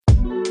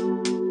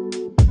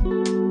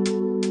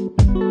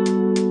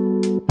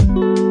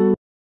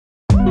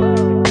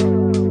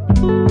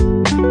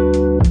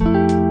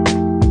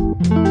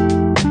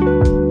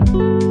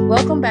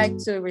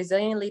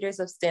Creators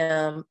of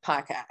STEM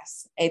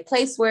podcast, a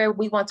place where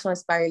we want to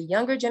inspire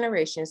younger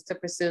generations to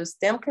pursue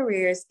STEM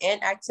careers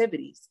and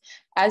activities.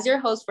 As your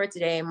host for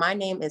today, my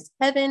name is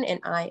Heaven, and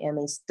I am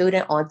a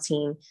student on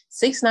Team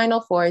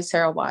 6904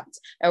 Sarah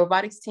Watts, a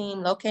robotics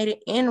team located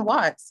in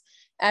Watts.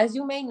 As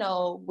you may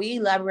know, we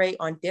elaborate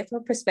on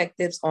different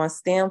perspectives on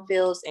STEM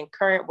fields and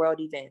current world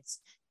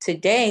events.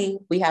 Today,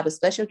 we have a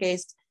special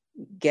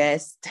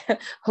guest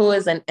who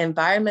is an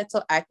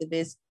environmental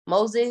activist,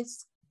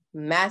 Moses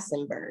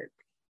Massenburg.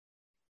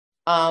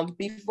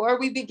 Before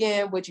we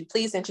begin, would you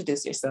please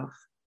introduce yourself?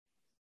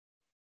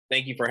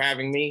 Thank you for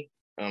having me.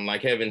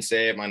 Like Heaven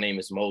said, my name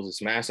is Moses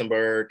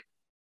Massenburg.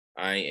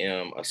 I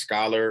am a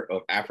scholar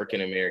of African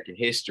American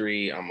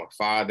history. I'm a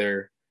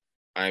father.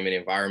 I'm an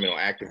environmental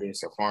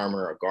activist, a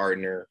farmer, a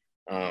gardener,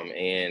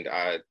 and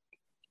I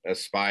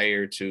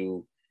aspire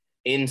to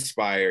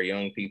inspire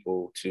young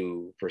people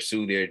to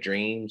pursue their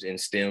dreams in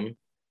STEM,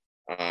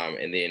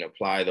 and then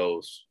apply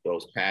those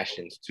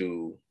passions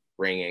to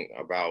bringing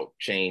about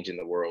change in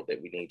the world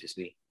that we need to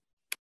see.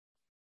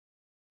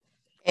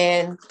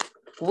 And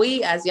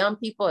we as young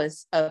people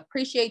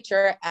appreciate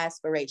your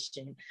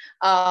aspiration.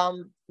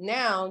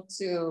 Now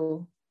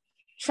to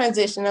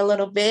transition a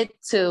little bit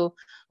to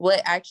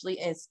what actually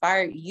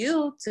inspired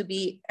you to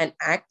be an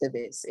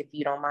activist, if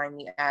you don't mind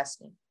me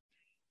asking.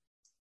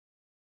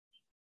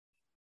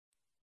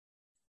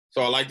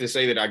 So I like to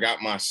say that I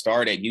got my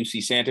start at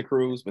UC Santa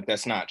Cruz, but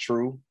that's not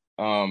true.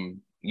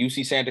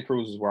 UC Santa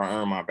Cruz is where I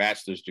earned my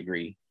bachelor's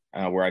degree,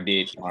 where I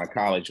did my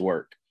college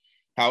work.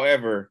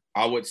 However,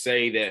 I would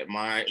say that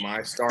my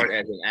start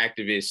as an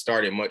activist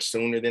started much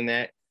sooner than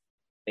that,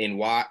 in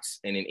Watts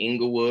and in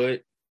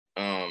Inglewood,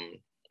 and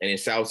in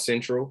South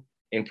Central.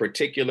 In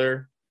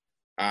particular,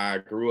 I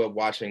grew up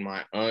watching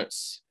my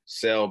aunts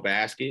sell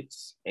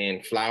baskets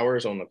and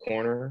flowers on the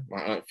corner. My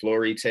aunt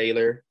Flory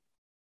Taylor,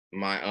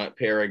 my aunt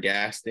Para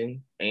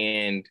Gaston,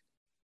 and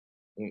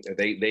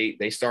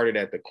they started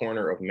at the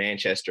corner of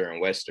Manchester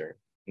and Western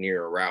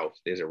near a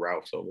Ralph's. There's a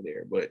Ralph's over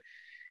there, but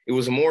it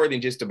was more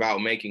than just about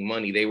making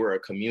money. They were a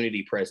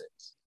community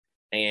presence.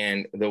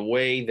 And the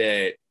way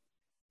that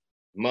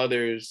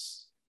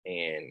mothers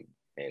and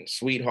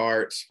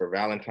sweethearts for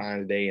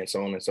Valentine's Day and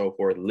so on and so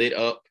forth lit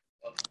up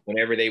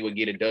whenever they would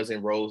get a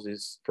dozen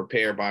roses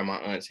prepared by my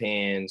aunt's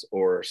hands,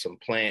 or some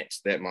plants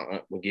that my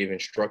aunt would give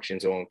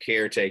instructions on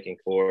caretaking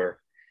for,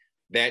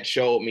 that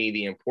showed me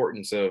the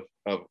importance of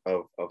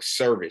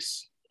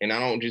service. And I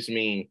don't just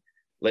mean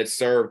let's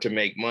serve to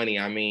make money.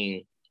 I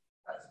mean,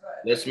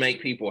 let's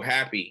make people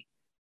happy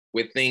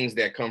with things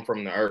that come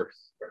from the earth.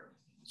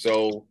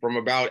 So from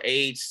about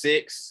age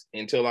 6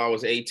 until I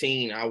was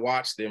 18, I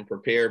watched them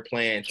prepare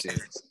plants and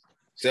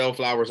sell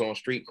flowers on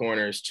street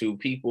corners to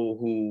people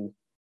who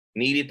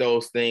needed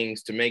those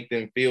things to make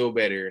them feel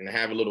better and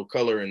have a little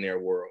color in their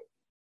world,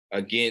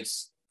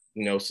 against,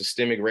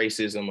 systemic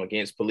racism,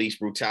 against police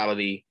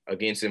brutality,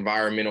 against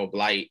environmental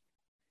blight,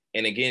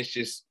 and against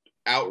just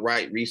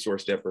outright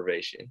resource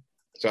deprivation.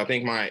 So I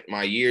think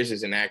my years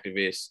as an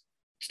activist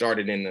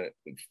started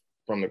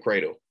from the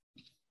cradle.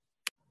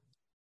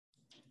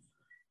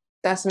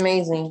 That's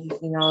amazing.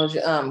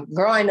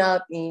 Growing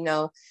up, me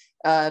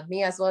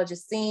as well,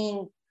 just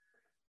seeing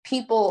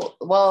people,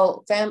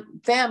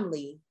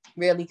 family,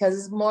 really, because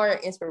it's more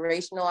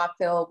inspirational, I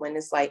feel, when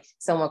it's like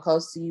someone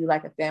close to you,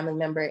 like a family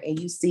member, and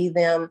you see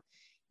them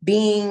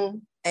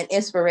being an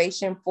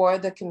inspiration for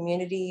the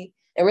community.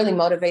 It really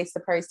motivates the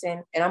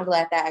person. And I'm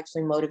glad that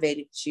actually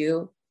motivated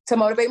you to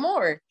motivate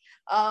more.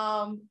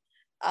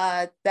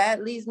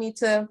 That leads me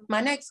to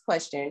my next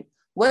question.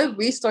 What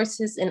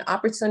resources and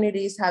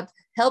opportunities have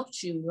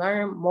helped you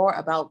learn more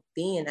about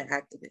being an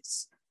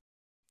activist?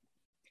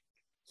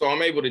 So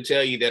I'm able to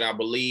tell you that I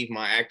believe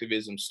my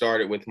activism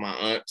started with my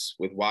aunts,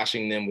 with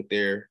watching them with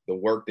the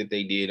work that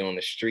they did on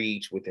the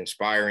streets, with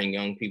inspiring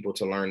young people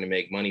to learn to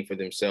make money for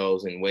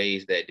themselves in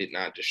ways that did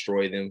not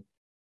destroy them,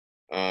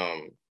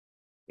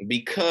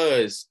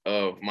 because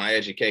of my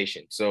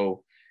education.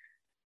 So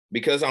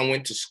because I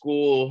went to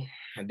school,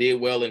 I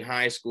did well in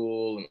high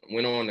school, and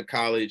went on to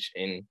college,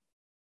 and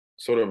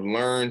sort of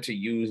learned to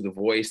use the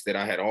voice that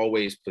I had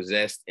always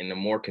possessed in a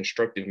more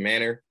constructive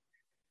manner,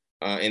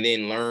 and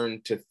then learn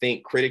to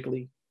think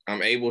critically.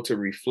 I'm able to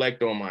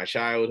reflect on my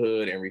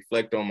childhood and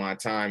reflect on my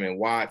time in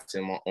Watts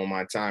and on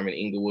my time in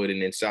Inglewood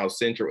and in South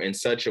Central in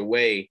such a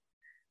way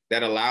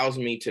that allows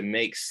me to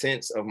make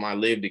sense of my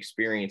lived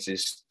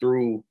experiences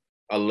through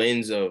a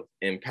lens of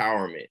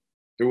empowerment,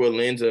 through a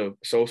lens of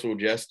social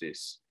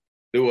justice,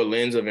 through a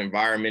lens of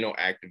environmental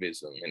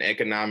activism and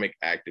economic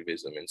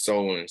activism, and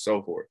so on and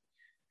so forth.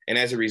 And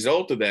as a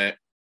result of that,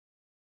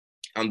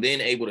 I'm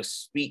then able to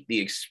speak the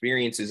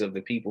experiences of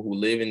the people who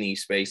live in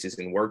these spaces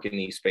and work in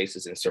these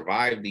spaces and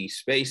survive these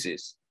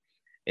spaces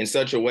in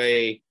such a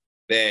way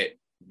that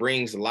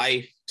brings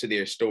life to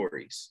their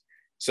stories.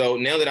 So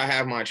now that I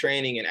have my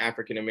training in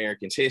African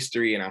Americans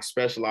history, and I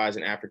specialize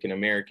in African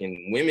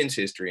American women's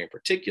history in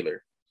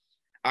particular,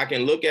 I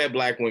can look at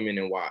Black women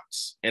in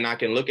Watts, and I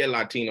can look at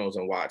Latinos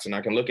in Watts, and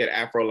I can look at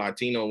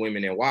Afro-Latino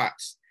women in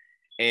Watts,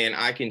 and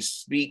I can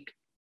speak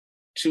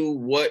to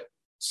what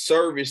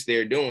service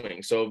they're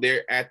doing. So if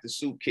they're at the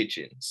soup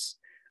kitchens,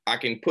 I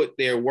can put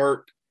their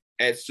work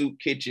at soup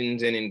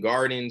kitchens and in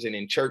gardens and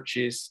in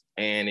churches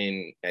and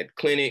at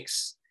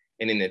clinics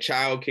and in the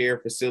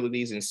childcare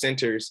facilities and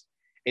centers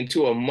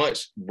into a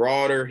much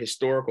broader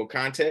historical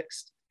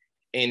context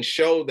and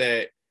show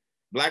that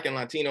Black and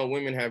Latino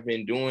women have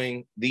been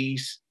doing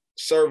these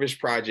service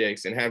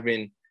projects and have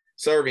been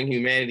serving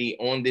humanity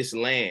on this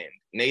land.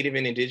 Native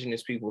and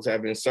indigenous peoples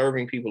have been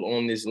serving people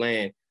on this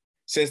land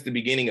since the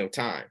beginning of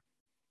time.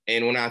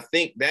 And when I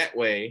think that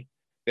way,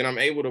 then I'm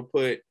able to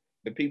put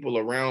the people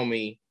around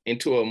me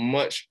onto a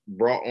much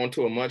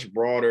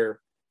broader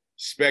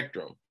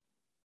spectrum,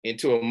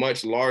 into a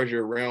much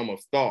larger realm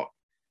of thought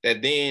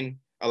that then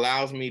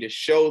allows me to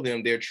show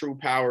them their true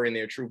power and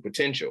their true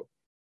potential,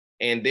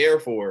 and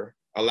therefore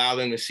allow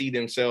them to see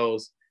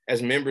themselves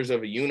as members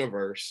of a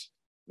universe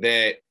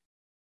that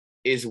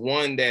is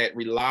one that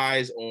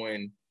relies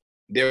on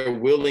their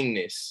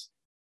willingness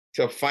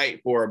to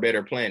fight for a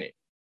better planet,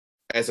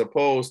 as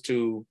opposed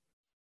to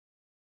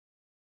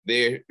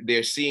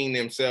they're seeing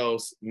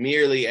themselves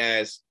merely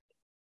as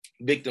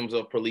victims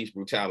of police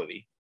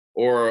brutality,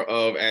 or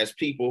as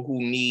people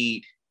who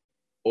need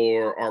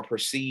or are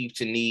perceived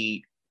to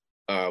need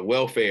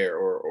welfare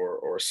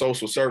or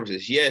social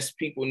services. Yes,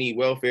 people need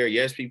welfare.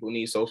 Yes, people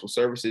need social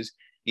services.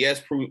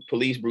 Yes,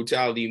 police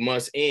brutality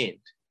must end.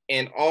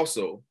 And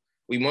also,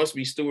 we must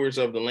be stewards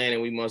of the land,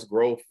 and we must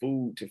grow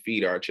food to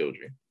feed our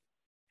children.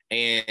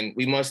 And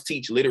we must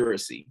teach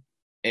literacy,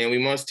 and we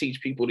must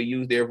teach people to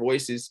use their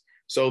voices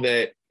so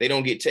that they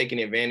don't get taken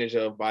advantage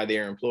of by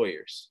their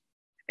employers.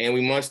 And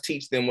we must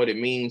teach them what it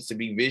means to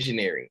be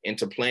visionary and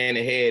to plan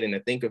ahead and to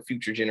think of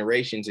future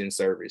generations in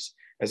service,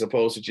 as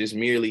opposed to just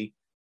merely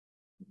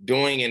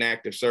doing an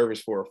act of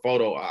service for a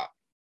photo op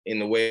in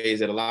the ways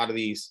that a lot of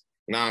these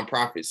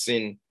nonprofits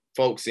send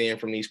folks in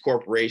from these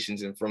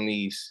corporations and from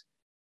these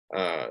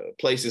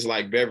places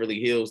like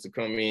Beverly Hills to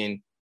come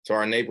in to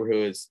our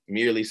neighborhoods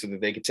merely so that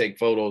they could take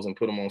photos and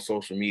put them on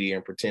social media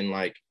and pretend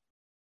like,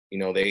 you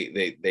know,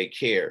 they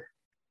care,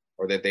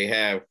 or that they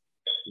have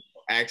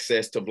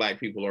access to Black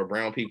people or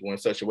brown people in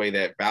such a way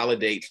that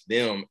validates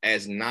them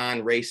as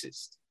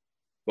non-racist.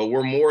 But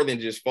we're more than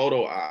just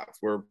photo ops.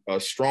 We're a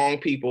strong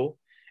people,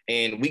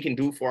 and we can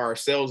do for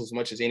ourselves as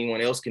much as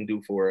anyone else can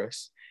do for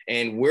us.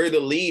 And we're the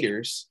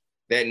leaders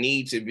that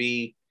need to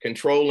be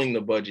controlling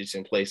the budgets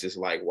in places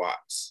like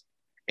Watts.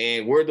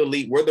 And we're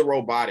the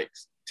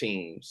robotics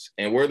teams,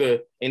 and we're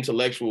the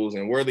intellectuals,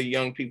 and we're the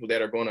young people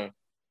that are going to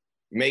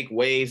make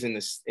waves in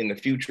the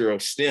future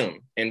of STEM,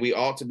 and we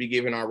ought to be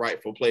given our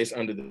rightful place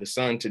under the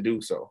sun to do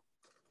so.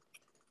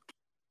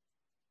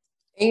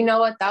 You know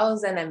what? That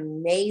was an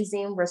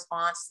amazing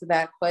response to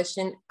that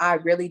question. I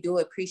really do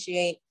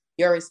appreciate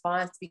your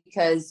response,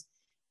 because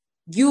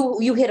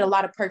you hit a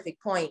lot of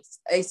perfect points,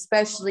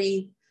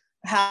 especially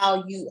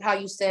how you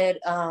said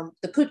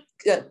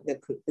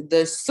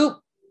the soup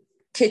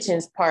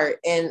kitchens part,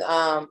 and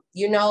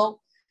you're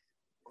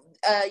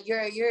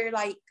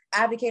like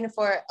advocating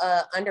for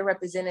a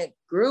underrepresented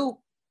group,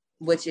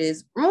 which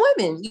is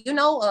women, even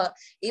though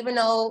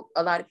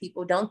a lot of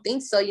people don't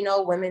think so,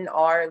 women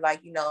are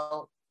like,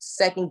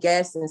 second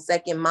guessed and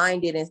second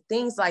minded and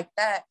things like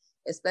that,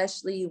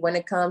 especially when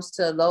it comes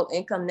to low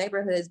income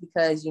neighborhoods,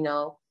 because,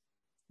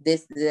 they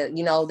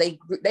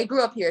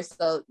grew up here.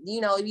 So,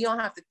 you don't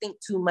have to think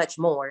too much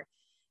more.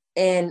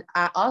 And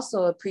I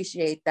also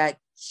appreciate that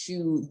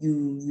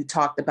you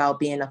talked about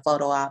being a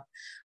photo op.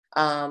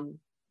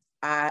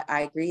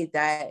 I agree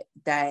that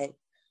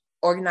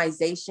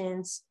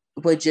organizations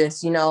would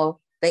just,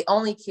 they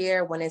only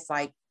care when it's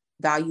like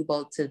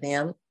valuable to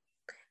them.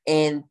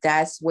 And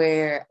that's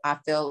where I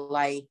feel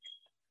like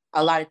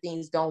a lot of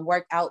things don't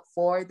work out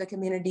for the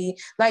community.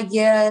 Like,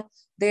 yeah,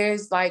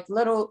 there's like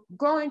little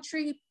growing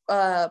tree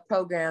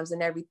programs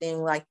and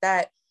everything like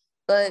that.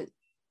 But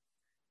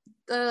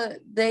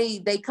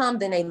they come,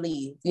 then they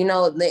leave, in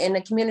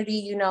the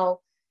community,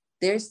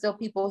 there's still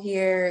people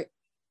here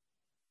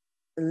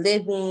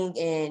living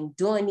and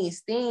doing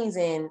these things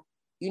and,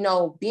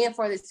 being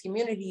for this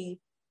community.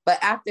 But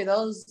after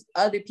those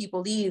other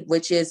people leave,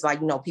 which is like,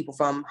 people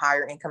from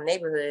higher income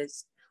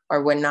neighborhoods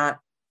or whatnot,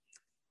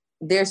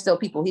 there's still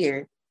people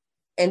here,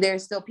 and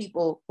there's still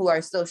people who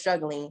are still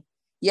struggling.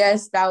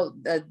 Yes,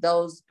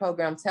 those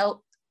programs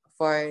helped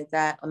for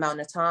that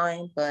amount of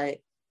time, but,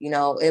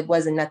 it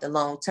wasn't nothing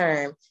long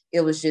term.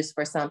 It was just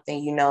for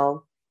something,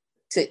 to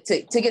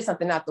get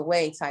something out the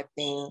way type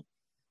thing,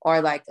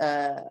 or like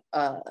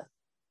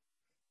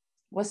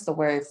what's the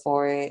word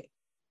for it?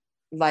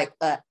 Like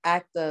an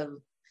act of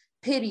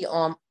pity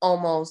on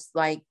almost,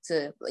 like,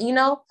 to,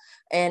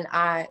 and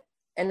I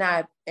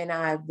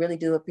really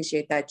do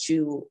appreciate that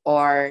you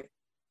are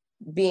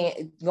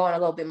going a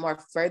little bit more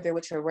further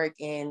with your work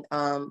and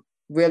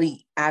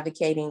really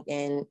advocating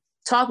and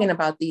talking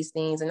about these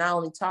things, and not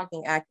only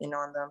talking, acting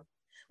on them.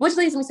 Which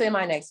leads me to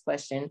my next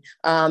question.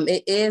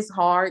 It is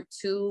hard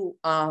to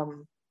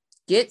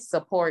get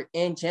support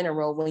in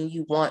general when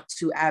you want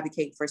to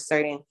advocate for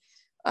certain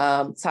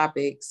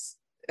topics,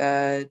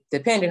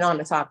 depending on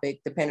the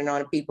topic, depending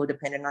on the people,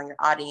 depending on your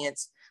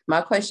audience.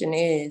 My question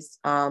is,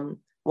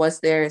 was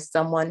there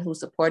someone who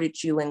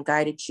supported you and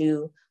guided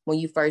you when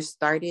you first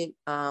started,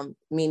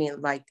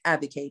 meaning like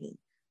advocating?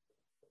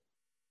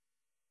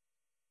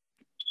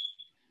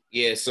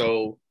 Yeah,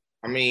 so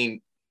I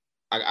mean,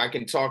 I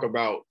can talk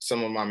about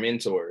some of my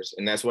mentors,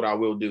 and that's what I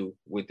will do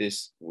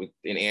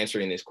in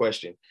answering this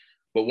question.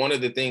 But one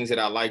of the things that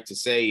I like to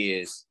say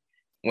is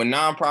when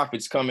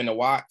nonprofits come into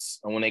Watts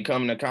or when they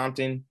come into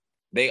Compton,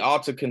 they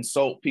ought to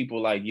consult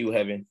people like you,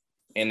 Heaven,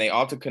 and they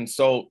ought to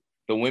consult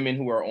the women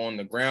who are on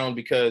the ground,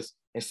 because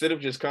instead of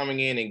just coming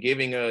in and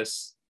giving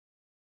us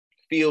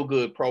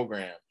feel-good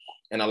programs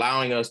and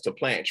allowing us to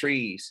plant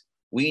trees,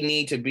 we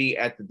need to be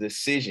at the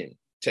decision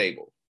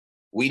table.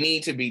 We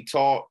need to be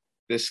taught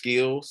the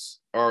skills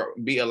or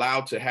be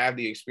allowed to have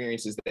the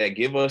experiences that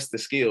give us the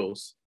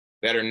skills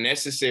that are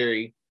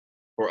necessary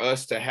for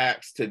us to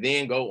have to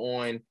then go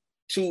on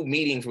to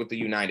meetings with the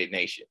United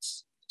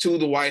Nations, to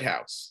the White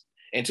House,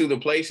 and to the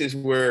places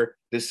where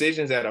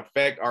decisions that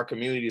affect our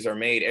communities are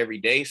made every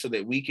day so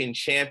that we can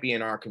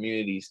champion our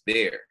communities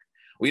there.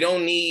 We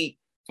don't need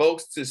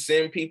folks to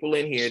send people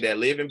in here that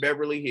live in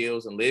Beverly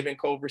Hills and live in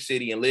Culver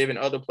City and live in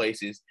other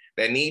places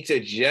that need to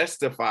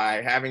justify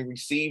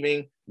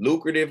receiving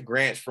lucrative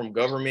grants from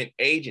government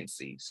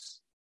agencies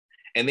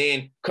and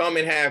then come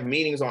and have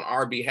meetings on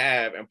our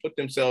behalf and put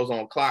themselves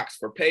on clocks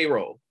for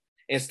payroll.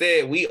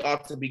 Instead, we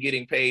ought to be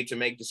getting paid to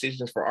make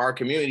decisions for our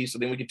community so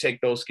then we can take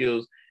those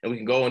skills and we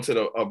can go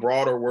into a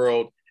broader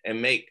world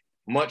and make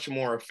much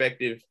more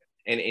effective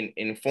and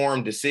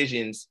informed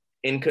decisions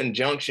in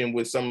conjunction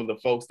with some of the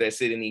folks that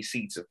sit in these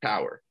seats of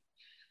power.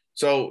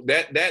 So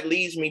that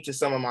leads me to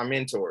some of my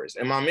mentors.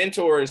 And my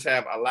mentors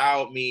have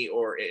allowed me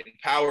or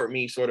empowered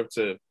me sort of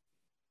to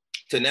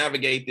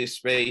navigate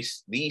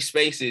these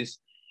spaces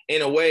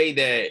in a way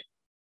that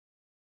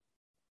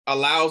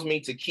allows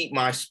me to keep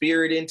my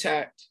spirit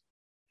intact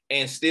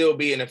and still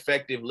be an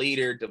effective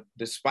leader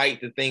despite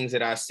the things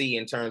that I see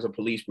in terms of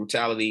police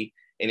brutality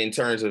and in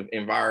terms of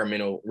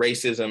environmental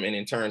racism and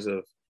in terms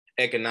of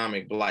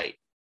economic blight.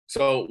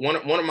 So one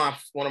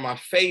of my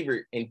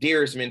favorite and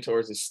dearest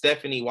mentors is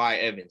Stephanie Y.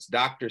 Evans,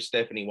 Dr.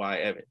 Stephanie Y.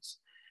 Evans.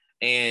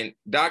 And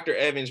Dr.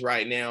 Evans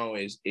right now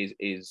is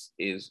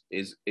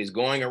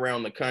going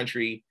around the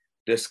country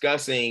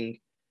discussing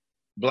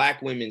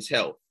Black women's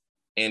health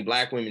and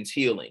Black women's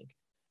healing.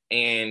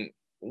 And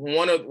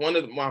one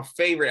of my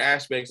favorite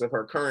aspects of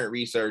her current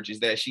research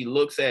is that she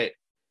looks at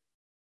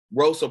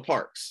Rosa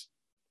Parks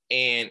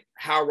and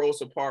how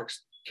Rosa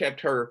Parks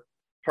kept her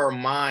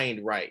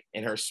mind right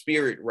and her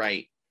spirit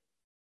right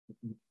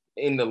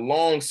in the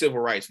long civil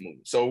rights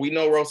movement. So we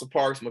know Rosa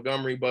Parks,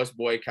 Montgomery bus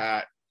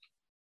boycott,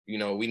 we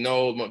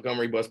know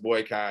Montgomery bus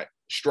boycott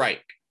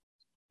strike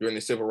during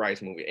the civil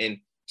rights movement. And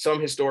some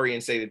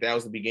historians say that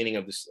was the beginning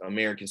of the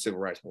American civil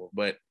rights movement,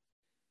 but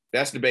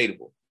that's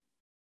debatable.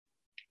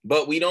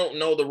 But we don't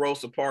know the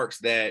Rosa Parks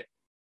that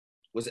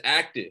was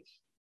active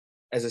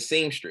as a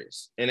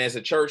seamstress and as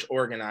a church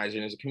organizer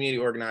and as a community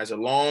organizer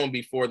long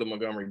before the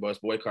Montgomery bus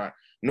boycott,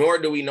 nor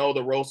do we know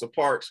the Rosa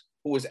Parks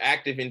who was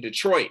active in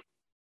Detroit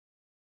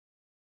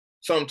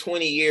some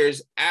 20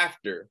 years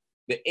after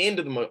the end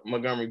of the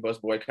Montgomery bus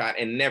boycott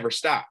and never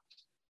stopped.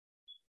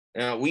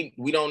 Now, we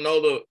don't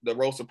know the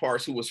Rosa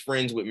Parks who was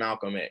friends with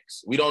Malcolm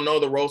X. We don't know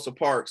the Rosa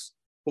Parks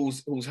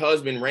whose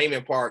husband,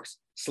 Raymond Parks,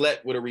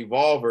 slept with a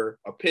revolver,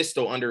 a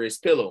pistol under his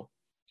pillow,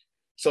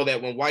 so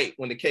that when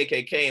the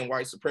KKK and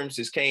white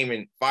supremacists came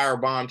and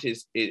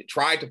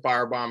tried to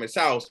firebomb his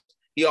house,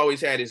 he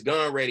always had his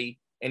gun ready,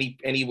 and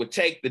he would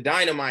take the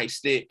dynamite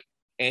stick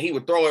and he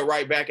would throw it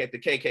right back at the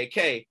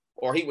KKK,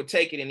 or he would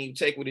take it and he would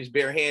take it with his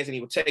bare hands and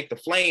he would take the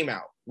flame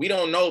out. We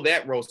don't know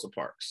that Rosa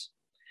Parks.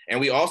 And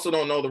we also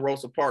don't know the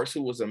Rosa Parks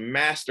who was a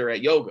master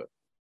at yoga.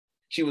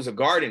 She was a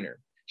gardener.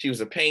 She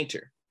was a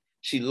painter.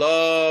 She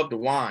loved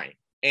wine.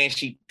 And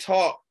she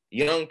taught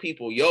young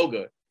people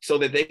yoga so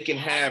that they can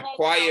have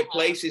quiet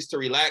places to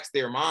relax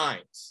their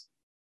minds.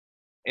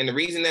 And the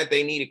reason that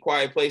they needed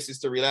quiet places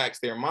to relax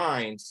their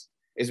minds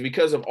is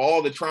because of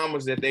all the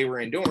traumas that they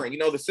were enduring.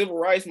 The civil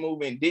rights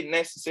movement didn't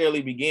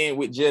necessarily begin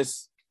with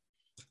just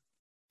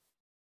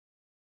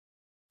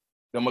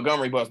the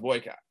Montgomery bus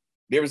boycott.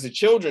 There was a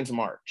children's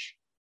march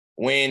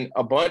when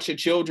a bunch of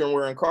children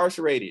were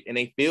incarcerated and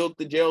they filled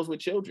the jails with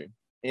children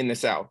in the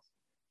South.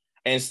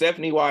 And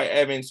Stephanie Y.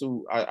 Evans,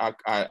 who I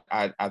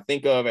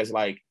think of as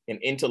like an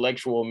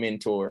intellectual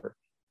mentor,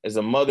 as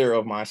a mother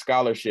of my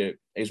scholarship,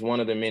 is one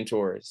of the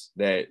mentors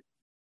that,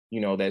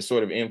 that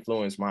sort of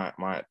influenced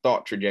my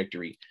thought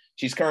trajectory.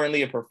 She's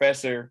currently a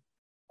professor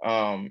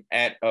and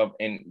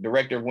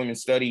director of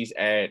women's studies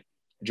at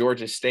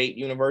Georgia State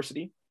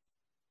University.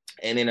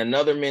 And then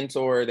another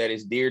mentor that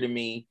is dear to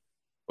me,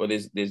 well,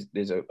 there's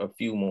a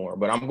few more,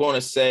 but I'm going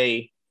to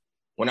say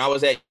when I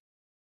was at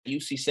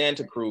UC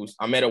Santa Cruz,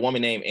 I met a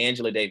woman named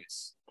Angela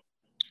Davis.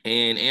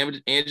 And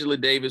Angela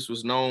Davis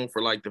was known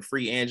for like the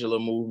Free Angela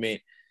movement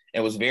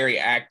and was very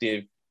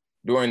active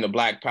during the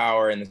Black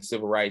Power and the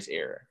Civil Rights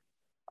era.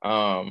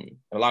 A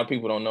lot of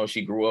people don't know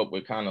she grew up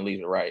with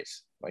Condoleezza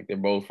Rice. Like they're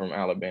both from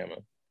Alabama.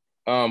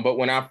 But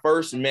when I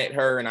first met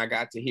her and I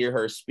got to hear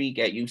her speak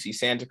at UC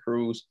Santa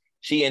Cruz,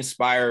 she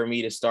inspired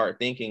me to start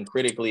thinking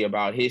critically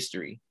about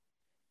history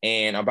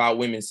and about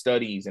women's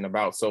studies and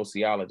about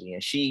sociology.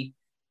 And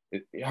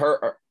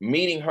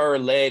meeting her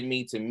led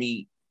me to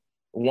meet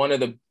one of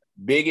the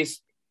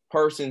biggest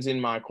persons in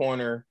my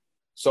corner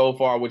so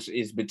far, which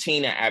is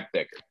Bettina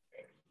Aptheker.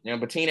 Now,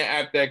 Bettina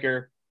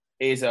Aptheker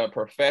is a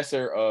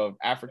professor of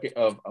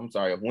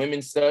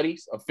women's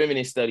studies, of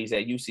feminist studies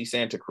at UC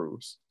Santa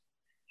Cruz.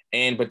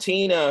 And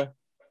Bettina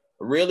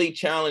really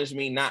challenged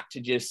me not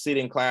to just sit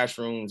in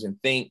classrooms and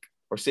think,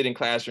 or sit in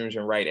classrooms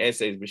and write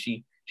essays, but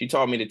she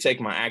taught me to take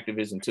my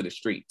activism to the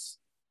streets.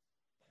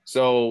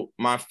 So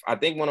I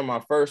think one of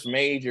my first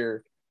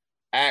major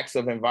acts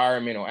of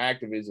environmental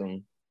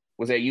activism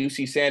was at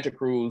UC Santa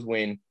Cruz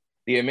when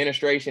the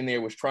administration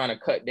there was trying to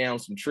cut down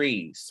some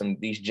trees,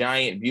 these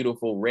giant,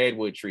 beautiful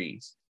redwood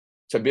trees,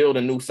 to build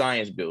a new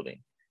science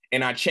building.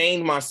 And I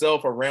chained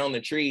myself around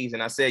the trees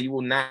and I said, you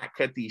will not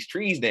cut these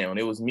trees down.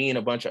 It was me and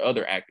a bunch of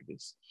other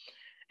activists.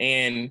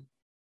 And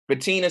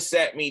Bettina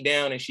sat me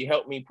down and she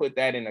helped me put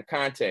that into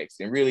context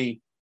and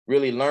really,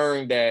 really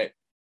learned that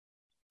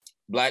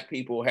Black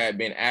people had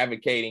been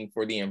advocating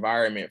for the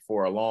environment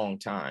for a long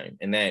time.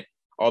 And that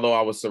although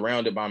I was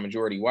surrounded by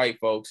majority white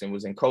folks and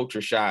was in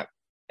culture shock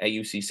at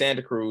UC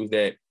Santa Cruz,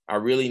 that I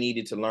really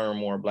needed to learn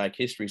more Black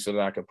history so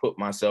that I could put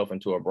myself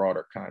into a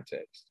broader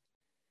context.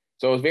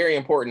 So it's very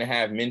important to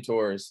have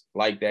mentors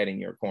like that in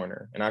your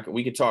corner. And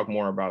we could talk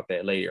more about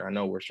that later. I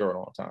know we're short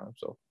on time,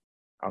 so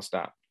I'll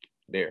stop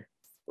there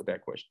with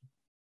that question.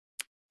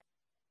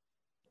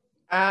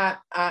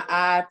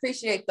 I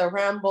appreciate the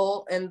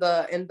ramble and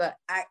the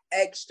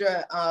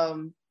extra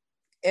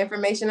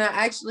information. I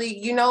actually,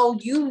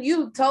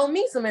 you told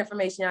me some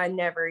information I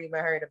never even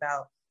heard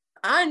about.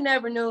 I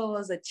never knew it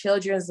was a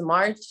children's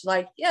march.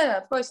 Like, yeah,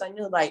 of course I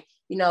knew, like,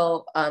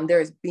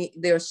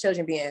 there's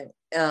children being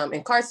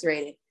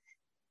incarcerated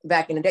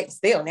back in the day,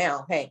 still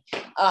now, hey.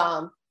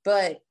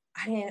 But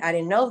I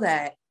didn't know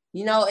that,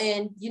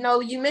 and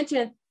you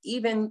mentioned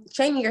even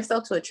chaining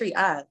yourself to a tree.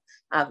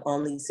 I've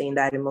only seen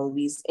that in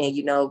movies, and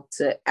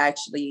to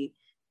actually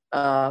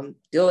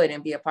do it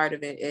and be a part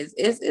of it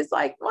is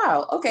like,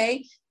 wow,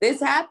 okay,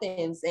 this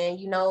happens, and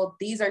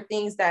these are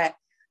things that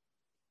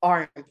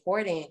are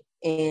important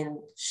and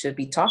should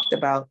be talked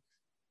about.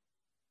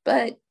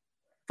 But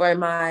for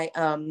my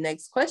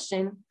next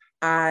question,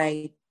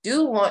 I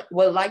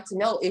would like to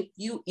know if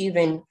you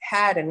even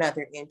had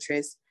another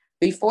interest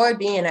before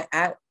being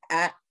an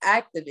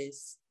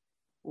activist.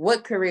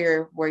 What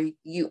career were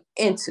you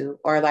into,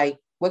 or like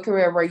what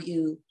career were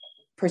you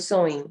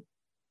pursuing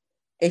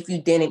if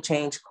you didn't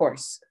change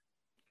course?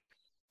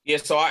 Yeah,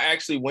 so I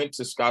actually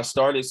I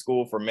started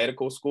school for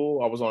medical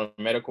school. I was on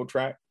a medical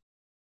track,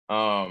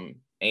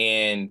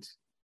 and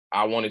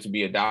I wanted to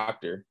be a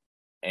doctor.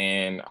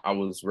 And I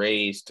was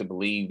raised to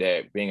believe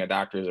that being a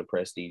doctor is a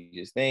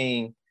prestigious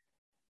thing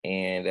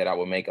and that I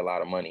would make a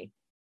lot of money.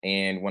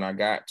 And when I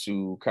got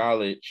to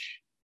college,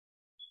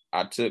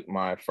 I took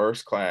my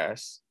first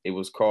class. It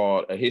was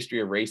called A History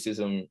of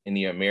Racism in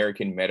the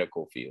American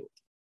Medical Field.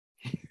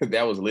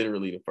 That was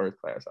literally the first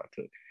class I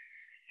took.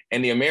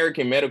 And the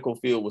American medical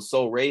field was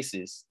so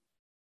racist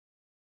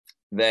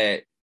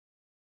that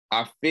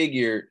I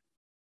figured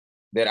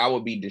that I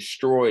would be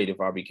destroyed if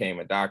I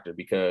became a doctor,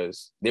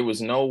 because there was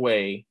no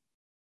way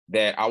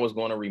that I was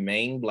going to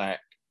remain Black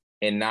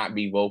and not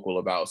be vocal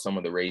about some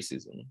of the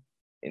racism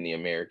in the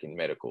American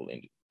medical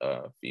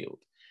field.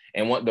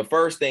 And the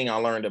first thing I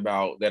learned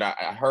about, that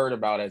I heard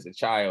about as a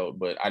child,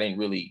 but I didn't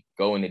really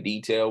go into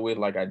detail with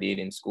like I did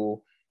in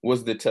school,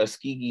 was the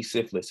Tuskegee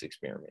syphilis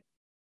experiment.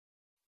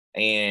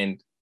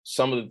 And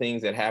some of the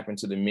things that happened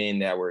to the men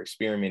that were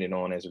experimented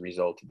on as a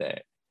result of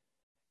that.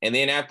 And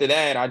then after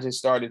that, I just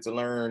started to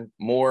learn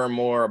more and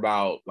more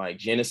about like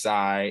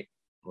genocide,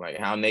 like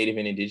how Native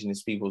and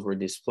Indigenous peoples were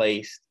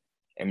displaced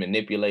and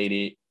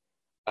manipulated.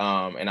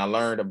 And I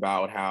learned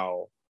about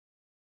how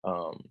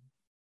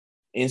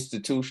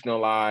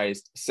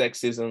institutionalized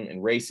sexism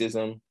and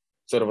racism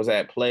sort of was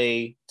at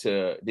play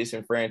to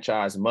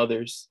disenfranchise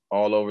mothers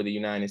all over the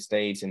United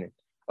States and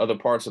other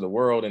parts of the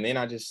world. And then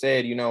I just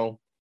said,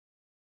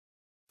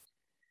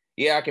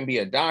 yeah, I can be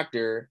a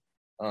doctor,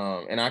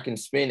 and I can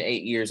spend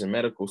 8 years in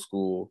medical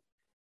school,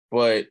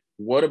 but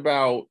what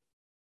about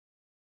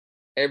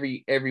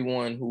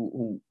everyone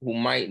who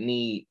might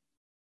need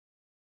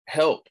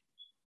help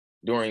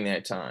during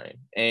that time?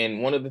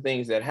 And one of the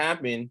things that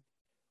happened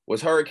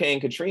was Hurricane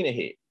Katrina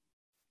hit.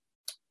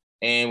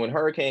 And when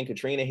Hurricane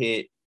Katrina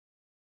hit,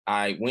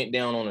 I went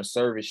down on a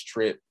service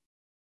trip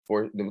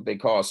for what they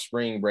call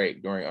spring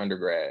break during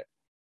undergrad.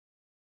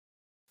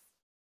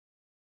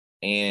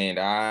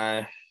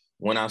 And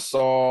when I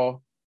saw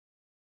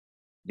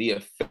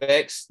the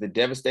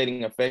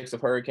devastating effects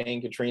of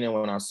Hurricane Katrina,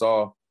 when I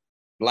saw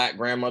Black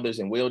grandmothers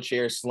in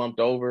wheelchairs slumped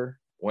over,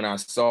 when I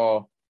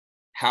saw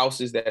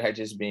houses that had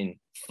just been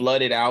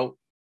flooded out,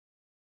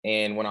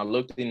 and when I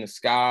looked in the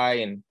sky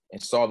and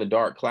saw the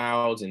dark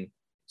clouds and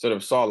sort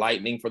of saw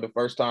lightning for the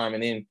first time,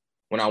 and then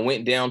when I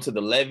went down to the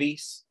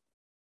levees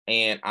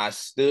and I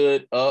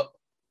stood up,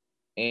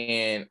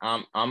 and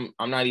I'm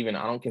not even,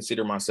 I don't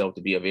consider myself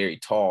to be a very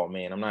tall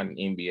man. I'm not an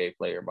NBA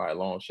player by a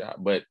long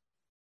shot, but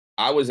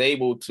I was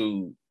able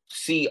to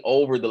see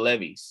over the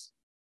levees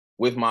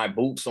with my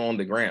boots on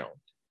the ground.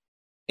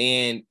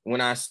 And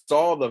when I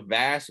saw the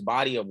vast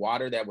body of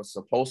water that was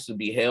supposed to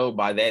be held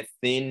by that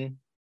thin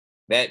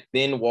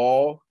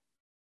wall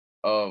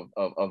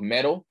of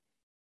metal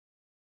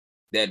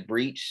that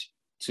breached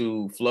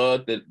to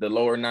flood the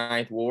lower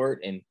Ninth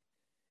Ward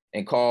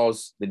and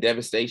cause the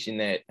devastation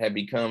that had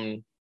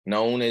become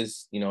known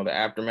as, the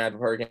aftermath of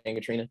Hurricane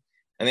Katrina.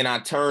 And then I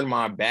turned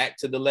my back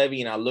to the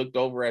levee and I looked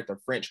over at the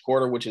French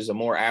Quarter, which is a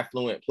more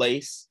affluent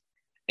place.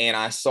 And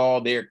I saw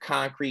their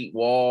concrete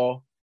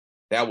wall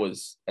that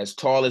was as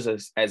tall as a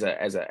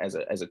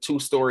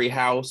 2-story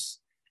house,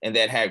 and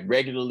that had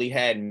regularly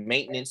had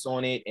maintenance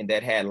on it, and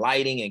that had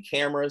lighting and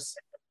cameras.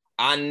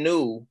 I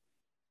knew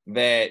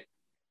that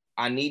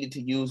I needed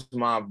to use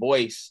my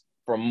voice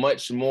for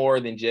much more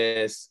than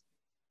just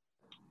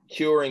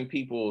curing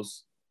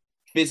people's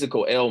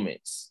physical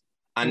ailments.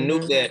 I knew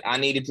that I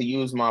needed to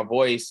use my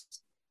voice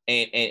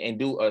and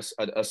do a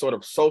sort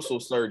of social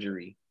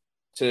surgery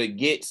to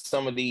get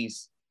some of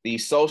these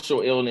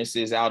social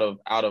illnesses out of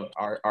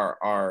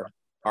our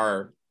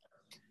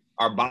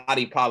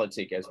body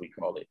politic, as we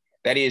call it.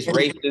 That is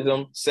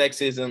racism,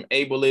 sexism,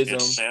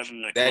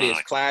 ableism, that is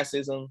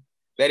classism.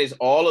 That is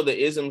all of the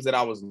isms that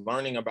I was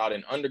learning about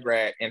in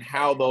undergrad, and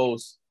how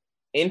those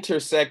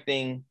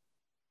intersecting,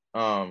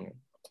 the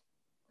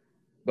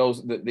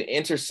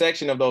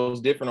intersection of those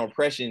different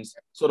oppressions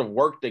sort of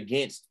worked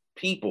against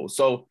people.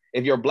 So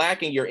if you're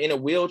Black and you're in a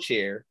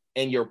wheelchair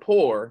and you're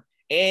poor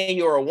and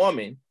you're a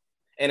woman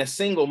and a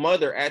single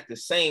mother at the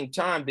same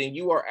time, then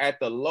you are at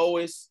the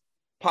lowest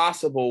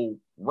possible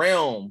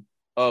realm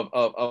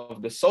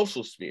of the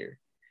social sphere.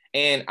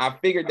 And I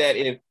figured that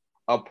if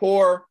a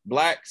poor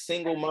Black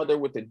single mother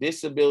with a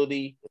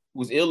disability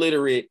who's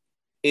illiterate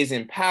is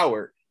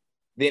empowered,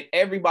 then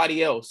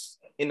everybody else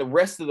in the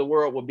rest of the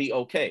world will be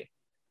okay.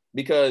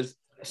 Because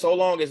so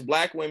long as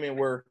Black women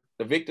were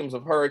the victims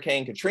of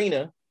Hurricane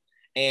Katrina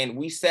and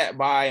we sat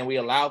by and we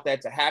allowed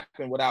that to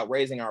happen without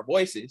raising our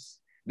voices,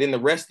 then the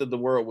rest of the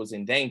world was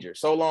in danger.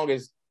 So long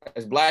as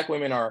Black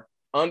women are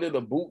under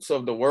the boots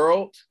of the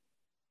world,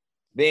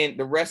 then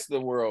the rest of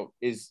the world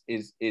is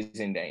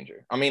in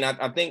danger. I mean,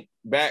 I think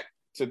back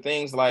to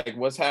things like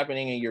what's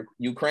happening in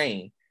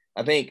Ukraine.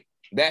 I think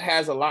that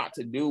has a lot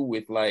to do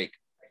with like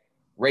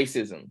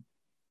racism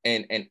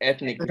and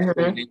ethnic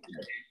discrimination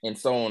and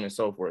so on and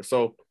so forth.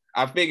 So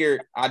I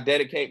figured I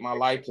dedicate my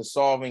life to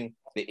solving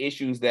the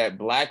issues that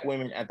Black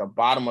women at the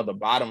bottom of the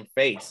bottom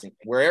face,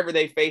 wherever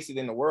they face it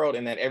in the world,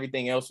 and that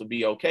everything else would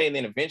be okay. And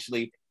then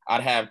eventually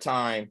I'd have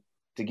time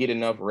to get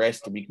enough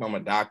rest to become a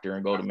doctor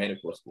and go to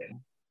medical school.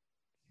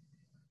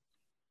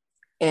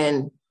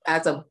 And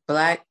as a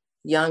Black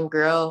young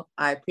girl,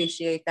 I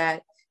appreciate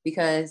that,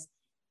 because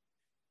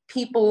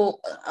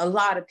a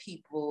lot of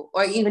people,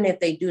 or even if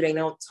they do, they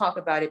don't talk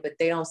about it, but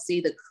they don't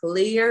see the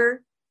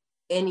clear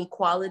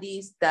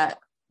inequalities that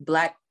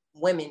Black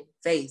women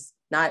face,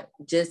 not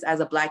just as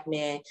a Black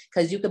man,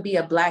 because you could be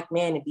a Black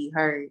man and be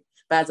heard,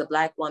 but as a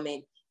Black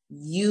woman,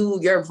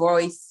 your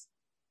voice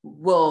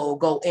will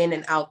go in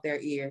and out their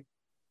ear.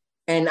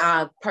 And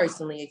I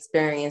personally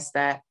experienced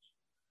that.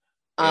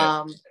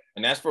 Yeah.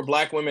 And that's for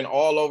Black women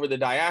all over the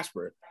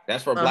diaspora.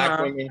 That's for Black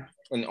women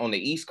on the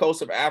East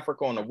Coast of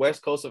Africa, on the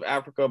West Coast of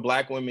Africa,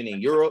 Black women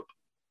in Europe.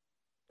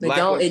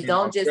 It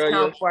don't just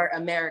count for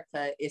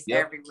America. It's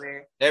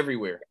everywhere.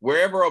 Everywhere.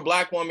 Wherever a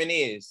Black woman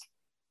is,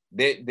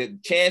 the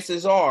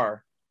chances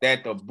are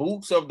that the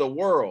boots of the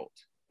world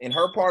in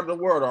her part of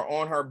the world are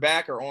on her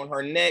back or on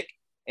her neck,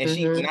 and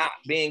she's not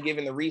being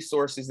given the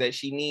resources that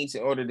she needs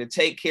in order to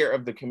take care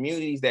of the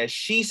communities that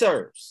she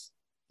serves.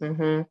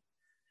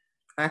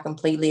 I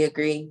completely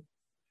agree.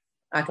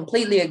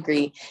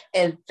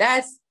 And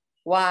that's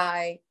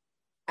why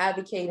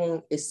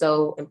advocating is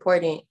so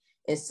important.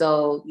 And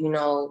so,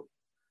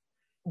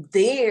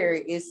 there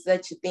is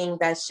such a thing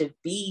that should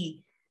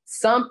be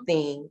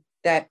something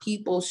that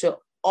people should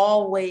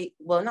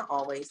not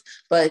always,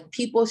 but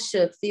people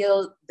should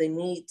feel the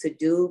need to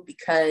do,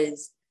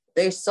 because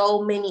there's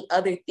so many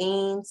other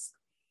things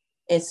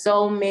and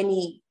so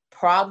many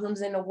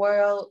problems in the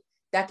world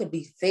that could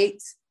be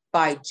fixed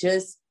by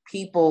just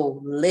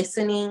people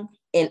listening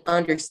and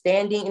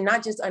understanding, and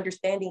not just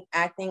understanding,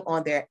 acting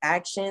on their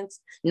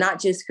actions, not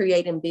just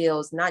creating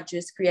bills, not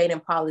just creating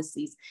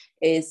policies.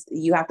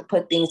 You have to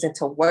put things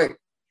into work.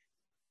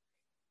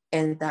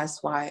 And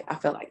that's why I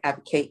feel like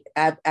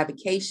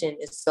advocation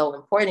is so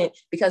important,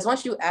 because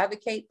once you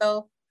advocate,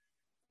 though,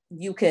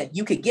 you could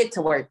get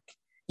to work,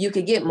 you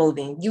could get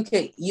moving,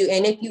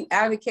 and if you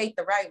advocate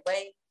the right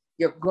way,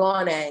 you're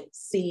gonna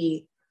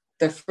see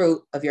the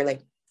fruit of your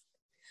labor.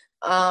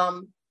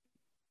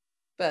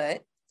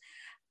 But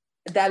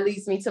that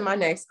leads me to my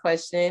next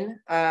question.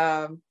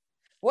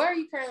 What are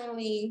you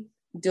currently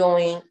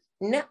doing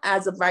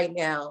as of right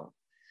now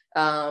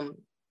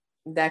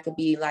That could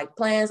be like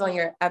plans on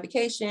your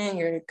application,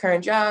 your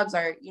current jobs,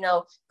 or,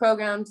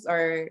 programs,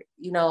 or,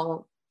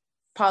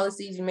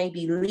 policies you may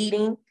be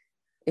leading.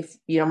 If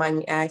you don't mind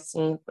me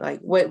asking, like,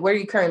 what are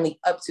you currently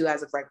up to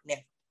as of right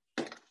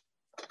now?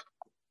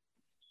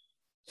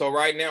 So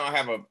right now I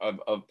have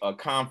a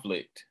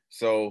conflict.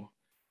 So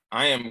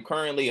I am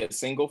currently a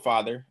single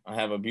father. I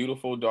have a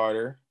beautiful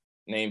daughter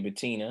named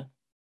Bettina,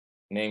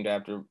 named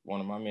after one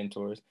of my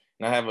mentors.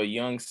 And I have a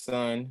young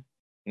son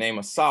named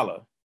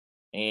Asala.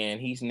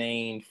 And he's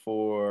named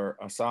for,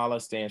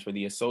 ASALA stands for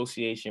the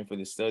Association for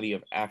the Study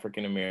of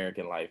African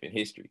American Life and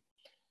History,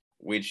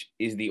 which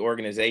is the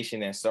organization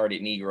that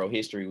started Negro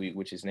History Week,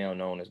 which is now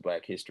known as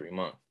Black History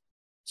Month.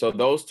 So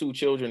those two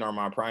children are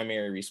my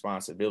primary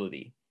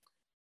responsibility.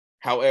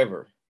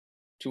 However,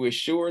 to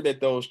assure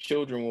that those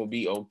children will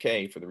be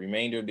okay for the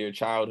remainder of their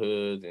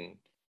childhoods and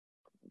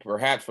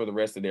perhaps for the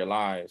rest of their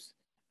lives,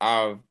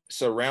 I've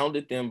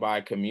surrounded them by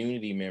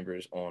community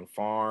members on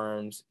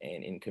farms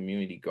and in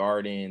community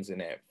gardens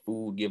and at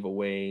food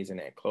giveaways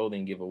and at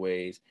clothing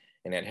giveaways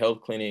and at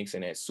health clinics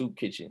and at soup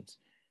kitchens,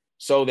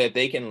 so that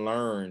they can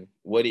learn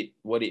what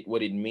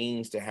it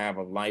means to have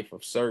a life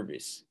of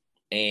service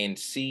and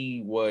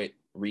see what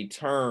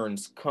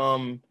returns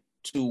come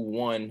to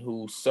one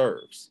who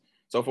serves.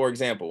 So for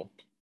example,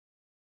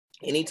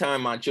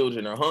 anytime my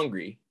children are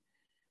hungry,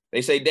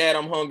 they say, "Dad,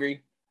 I'm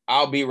hungry.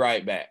 I'll be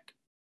right back."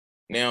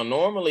 Now,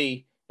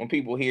 normally when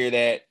people hear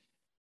that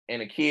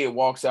and a kid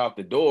walks out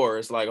the door,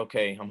 it's like,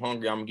 okay, I'm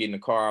hungry. I'm getting in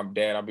the car.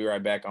 Dad, I'll be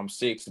right back. I'm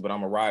 6, but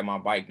I'm gonna ride my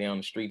bike down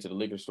the street to the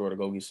liquor store to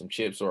go get some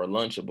chips or a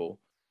Lunchable.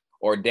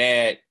 Or,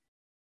 Dad,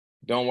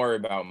 don't worry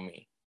about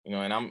me.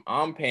 And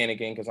I'm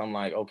panicking because I'm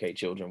like, okay,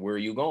 children, where are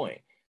you going?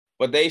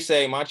 But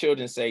my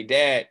children say,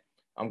 "Dad,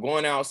 I'm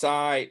going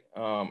outside.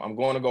 I'm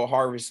going to go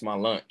harvest my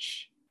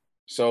lunch."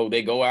 So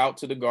they go out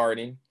to the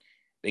garden.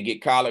 They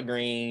get collard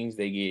greens,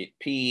 they get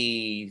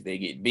peas, they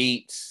get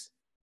beets,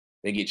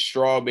 they get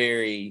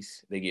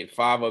strawberries, they get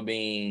fava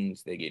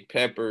beans, they get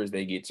peppers,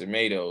 they get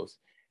tomatoes.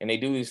 And they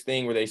do this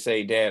thing where they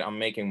say, "Dad, I'm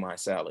making my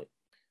salad.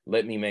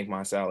 Let me make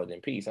my salad in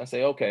peace." I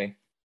say, okay.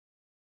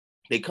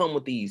 They come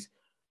with these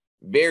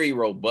very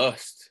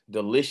robust,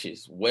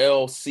 delicious,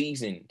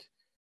 well-seasoned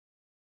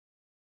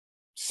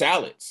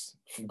salads,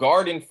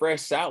 garden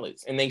fresh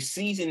salads, and they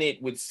season it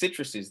with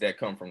citruses that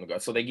come from the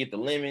garden. So they get the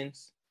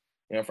lemons,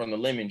 from the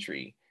lemon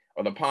tree,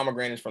 or the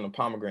pomegranates from the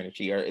pomegranate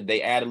tree, or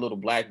they add a little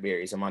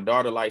blackberries. And my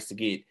daughter likes to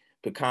get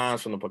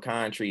pecans from the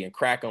pecan tree and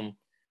crack them.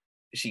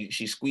 She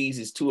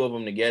squeezes 2 of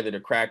them together to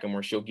crack them,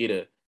 or she'll get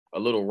a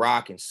little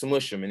rock and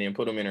smush them and then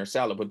put them in her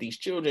salad. But these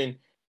children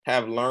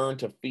have learned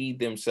to feed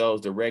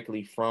themselves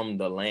directly from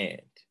the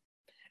land.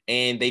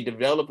 And they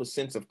develop a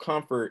sense of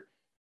comfort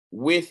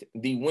with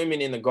the women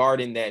in the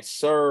garden that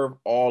serve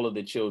all of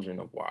the children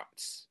of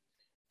Watts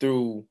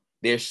through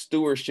their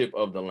stewardship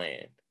of the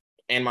land.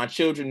 And my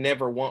children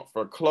never want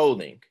for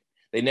clothing.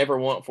 They never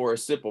want for a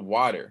sip of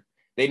water.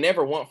 They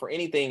never want for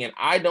anything. And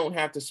I don't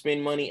have to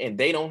spend money, and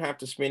they don't have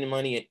to spend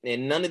money.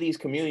 And none of these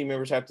community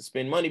members have to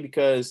spend money,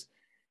 because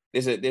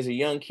there's a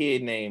young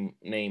kid named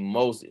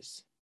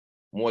Moses.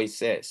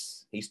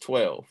 He's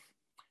 12.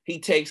 He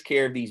takes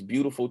care of these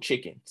beautiful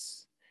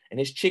chickens, and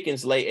his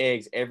chickens lay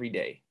eggs every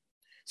day.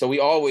 So we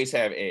always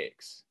have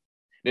eggs.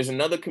 There's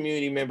another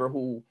community member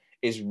who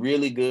is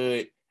really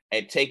good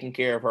at taking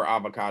care of her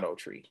avocado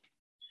tree.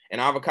 And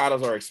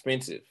avocados are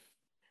expensive,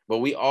 but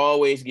we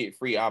always get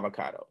free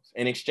avocados.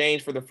 In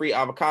exchange for the free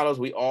avocados,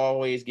 we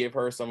always give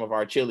her some of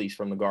our chilies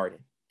from the garden.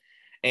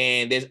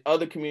 And there's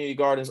other community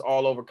gardens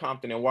all over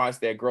Compton and Watts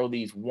that grow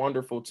these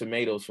wonderful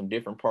tomatoes from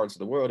different parts of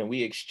the world, and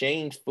we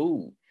exchange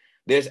food.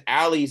 There's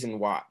alleys in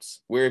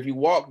Watts where if you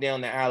walk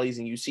down the alleys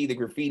and you see the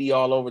graffiti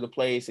all over the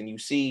place and you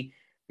see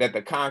that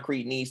the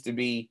concrete needs to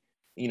be,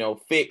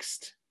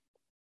 fixed,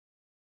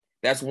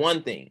 that's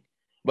one thing.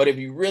 But if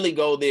you really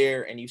go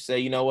there and you say,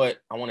 you know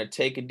what, I want to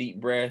take a deep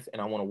breath and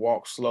I want to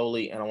walk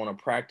slowly and I want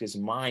to practice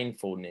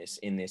mindfulness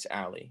in this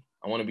alley.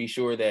 I want to be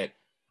sure that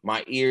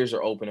my ears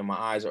are open and my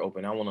eyes are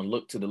open. I want to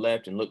look to the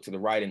left and look to the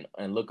right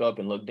and look up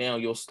and look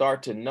down. You'll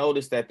start to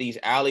notice that these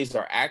alleys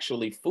are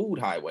actually food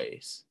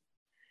highways.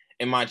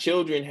 And my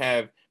children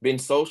have been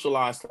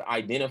socialized to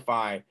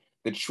identify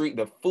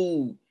the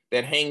food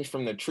that hangs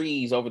from the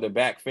trees over the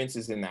back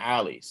fences in the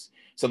alleys.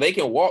 So they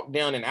can walk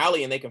down an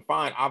alley and they can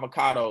find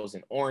avocados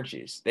and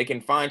oranges. They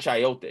can find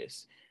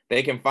chayotes.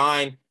 They can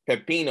find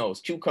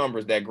pepinos,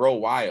 cucumbers that grow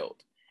wild.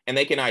 And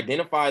they can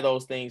identify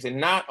those things.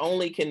 And not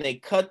only can they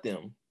cut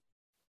them,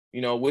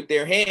 with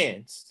their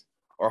hands,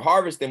 or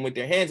harvest them with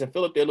their hands and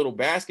fill up their little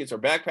baskets or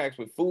backpacks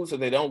with food so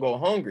they don't go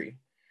hungry,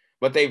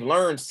 but they've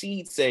learned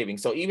seed saving.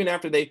 So even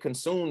after they've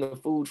consumed the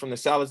food from the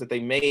salads that they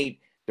made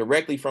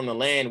directly from the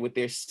land with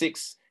their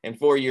 6 and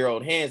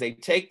 4-year-old hands, they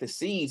take the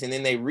seeds and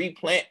then they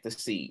replant the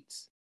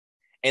seeds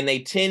and they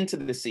tend to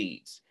the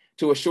seeds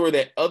to assure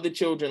that other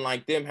children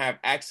like them have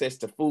access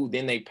to food.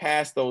 Then they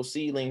pass those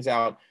seedlings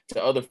out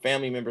to other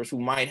family members who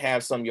might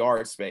have some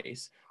yard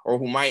space or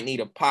who might need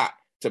a pot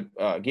to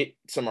get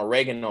some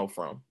oregano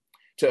from,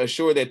 to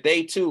assure that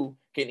they too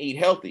can eat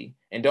healthy.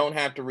 and don't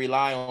have to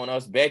rely on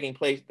us begging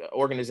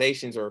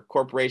organizations or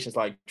corporations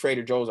like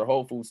Trader Joe's or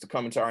Whole Foods to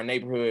come into our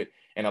neighborhood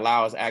and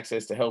allow us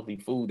access to healthy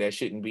food that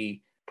shouldn't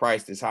be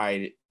priced as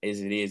high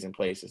as it is in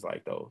places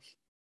like those.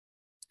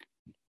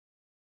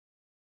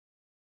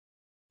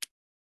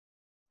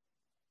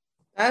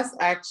 That's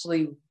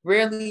actually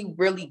really,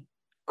 really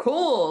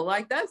cool.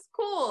 Like, that's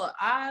cool.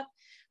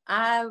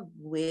 I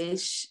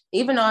wish,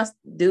 even though I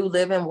do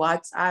live in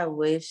Watts, I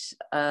wish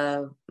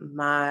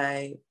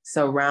my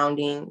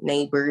surrounding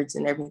neighbors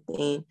and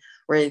everything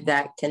were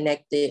that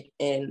connected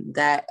and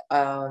that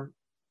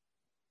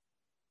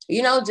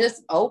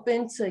just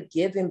open to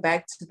giving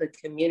back to the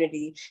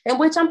community, and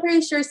which I'm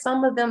pretty sure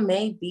some of them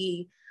may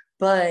be,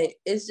 but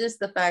it's just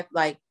the fact,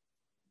 like,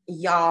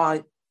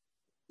 y'all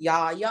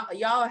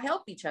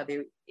help each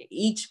other.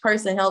 Each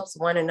person helps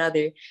one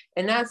another,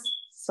 and that's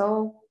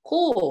so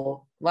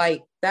cool.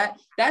 Like,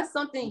 that's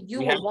something you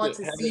would want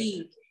to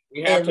see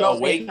in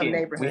low-income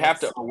neighborhoods. We have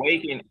to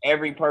awaken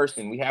every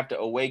person. We have to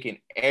awaken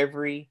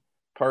every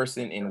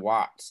person in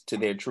Watts to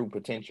their true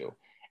potential.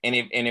 And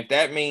if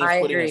that means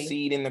putting a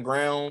seed in the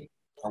ground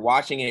and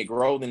watching it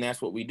grow, then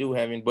that's what we do,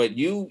 Heaven. But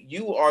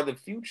you are the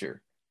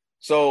future.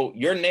 So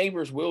your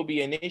neighbors will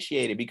be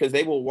initiated because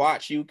they will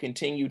watch you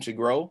continue to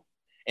grow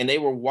and they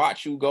will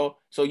watch you go.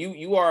 So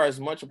you are as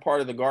much a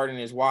part of the garden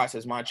as Watts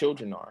as my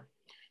children are.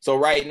 So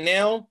right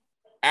now,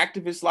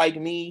 activists like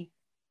me,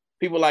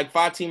 people like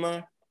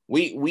Fatima,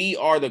 we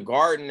are the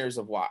gardeners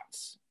of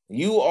Watts.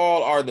 You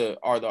all are the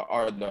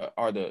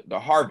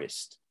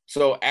harvest.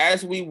 So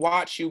as we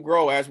watch you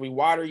grow, as we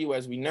water you,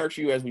 as we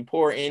nurture you, as we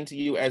pour into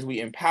you, as we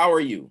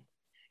empower you,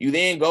 you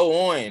then go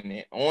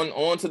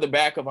on to the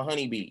back of a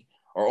honeybee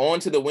or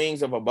onto the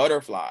wings of a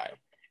butterfly,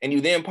 and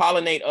you then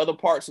pollinate other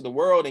parts of the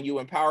world and you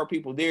empower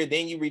people there.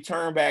 Then you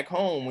return back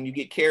home when you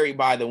get carried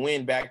by the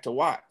wind back to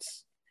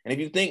Watts. And if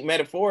you think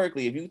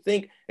metaphorically,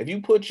 if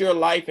you put your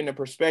life into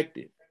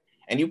perspective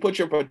and you put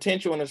your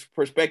potential in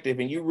perspective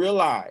and you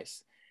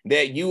realize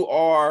that you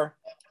are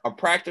a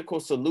practical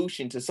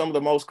solution to some of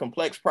the most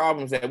complex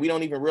problems that we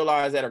don't even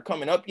realize that are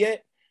coming up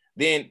yet,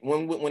 then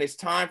when it's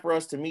time for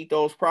us to meet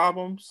those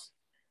problems,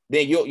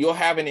 then you'll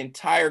have an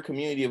entire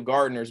community of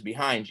gardeners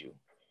behind you.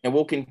 And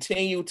we'll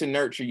continue to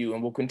nurture you,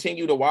 and we'll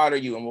continue to water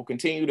you, and we'll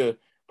continue to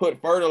put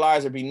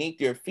fertilizer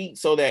beneath your feet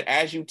so that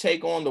as you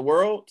take on the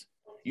world,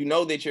 you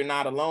know that you're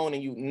not alone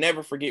and you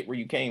never forget where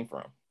you came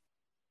from.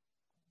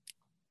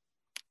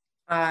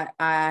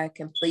 I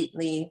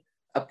completely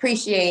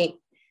appreciate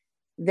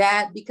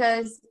that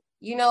because,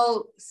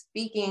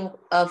 speaking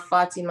of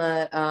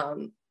Fatima,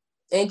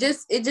 and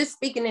just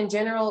speaking in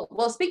general,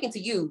 well, speaking to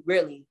you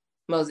really,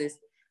 Moses,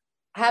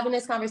 having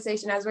this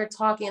conversation as we're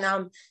talking,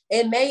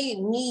 it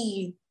made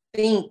me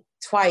think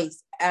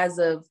twice as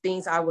of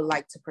things I would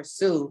like to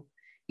pursue.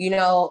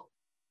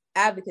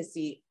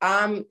 Advocacy.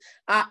 I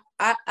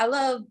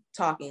love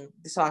talking.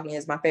 Talking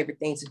is my favorite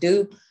thing to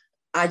do.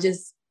 I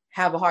just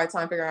have a hard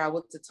time figuring out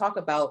what to talk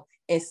about.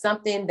 And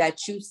something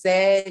that you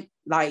said,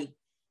 like,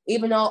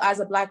 even though as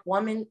a Black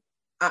woman,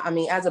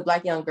 as a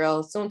Black young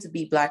girl, soon to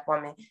be Black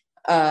woman,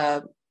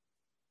 I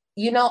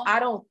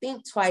don't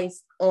think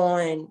twice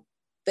on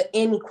the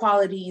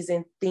inequalities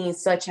and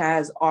things such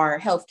as our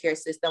healthcare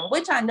system,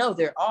 which I know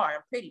there are.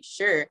 I'm pretty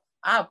sure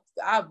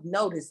I've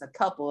noticed a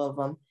couple of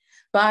them,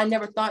 but I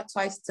never thought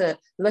twice to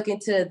look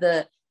into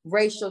the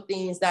racial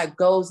things that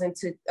goes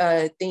into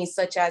things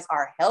such as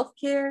our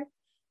healthcare,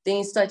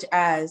 things such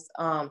as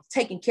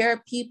taking care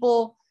of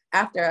people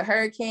after a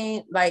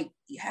hurricane, like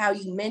how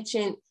you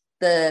mentioned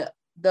the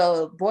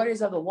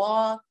borders of the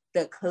wall,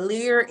 the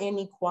clear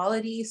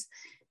inequalities.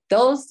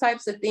 Those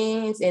types of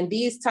things and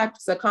these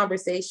types of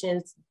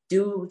conversations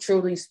do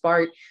truly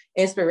spark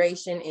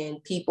inspiration in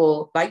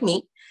people like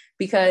me,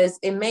 because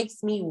it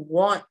makes me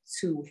want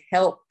to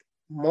help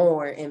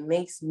more. It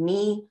makes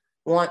me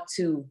want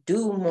to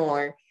do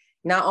more,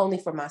 not only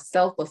for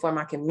myself, but for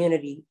my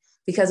community.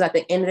 Because at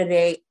the end of the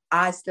day,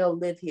 I still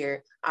live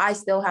here. I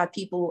still have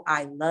people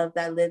I love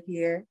that live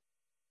here.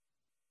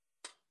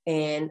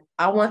 And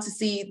I want to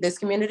see this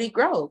community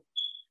grow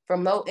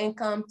from low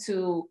income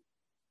to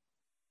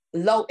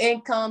low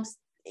incomes,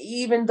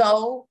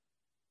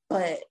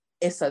 but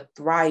it's a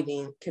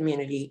thriving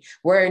community.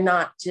 We're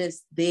not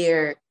just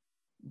there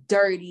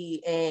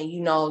dirty and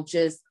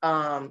just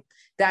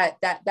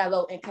that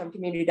low income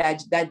community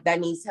that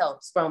needs help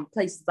from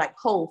places like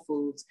Whole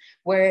Foods,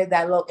 where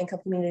that low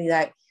income community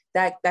that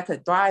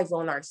could thrive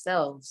on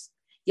ourselves.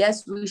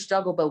 Yes, we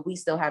struggle, but we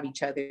still have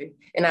each other.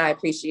 And I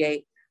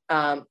appreciate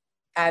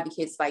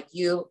advocates like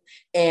you.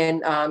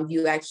 And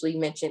you actually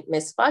mentioned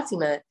Miss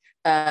Fatima.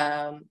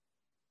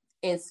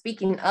 And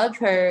speaking of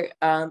her,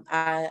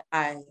 I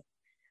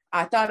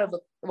thought of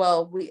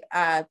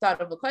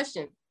a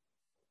question,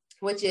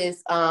 which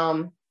is,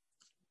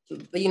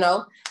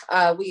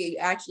 we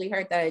actually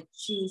heard that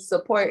you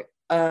support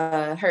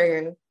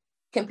her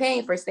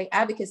campaign for state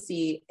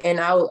advocacy, and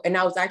I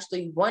was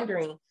actually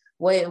wondering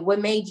what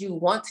made you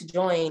want to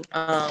join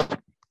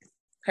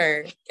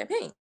her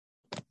campaign.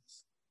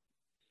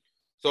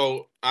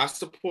 So I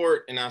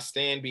support and I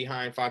stand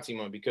behind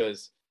Fatima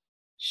because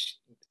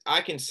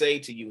I can say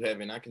to you,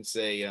 Heaven, I can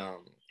say,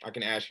 I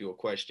can ask you a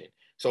question.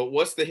 So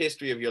what's the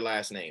history of your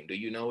last name? Do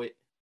you know it?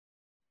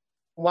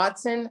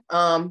 Watson?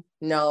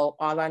 No,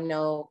 all I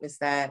know is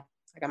that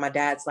I got my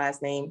dad's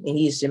last name and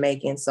he's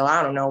Jamaican, so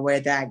I don't know where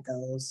that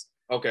goes.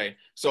 Okay,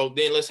 so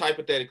then let's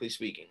hypothetically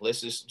speaking,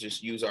 let's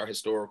just use our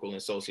historical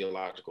and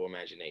sociological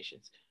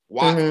imaginations.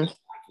 Watson,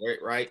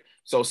 right?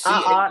 So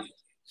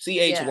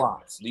C.H.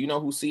 Watts. Do you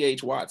know who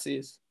C.H. Watts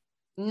is?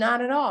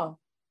 Not at all.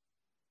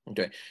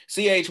 Okay,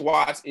 C.H.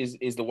 Watts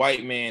is the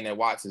white man that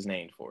Watts is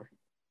named for.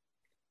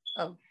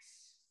 Oh,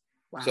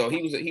 wow. So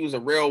he was a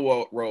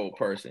railroad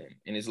person,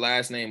 and his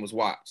last name was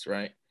Watts,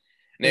 right?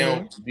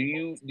 Now, do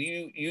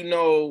you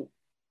know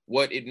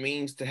what it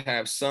means to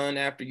have son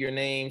after your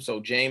name? So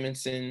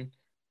Jamison,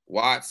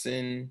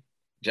 Watson,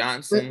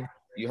 Johnson.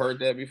 You heard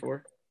that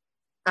before?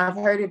 I've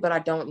heard it, but I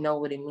don't know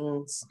what it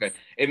means. Okay,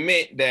 it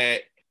meant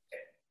that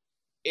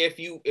if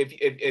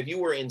you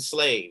were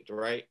enslaved,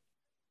 right,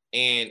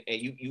 and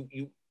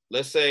you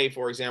let's say,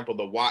 for example,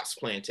 the Watts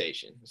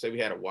plantation. Let's say we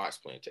had a Watts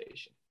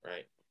plantation,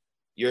 right?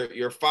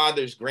 Your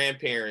father's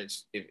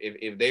grandparents,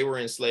 if they were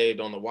enslaved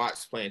on the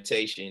Watts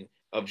plantation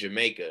of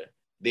Jamaica,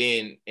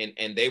 then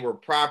and they were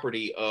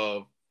property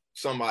of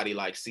somebody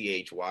like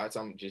C.H. Watts.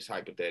 I'm just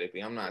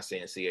hypothetically, I'm not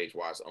saying C.H.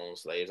 Watts owned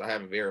slaves. I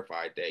haven't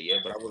verified that yet,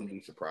 but I wouldn't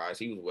be surprised.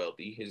 He was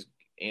wealthy. His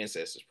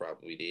ancestors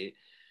probably did.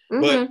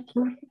 But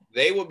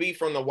they would be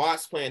from the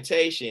Watts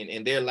plantation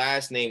and their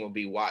last name would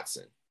be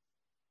Watson.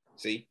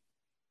 See?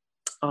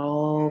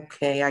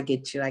 Okay, I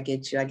get you.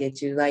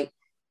 Like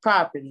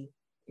property.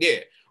 Yeah.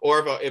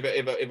 Or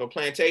if a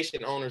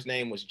plantation owner's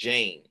name was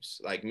James,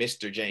 like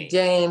Mr. James.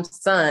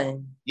 James'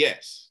 son.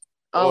 Yes.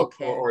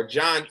 Okay. Or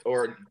John's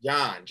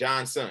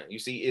son. You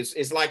see,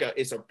 it's like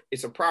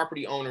it's a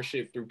property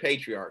ownership through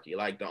patriarchy,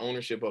 like the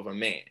ownership of a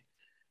man,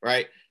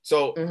 right?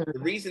 So the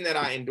reason that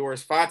I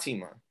endorse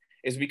Fatima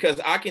is because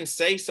I can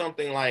say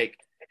something like,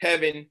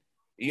 Heaven,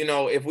 you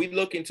know, if we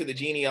look into the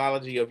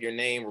genealogy of your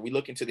name, or we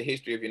look into the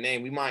history of your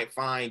name, we might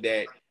find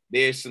that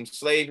there's some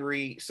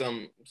slavery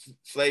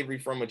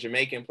from a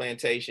Jamaican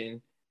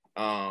plantation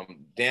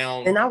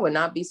down. And I would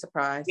not be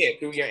surprised. Yeah,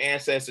 through your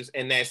ancestors,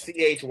 and that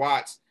C.H.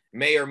 Watts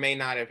may or may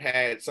not have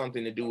had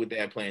something to do with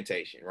that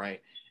plantation, right?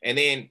 And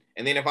then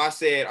if I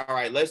said, all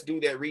right, let's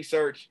do that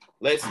research,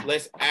 let's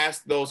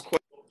ask those questions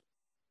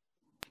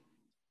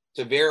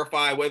to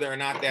verify whether or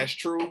not that's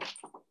true.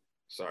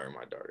 Sorry,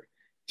 my daughter.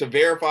 To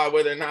verify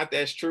whether or not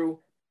that's true,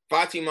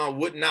 Fatima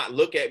would not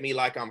look at me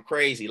like I'm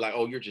crazy, like,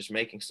 oh, you're just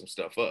making some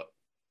stuff up.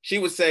 She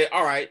would say,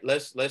 all right,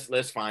 let's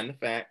find the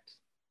facts,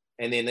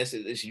 and then let's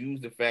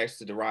use the facts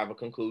to derive a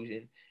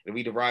conclusion. If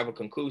we derive a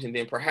conclusion,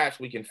 then perhaps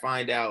we can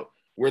find out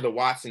where the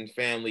Watson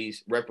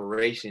family's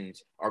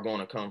reparations are going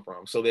to come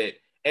from, so that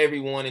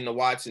everyone in the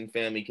Watson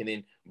family can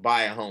then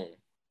buy a home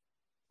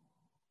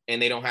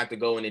and they don't have to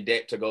go into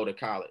debt to go to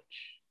college.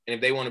 And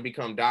if they want to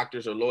become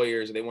doctors or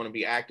lawyers, or they want to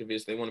be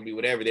activists, they want to be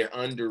whatever, they're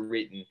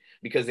underwritten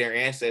because their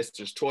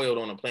ancestors toiled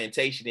on a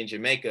plantation in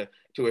Jamaica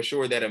to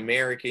assure that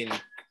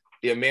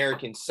the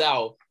American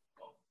South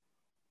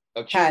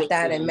had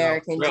that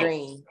American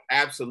dream.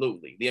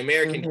 Absolutely. The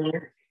American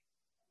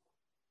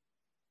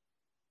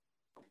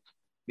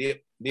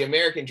the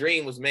American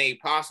dream was made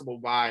possible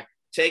by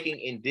taking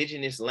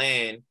indigenous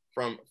land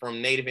from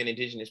native and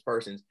indigenous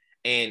persons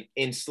and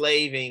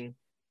enslaving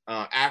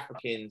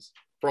Africans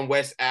from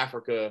West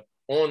Africa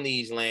on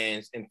these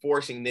lands and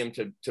forcing them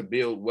to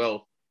build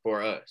wealth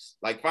for us.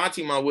 Like,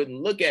 Fatima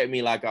wouldn't look at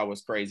me like I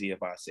was crazy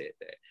if I said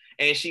that.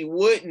 And she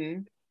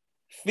wouldn't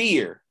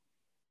fear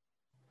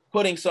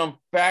putting some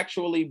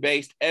factually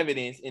based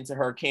evidence into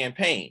her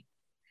campaign.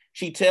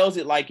 She tells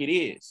it like it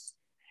is.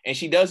 And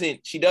she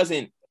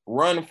doesn't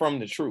run from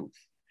the truth.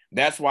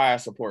 That's why I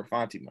support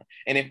Fatima.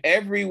 And if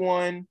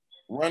everyone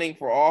running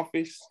for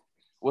office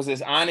was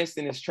as honest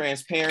and as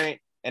transparent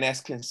and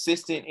as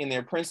consistent in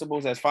their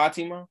principles as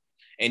Fatima,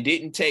 and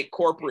didn't take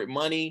corporate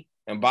money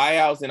and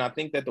buyouts, then I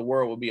think that the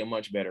world would be a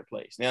much better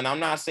place. Now, I'm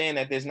not saying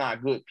that there's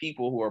not good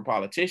people who are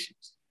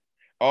politicians.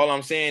 All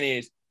I'm saying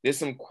is there's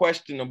some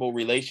questionable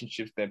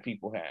relationships that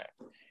people have.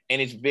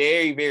 And it's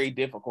very, very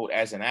difficult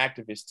as an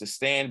activist to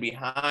stand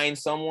behind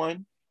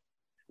someone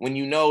when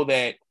you know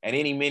that at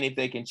any minute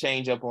they can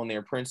change up on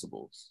their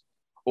principles.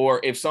 Or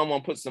if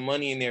someone puts some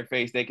money in their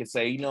face, they could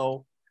say, you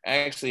know,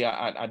 actually,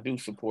 I do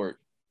support,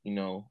 you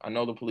know, I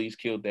know the police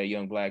killed that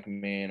young black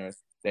man, or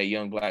that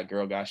young black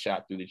girl got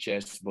shot through the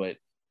chest, but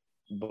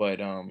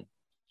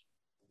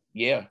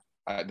yeah,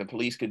 the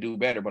police could do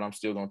better, but I'm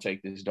still going to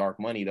take this dark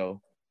money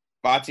though.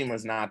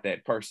 Fatima's not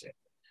that person.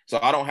 So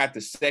I don't have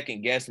to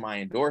second guess my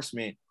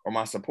endorsement or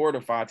my support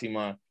of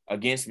Fatima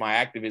against my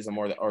activism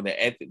or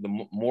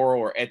the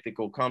moral or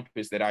ethical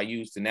compass that I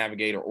use to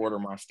navigate or order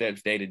my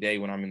steps day to day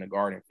when I'm in the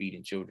garden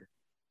feeding children.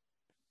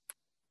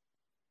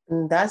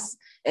 And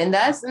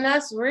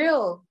that's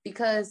real,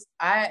 because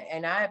I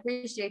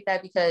appreciate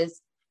that,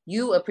 because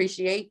you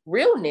appreciate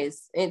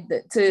realness, and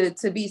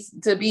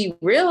to be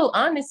real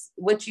honest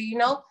with you, you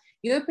know,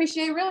 you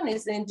appreciate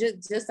realness, and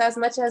just as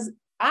much as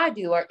I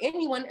do, or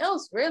anyone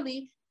else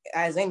really.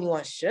 as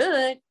anyone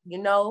should,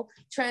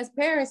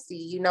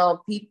 transparency,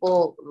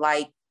 people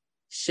like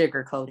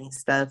sugarcoating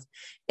stuff,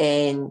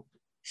 and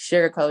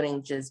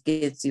sugarcoating just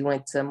gets you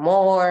into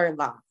more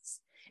lies.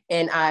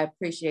 And I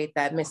appreciate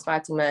that, Miss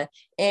Fatima.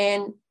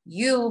 And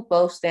you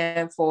both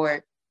stand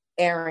for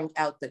airing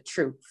out the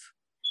truth,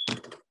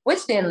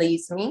 which then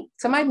leads me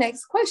to my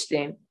next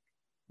question.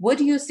 What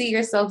do you see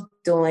yourself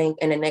doing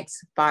in the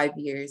next 5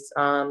 years?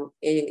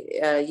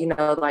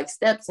 Like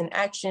steps and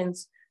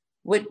actions.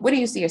 What do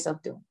you see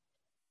yourself doing?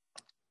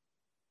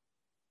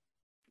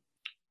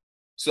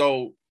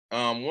 So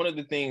one of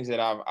the things that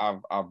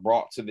I've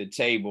brought to the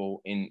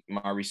table in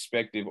my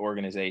respective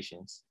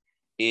organizations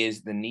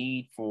is the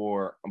need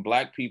for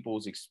Black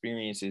people's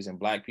experiences and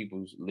Black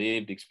people's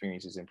lived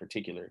experiences in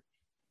particular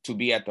to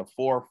be at the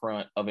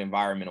forefront of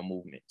environmental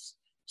movements.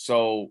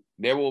 So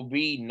there will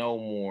be no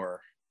more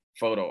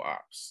photo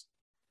ops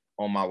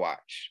on my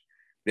watch.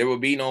 There will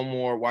be no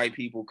more white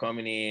people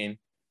coming in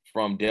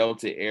from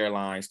Delta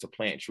Airlines to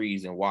plant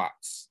trees in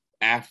Watts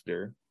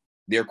after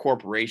their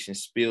corporation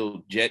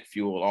spilled jet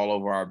fuel all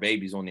over our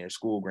babies on their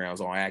school grounds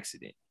on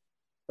accident.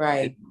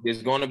 Right.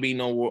 There's going to be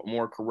no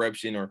more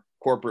corruption or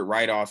corporate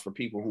write-offs for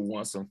people who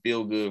want some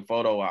feel-good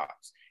photo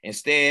ops.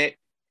 Instead,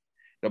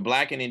 the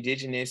Black and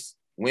Indigenous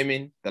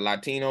women, the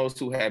Latinos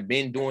who have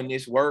been doing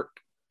this work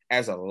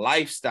as a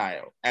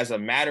lifestyle, as a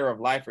matter of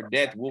life or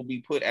death, will be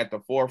put at the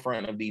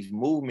forefront of these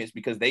movements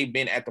because they've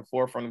been at the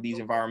forefront of these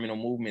environmental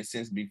movements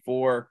since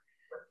before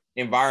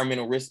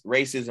environmental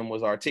racism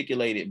was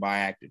articulated by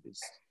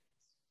activists.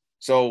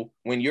 So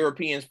when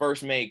Europeans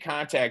first made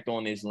contact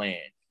on this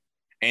land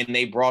and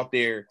they brought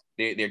their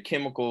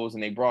chemicals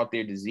and they brought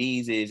their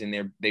diseases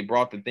and they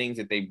brought the things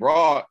that they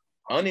brought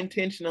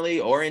unintentionally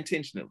or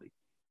intentionally,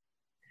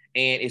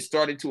 and it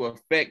started to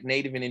affect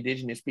Native and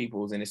Indigenous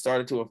peoples and it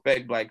started to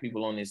affect Black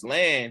people on this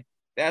land,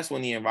 that's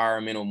when the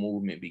environmental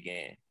movement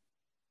began.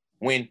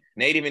 When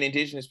Native and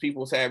Indigenous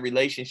peoples had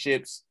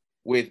relationships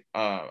with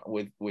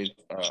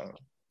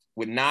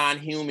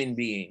non-human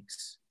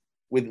beings,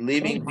 with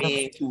living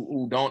beings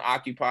who don't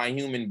occupy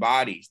human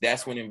bodies,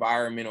 that's when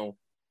environmental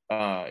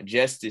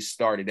justice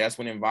started. That's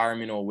when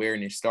environmental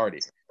awareness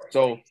started.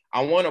 So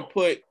I want to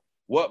put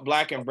what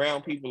Black and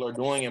brown people are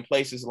doing in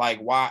places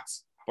like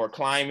Watts for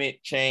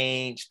climate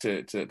change,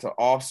 to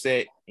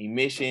offset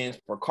emissions,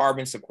 for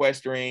carbon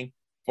sequestering,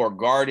 for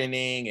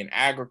gardening and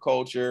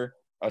agriculture,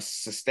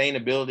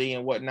 sustainability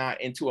and whatnot,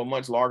 into a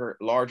much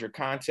larger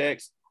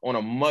context on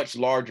a much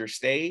larger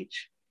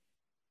stage,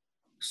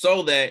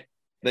 so that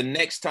the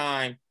next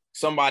time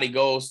somebody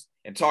goes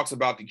and talks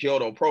about the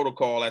Kyoto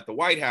Protocol at the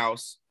White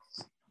House,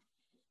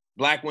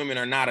 Black women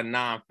are not a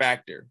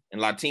non-factor,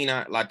 and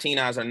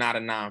Latinas are not a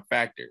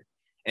non-factor,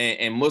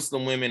 and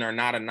Muslim women are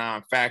not a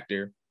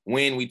non-factor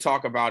when we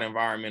talk about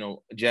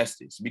environmental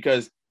justice,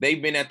 because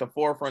they've been at the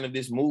forefront of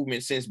this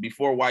movement since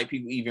before white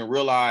people even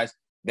realized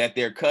that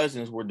their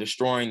cousins were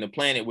destroying the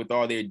planet with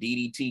all their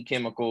DDT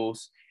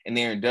chemicals and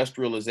their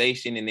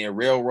industrialization and their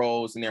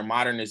railroads and their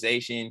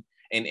modernization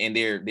and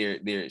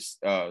their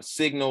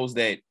signals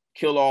that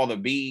kill all the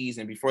bees,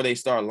 and before they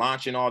start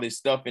launching all this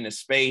stuff into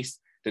space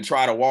to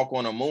try to walk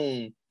on the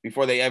moon,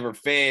 before they ever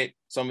fed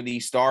some of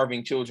these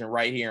starving children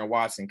right here in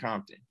Watson,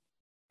 Compton.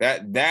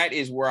 That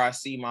is where I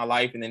see my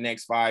life in the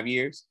next 5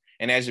 years.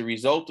 And as a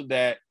result of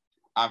that,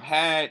 I've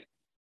had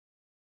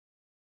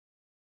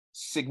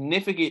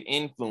significant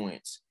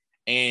influence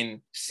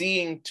and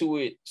seeing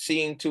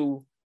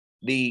to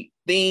the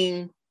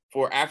theme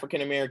for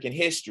African-American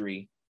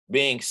history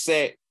being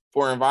set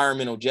for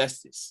environmental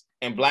justice,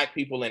 and Black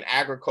people in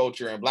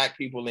agriculture, and Black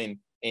people in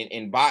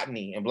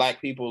botany, and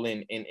Black people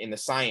in the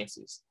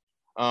sciences.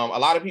 A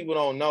lot of people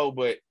don't know,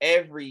 but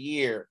every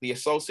year, the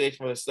Association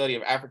for the Study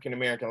of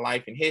African-American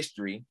Life and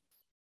History,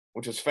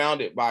 which was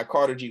founded by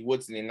Carter G.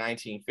 Woodson in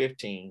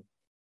 1915,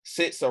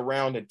 sits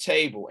around a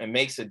table and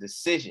makes a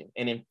decision,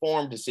 an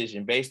informed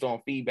decision based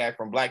on feedback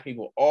from Black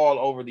people all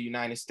over the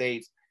United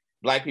States,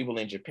 Black people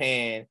in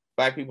Japan,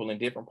 Black people in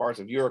different parts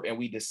of Europe, and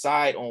we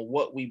decide on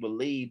what we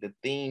believe the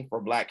theme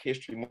for Black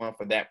History Month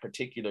for that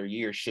particular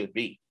year should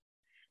be.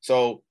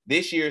 So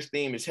this year's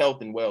theme is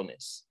health and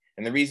wellness.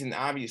 And the reason,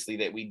 obviously,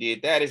 that we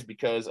did that is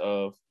because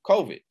of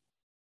COVID,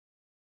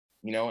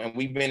 and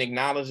we've been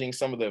acknowledging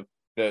some of the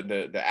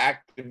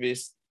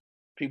activists,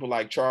 people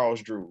like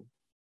Charles Drew,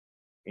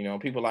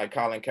 people like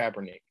Colin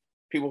Kaepernick,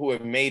 people who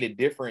have made a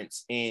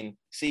difference in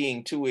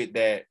seeing to it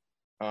that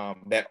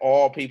that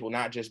all people,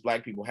 not just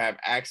Black people, have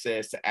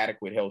access to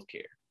adequate health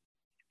care.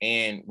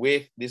 And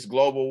with this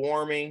global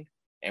warming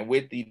and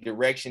with the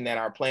direction that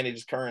our planet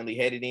is currently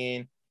headed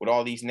in, with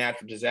all these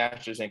natural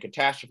disasters and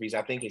catastrophes,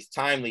 I think it's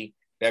timely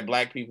that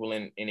Black people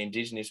and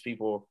Indigenous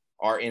people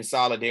are in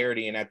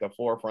solidarity and at the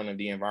forefront of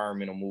the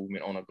environmental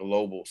movement on a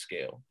global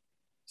scale.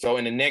 So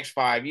in the next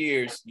 5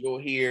 years, you'll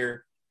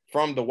hear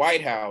from the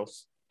White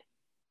House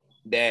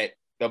that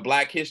the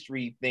Black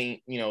History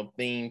theme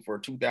for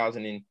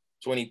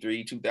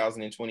 2023,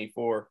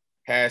 2024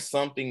 has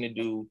something to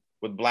do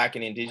with Black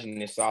and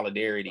Indigenous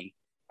solidarity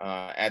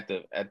in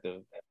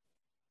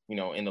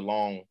the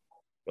long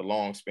the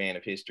long span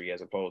of history,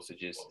 as opposed to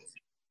just,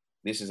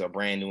 this is a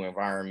brand new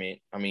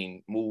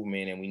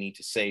movement, and we need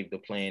to save the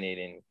planet,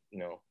 and,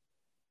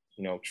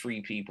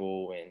 tree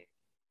people and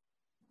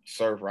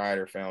Surf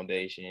Rider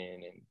Foundation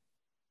and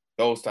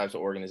those types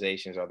of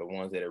organizations are the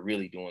ones that are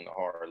really doing the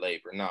hard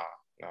labor. Nah,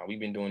 we've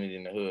been doing it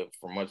in the hood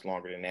for much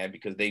longer than that,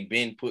 because they've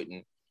been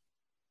putting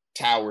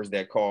towers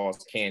that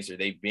cause cancer.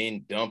 They've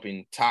been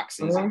dumping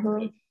toxins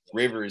in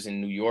rivers in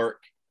New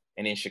York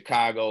and in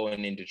Chicago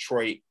and in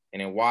Detroit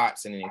and in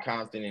Watts and in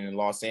Compton and in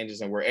Los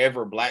Angeles and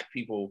wherever Black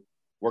people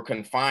were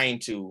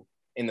confined to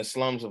in the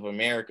slums of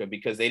America,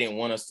 because they didn't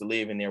want us to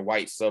live in their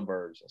white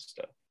suburbs and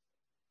stuff.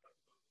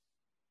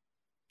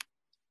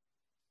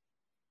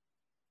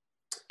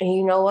 And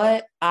you know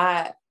what?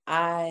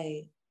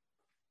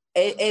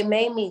 It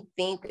made me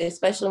think,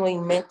 especially when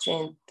you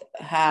mentioned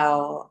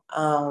how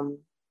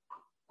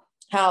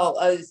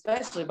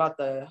especially about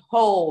the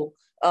whole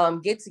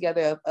get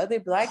together of other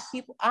Black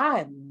people.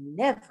 I've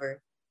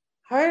never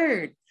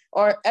heard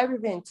or ever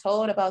been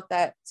told about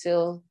that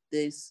till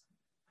this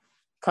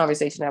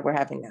conversation that we're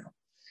having now,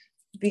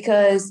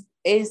 because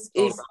it's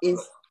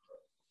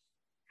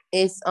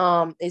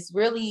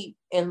really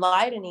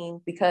enlightening,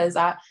 because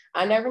I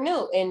never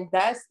knew, and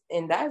that's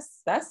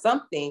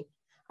something.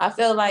 I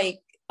feel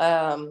like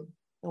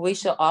we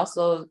should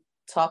also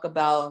talk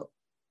about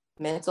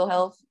mental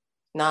health,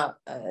 not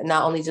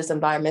only just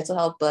environmental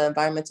health, but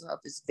environmental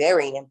health is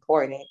very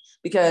important,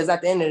 because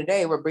at the end of the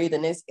day, we're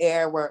breathing this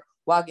air, we're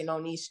walking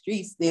on these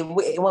streets. Then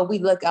when we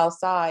look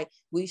outside,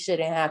 we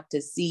shouldn't have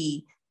to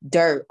see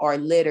dirt or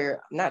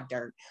litter, not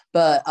dirt,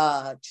 but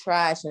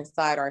trash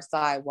inside our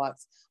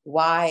sidewalks.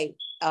 Why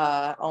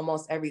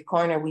almost every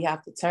corner we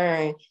have to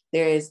turn,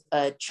 there is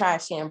a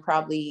trash can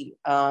probably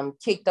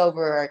kicked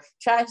over, or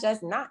trash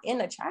that's not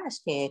in a trash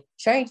can,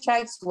 train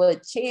tracks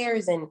with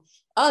chairs and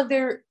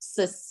other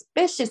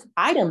suspicious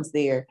items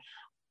there.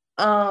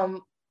 And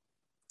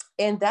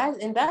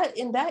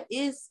that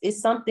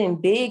is something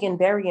big and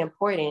very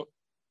important.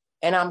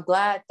 And I'm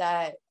glad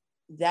that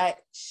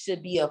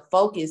should be a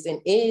focus,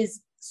 and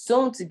is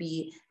soon to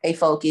be a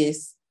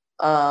focus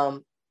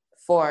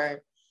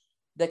for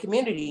the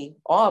community,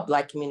 all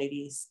Black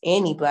communities,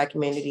 any Black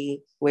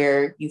community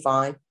where you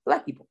find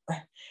Black people.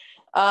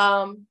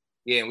 Yeah,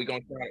 and we're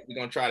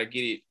gonna try to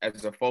get it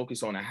as a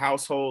focus on a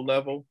household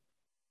level,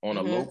 on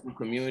a local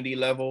community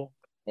level,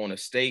 on a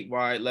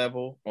statewide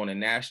level, on a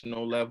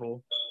national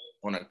level,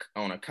 on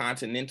a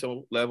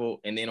continental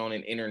level, and then on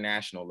an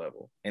international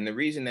level. And the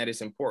reason that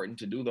it's important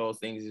to do those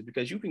things is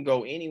because you can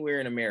go anywhere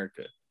in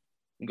America.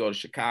 You can go to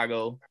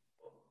Chicago,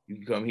 you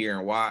can come here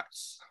in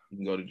Watts, you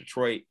can go to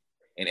Detroit,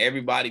 and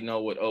everybody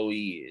know what OE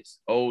is,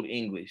 Old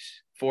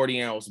English,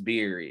 40-ounce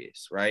beer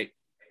is, right?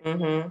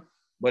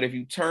 But if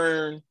you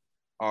turn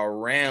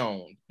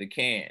around the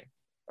can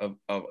of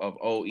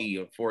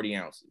OE of 40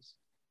 ounces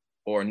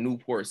or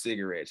Newport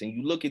cigarettes, and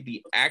you look at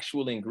the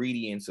actual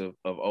ingredients of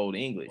Old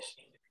English,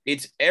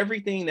 it's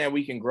everything that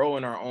we can grow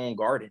in our own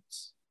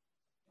gardens.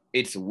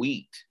 It's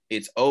wheat,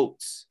 it's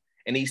oats,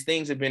 and these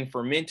things have been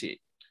fermented.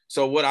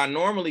 So what I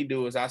normally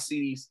do is I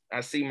see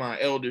my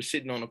elders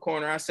sitting on the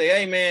corner. I say,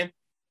 hey man,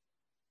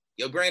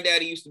 your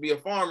granddaddy used to be a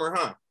farmer,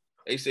 huh?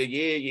 They say,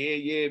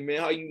 yeah,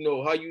 man. How you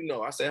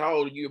know? I say, how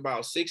old are you?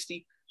 About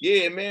 60?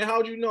 Yeah, man.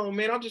 How'd you know,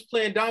 man? I'm just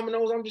playing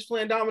dominoes.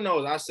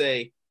 I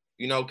say,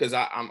 because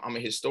I'm a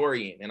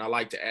historian and I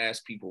like to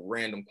ask people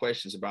random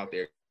questions about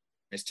their.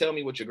 Tell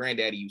me what your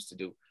granddaddy used to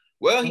do.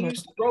 Well, he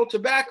used to grow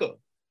tobacco,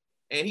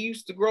 and he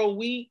used to grow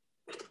wheat,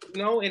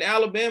 in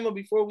Alabama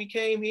before we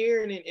came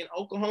here, and in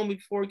Oklahoma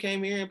before we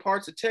came here, and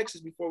parts of Texas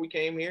before we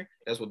came here.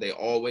 That's what they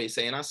always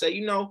say. And I say,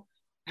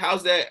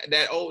 how's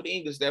that Old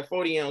English, that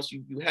 40 ounce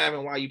you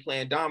having while you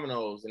playing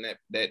dominoes, and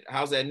that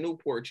how's that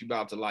Newport you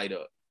about to light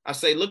up? I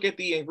say, look at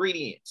the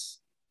ingredients.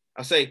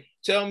 I say,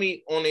 tell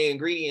me on the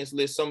ingredients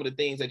list some of the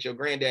things that your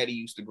granddaddy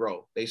used to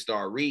grow. They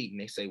start reading.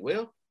 They say,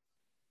 well,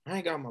 I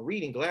ain't got my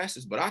reading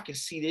glasses, but I can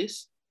see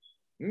this.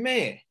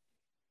 Man,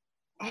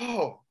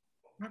 oh,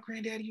 my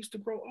granddaddy used to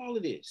grow all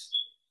of this.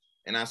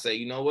 And I say,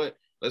 you know what?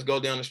 Let's go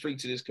down the street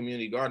to this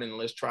community garden and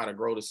let's try to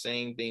grow the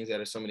same things that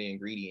are some of the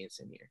ingredients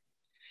in here.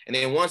 And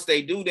then once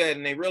they do that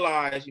and they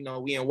realize,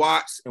 we in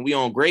Watts and we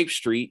on Grape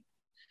Street.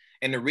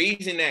 And the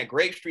reason that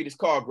Grape Street is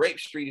called Grape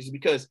Street is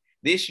because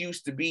this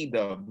used to be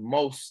the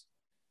most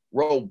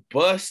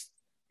robust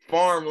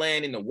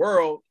farmland in the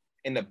world.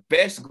 And the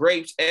best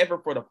grapes ever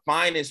for the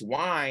finest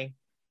wine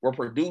were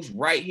produced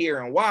right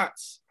here in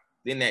Watts.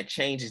 Then that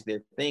changes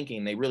their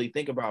thinking. They really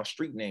think about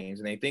street names,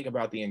 and they think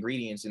about the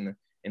ingredients in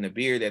the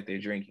beer that they're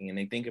drinking. And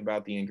they think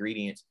about the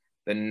ingredients,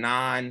 the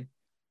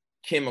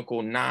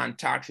non-chemical,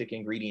 non-toxic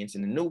ingredients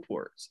in the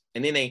Newports.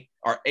 And then they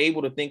are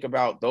able to think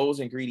about those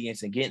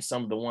ingredients against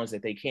some of the ones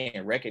that they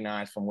can't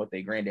recognize from what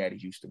their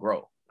granddaddies used to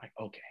grow. Like,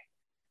 okay,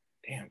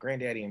 damn,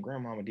 granddaddy and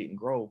grandmama didn't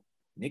grow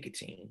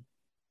nicotine.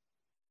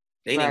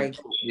 They didn't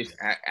grow this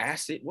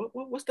acid.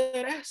 What's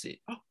that acid?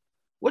 Oh,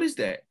 what is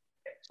that?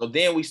 So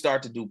then we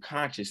start to do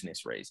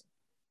consciousness raising.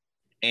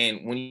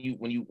 And when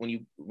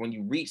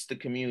you reach the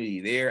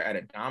community there at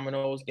a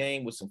Domino's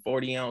game with some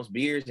 40-ounce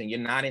beers, and you're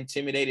not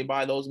intimidated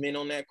by those men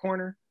on that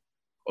corner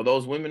or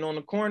those women on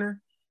the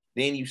corner,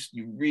 then you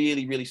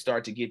really, really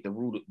start to get the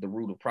root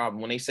of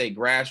problem. When they say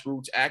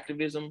grassroots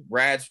activism,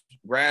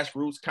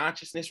 grassroots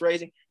consciousness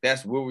raising,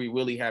 that's where we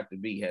really have to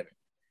be, Heaven.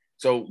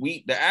 So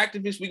the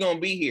activists, we're going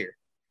to be here,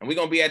 and we're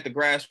going to be at the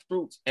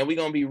grassroots, and we're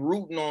going to be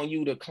rooting on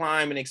you to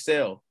climb and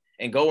excel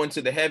and go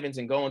into the heavens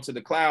and go into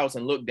the clouds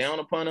and look down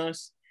upon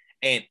us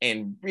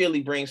and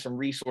really bring some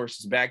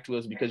resources back to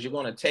us, because you're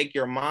going to take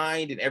your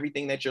mind and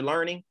everything that you're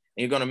learning, and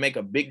you're going to make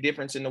a big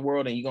difference in the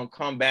world, and you're going to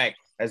come back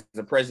as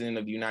the president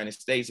of the United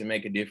States and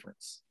make a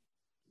difference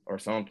or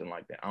something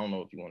like that. I don't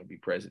know if you want to be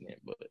president,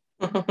 but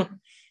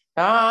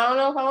I don't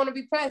know if I want to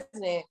be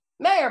president.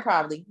 Mayor,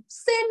 probably.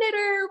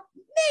 Senator,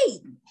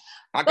 maybe.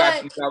 I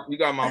got you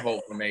got my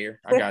vote for mayor.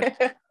 I got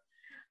you.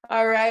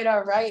 All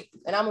right.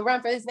 And I'm gonna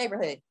run for this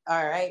neighborhood.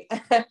 All right.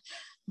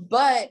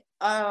 But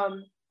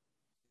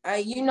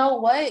you know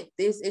what?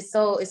 This is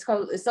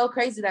it's so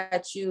crazy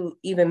that you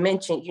even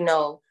mentioned,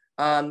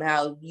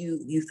 how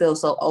you feel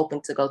so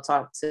open to go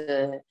talk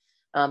to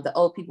the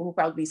old people who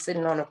probably be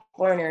sitting on a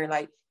corner.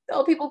 Like, the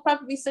old people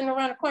probably be sitting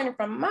around the corner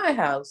from my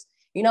house.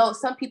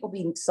 Some people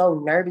be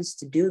so nervous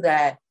to do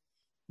that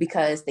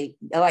because they,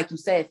 like you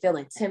said, feel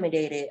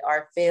intimidated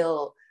or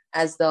feel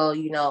as though,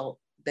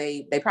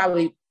 they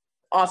probably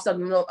off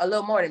something a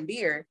little more than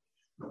beer.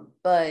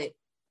 But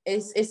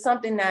it's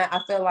something that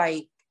I feel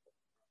like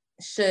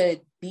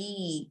should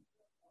be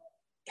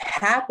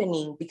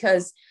happening,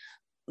 because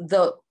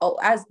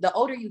as the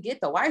older you get,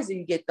 the wiser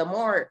you get, the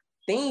more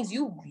things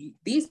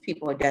these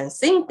people have done,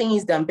 seen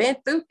things, been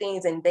through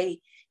things, and they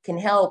can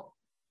help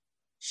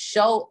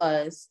show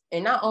us,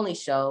 and not only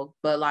show,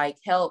 but like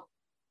help,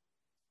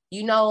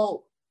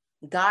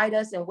 guide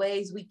us in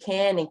ways we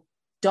can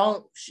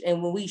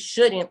and when we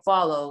shouldn't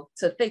follow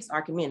to fix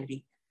our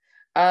community.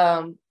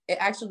 It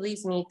actually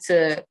leads me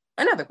to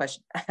another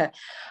question.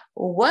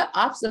 What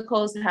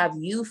obstacles have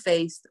you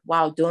faced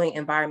while doing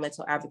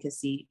environmental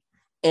advocacy,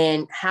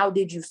 and how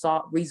did you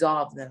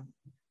resolve them?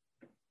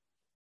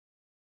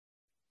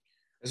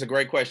 That's a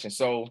great question.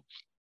 So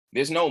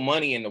there's no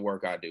money in the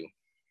work I do.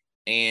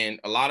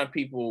 And a lot of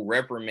people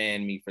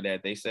reprimand me for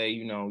that. They say,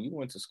 you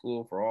went to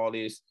school for all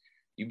this.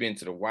 You've been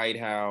to the White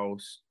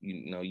House.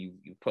 You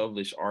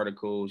publish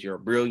articles. You're a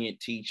brilliant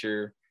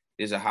teacher.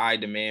 There's a high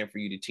demand for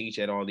you to teach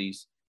at all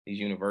these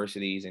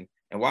universities. And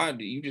why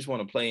do you just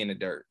want to play in the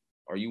dirt,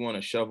 or you want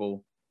to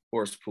shovel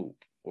horse poop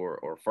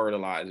or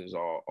fertilizers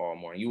all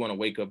morning? You want to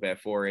wake up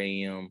at 4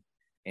 a.m.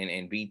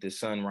 and beat the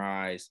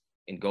sunrise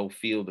and go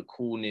feel the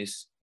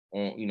coolness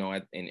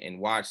on, and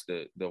watch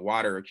the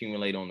water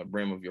accumulate on the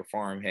brim of your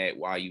farm hat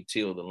while you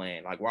till the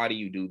land. Like, why do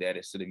you do that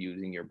instead of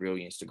using your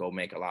brilliance to go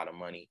make a lot of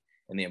money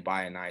and then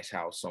buy a nice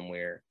house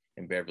somewhere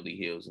in Beverly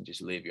Hills and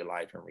just live your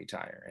life and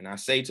retire? And I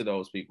say to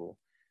those people,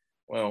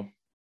 well,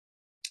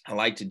 I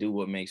like to do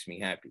what makes me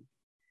happy.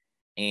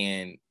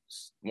 And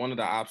one of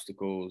the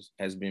obstacles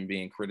has been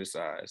being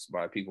criticized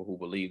by people who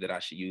believe that I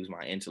should use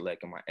my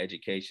intellect and my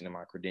education and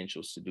my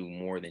credentials to do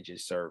more than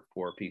just serve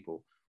poor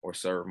people or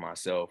serve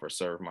myself or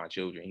serve my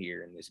children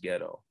here in this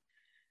ghetto.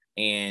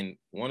 And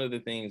one of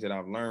the things that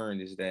I've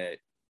learned is that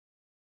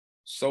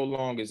so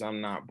long as I'm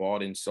not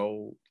bought and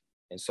sold,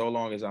 and so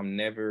long as I'm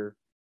never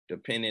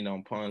dependent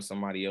upon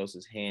somebody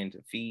else's hand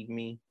to feed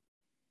me,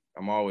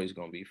 I'm always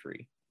going to be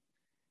free.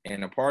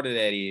 And a part of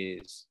that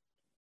is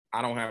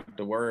I don't have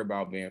to worry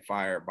about being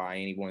fired by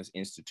anyone's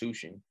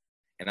institution.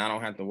 And I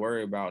don't have to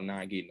worry about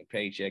not getting a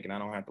paycheck. And I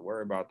don't have to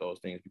worry about those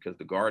things, because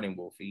the garden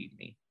will feed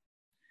me.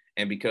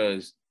 And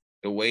because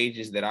the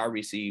wages that I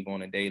receive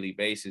on a daily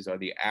basis are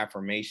the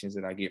affirmations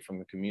that I get from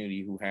the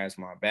community who has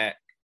my back,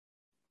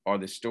 are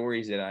the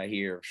stories that I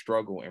hear of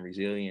struggle and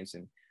resilience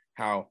and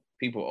how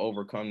people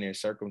overcome their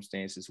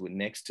circumstances with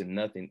next to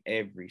nothing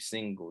every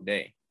single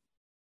day,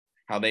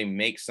 how they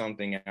make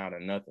something out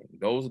of nothing.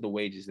 Those are the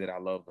wages that I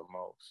love the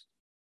most.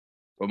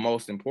 But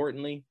most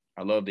importantly,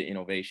 I love the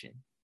innovation.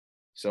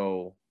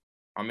 So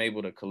I'm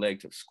able to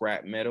collect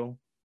scrap metal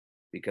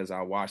because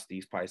I watch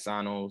these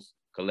paisanos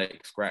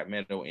collect scrap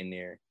metal in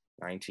their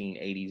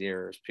 1980s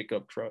era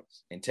pickup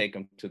trucks and take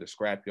them to the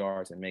scrap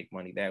yards and make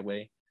money that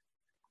way.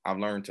 I've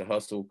learned to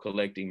hustle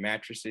collecting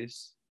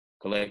mattresses,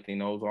 collecting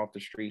those off the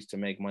streets to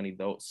make money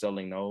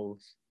selling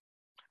those.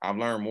 I've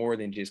learned more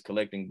than just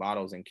collecting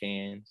bottles and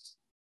cans.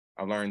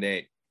 I've learned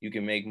that you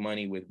can make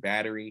money with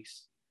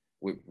batteries,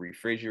 with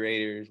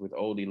refrigerators, with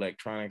old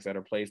electronics that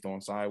are placed on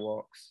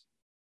sidewalks.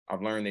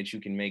 I've learned that you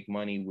can make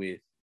money with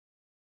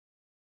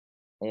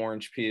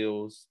orange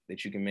peels,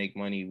 that you can make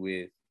money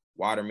with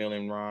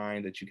watermelon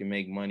rind, that you can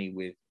make money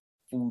with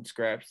food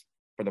scraps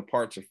for the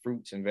parts of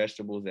fruits and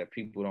vegetables that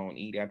people don't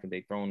eat after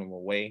they've thrown them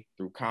away,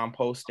 through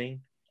composting.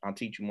 I'll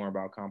teach you more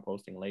about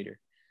composting later.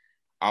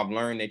 I've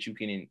learned that you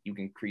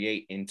can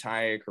create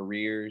entire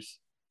careers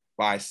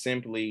by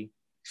simply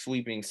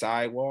sweeping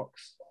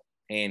sidewalks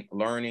and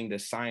learning the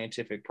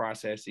scientific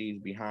processes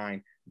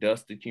behind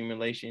dust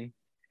accumulation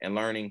and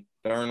learning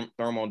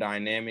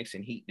thermodynamics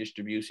and heat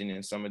distribution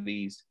in some of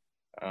these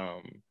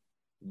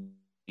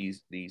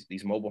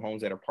these mobile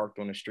homes that are parked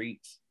on the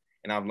streets.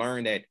 And I've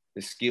learned that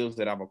the skills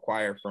that I've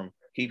acquired from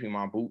keeping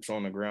my boots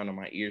on the ground and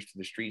my ears to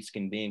the streets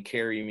can then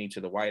carry me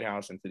to the White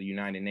House and to the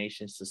United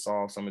Nations to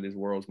solve some of this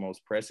world's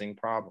most pressing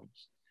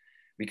problems.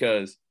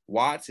 Because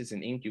Watts is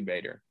an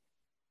incubator.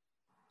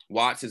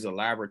 Watts is a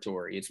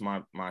laboratory. It's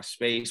my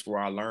space where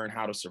I learn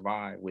how to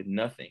survive with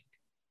nothing.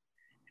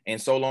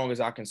 And so long as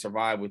I can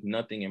survive with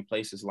nothing in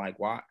places like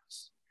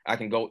Watts, I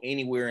can go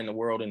anywhere in the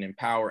world and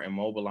empower and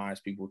mobilize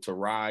people to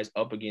rise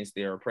up against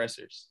their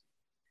oppressors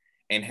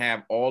and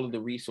have all of the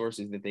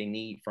resources that they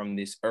need from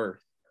this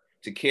earth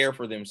to care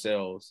for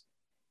themselves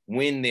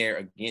when they're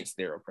against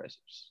their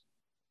oppressors.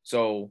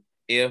 So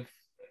if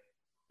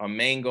a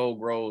mango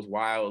grows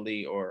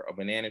wildly or a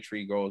banana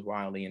tree grows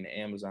wildly in the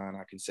Amazon,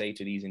 I can say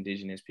to these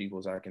indigenous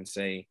peoples, I can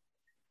say,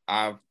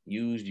 I've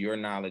used your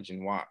knowledge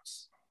in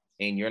Watts,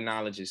 and your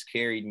knowledge has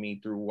carried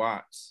me through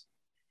Watts.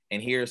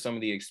 And here are some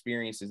of the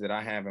experiences that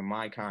I have in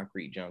my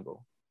concrete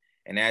jungle.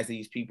 And as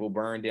these people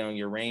burn down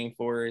your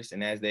rainforest,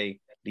 and as they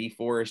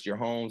deforest your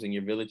homes and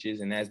your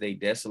villages, and as they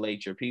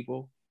desolate your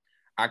people,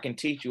 I can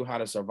teach you how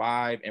to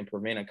survive and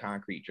prevent a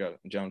concrete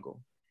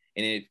jungle.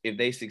 And if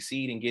they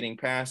succeed in getting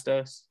past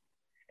us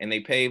and they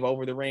pave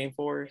over the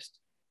rainforest,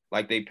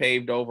 like they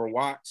paved over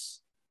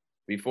Watts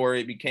before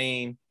it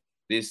became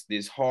this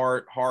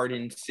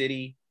hardened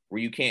city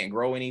where you can't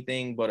grow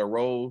anything but a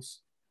rose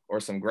or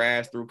some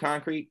grass through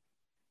concrete,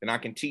 then I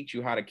can teach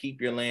you how to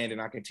keep your land,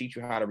 and I can teach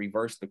you how to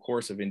reverse the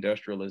course of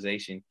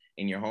industrialization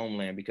in your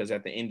homeland. Because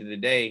at the end of the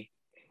day,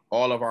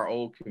 all of our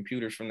old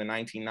computers from the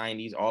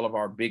 1990s, all of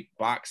our big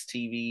box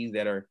TVs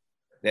that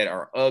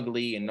are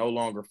ugly and no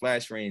longer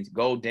flat screens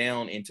go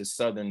down into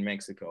southern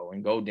Mexico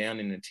and go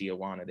down into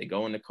Tijuana. They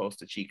go into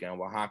Costa Chica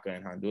and Oaxaca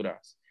and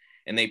Honduras,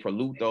 and they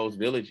pollute those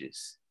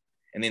villages.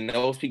 And then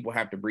those people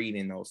have to breathe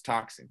in those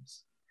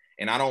toxins.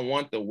 And I don't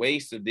want the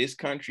waste of this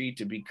country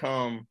to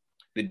become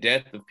the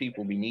death of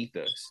people beneath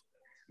us.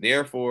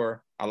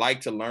 Therefore, I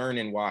like to learn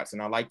in Watts,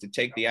 and I like to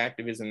take the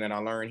activism that I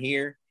learn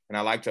here, and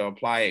I like to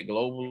apply it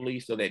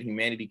globally so that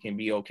humanity can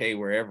be okay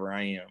wherever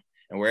I am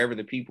and wherever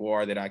the people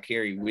are that I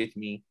carry with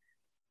me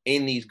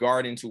in these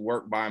gardens who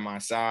work by my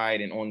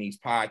side, and on these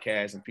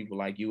podcasts, and people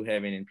like you,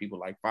 Heaven, and people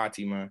like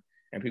Fatima,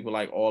 and people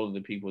like all of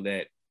the people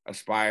that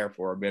aspire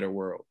for a better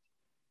world.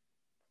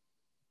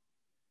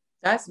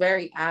 That's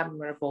very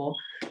admirable,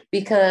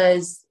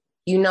 because,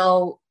 you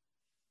know,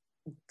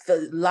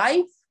 the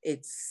life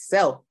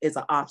itself is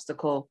an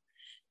obstacle,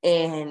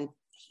 and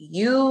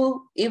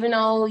you, even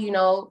though, you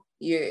know,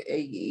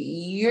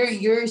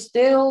 you're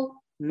still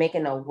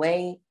making a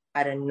way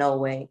out of no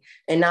way.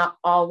 And I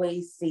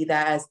always see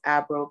that as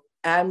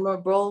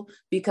admirable,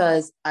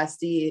 because I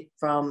see it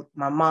from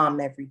my mom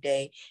every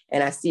day,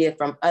 and I see it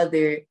from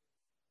other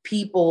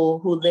people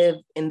who live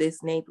in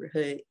this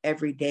neighborhood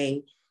every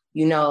day.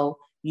 You know,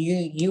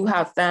 you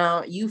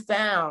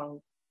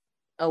found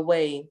a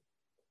way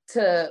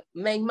to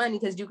make money,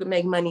 because you can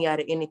make money out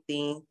of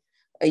anything.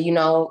 You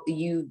know,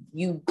 you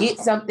get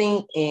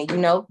something, and you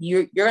know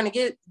you're gonna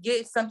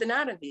get something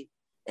out of it,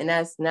 and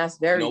that's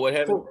very, you know what,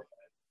 Heaven? Cool.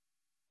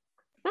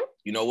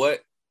 You know what?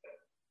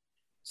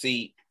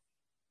 See,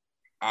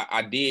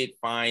 I did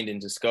find and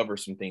discover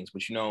some things,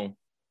 but you know,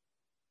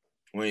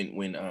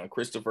 when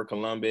Christopher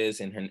Columbus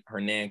and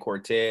Hernan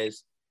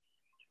Cortez,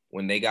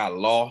 when they got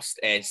lost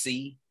at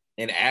sea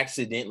and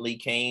accidentally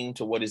came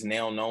to what is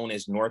now known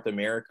as North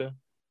America,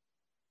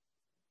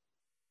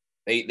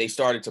 they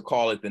started to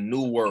call it the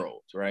New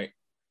World, right?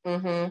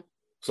 Mm-hmm.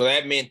 So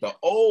that meant the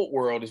old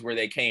world is where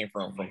they came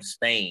from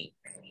Spain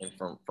and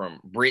from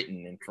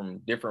Britain and from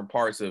different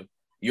parts of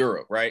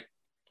Europe, right?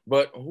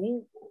 But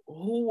who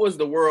was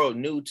the world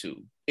new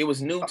to? It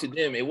was new to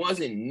them. It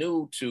wasn't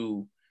new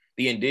to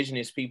the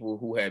indigenous people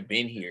who had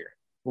been here,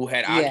 who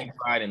had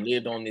occupied and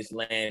lived on this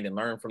land and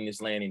learned from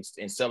this land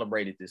and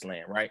celebrated this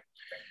land, right?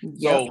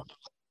 Yep. So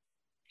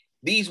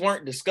these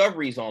weren't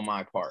discoveries on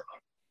my part.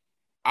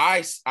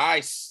 I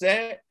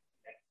sat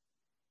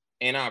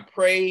and I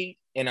prayed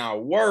and I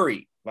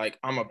worried. Like,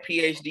 I'm a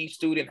PhD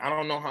student. I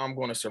don't know how I'm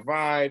going to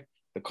survive.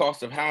 The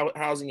cost of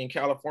housing in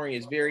California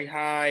is very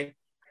high.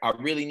 I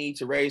really need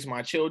to raise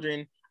my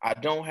children. I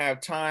don't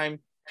have time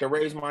to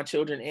raise my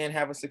children and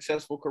have a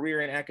successful career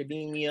in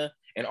academia.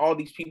 And all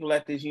these people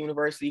at this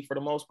university, for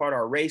the most part,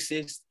 are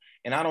racist.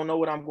 And I don't know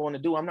what I'm going to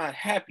do. I'm not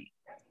happy.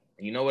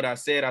 And you know what I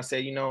said? I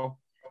said, you know,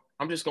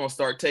 I'm just going to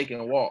start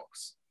taking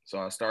walks. So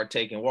I started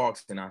taking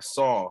walks, and I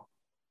saw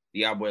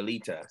the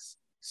abuelitas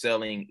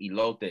selling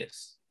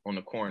elotes on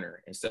the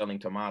corner and selling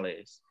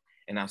tamales.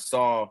 And I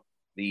saw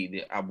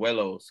the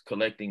abuelos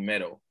collecting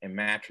metal and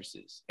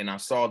mattresses. And I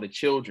saw the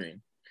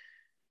children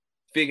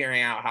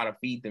figuring out how to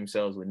feed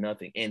themselves with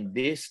nothing. And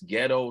this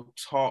ghetto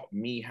taught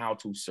me how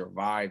to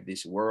survive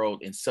this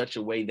world in such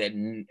a way that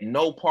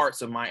no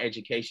parts of my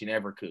education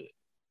ever could.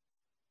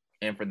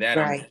 And for that,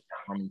 right,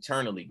 I'm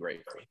eternally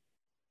grateful.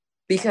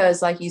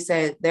 Because like you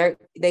said,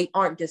 they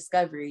aren't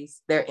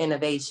discoveries, they're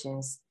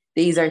innovations.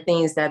 These are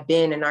things that have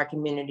been in our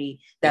community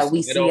that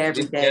we see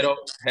every day.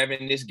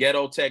 Having this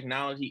ghetto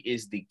technology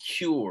is the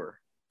cure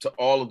to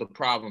all of the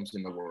problems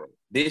in the world.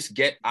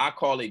 I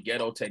call it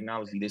ghetto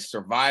technology, this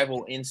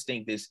survival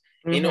instinct, this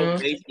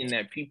innovation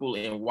that people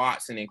in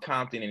Watson and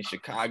Compton and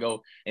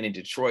Chicago and in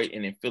Detroit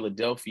and in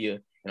Philadelphia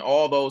and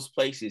all those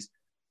places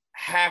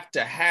have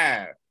to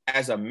have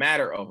as a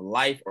matter of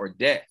life or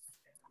death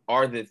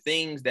are the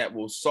things that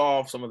will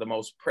solve some of the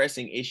most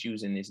pressing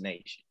issues in this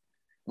nation.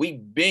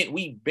 We've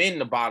been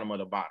the bottom of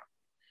the bottom.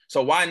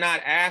 So why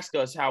not ask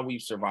us how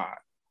we've survived?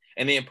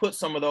 And then put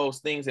some of those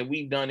things that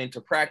we've done into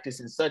practice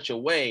in such a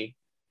way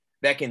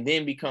that can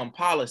then become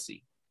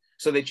policy,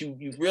 so that you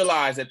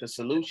realize that the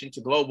solution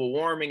to global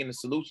warming and the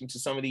solution to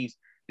some of the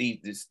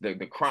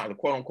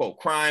quote unquote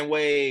crime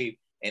wave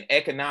and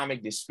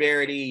economic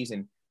disparities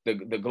and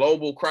the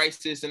global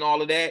crisis and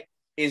all of that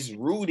is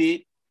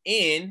rooted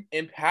in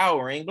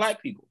empowering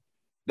Black people.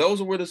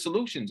 Those are where the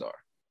solutions are.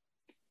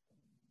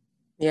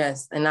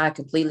 Yes, and I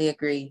completely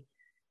agree.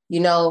 You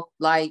know,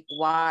 like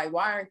why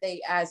aren't they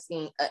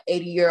asking an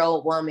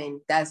 80-year-old woman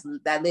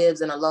that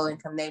lives in a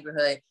low-income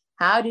neighborhood,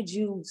 how did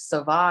you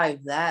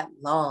survive that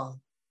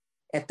long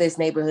if this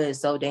neighborhood is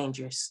so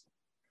dangerous?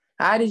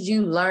 How did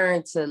you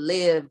learn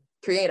to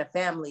create a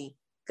family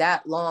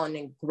that long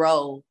and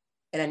grow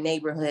in a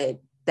neighborhood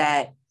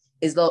that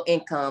is low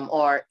income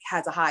or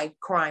has a high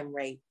crime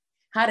rate?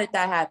 How did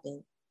that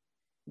happen?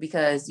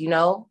 Because, you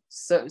know,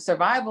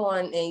 survival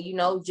and you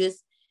know,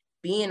 just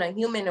being a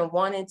human and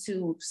wanting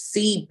to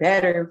see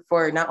better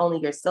for not only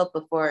yourself,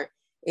 but for,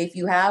 if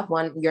you have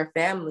one, your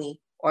family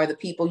or the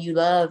people you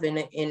love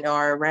and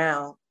are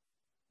around.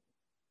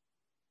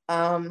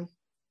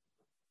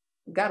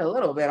 Got a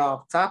little bit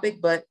off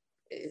topic, but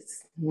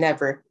it's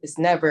never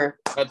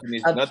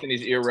nothing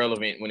is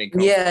irrelevant when it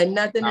comes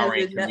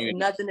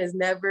nothing is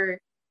never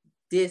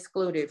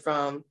excluded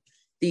from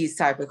these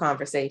type of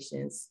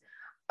conversations.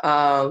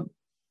 But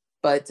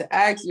to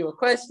ask you a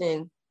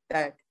question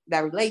that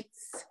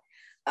relates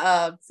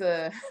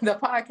to the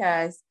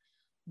podcast,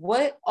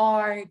 what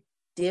are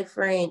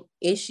different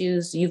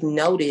issues you've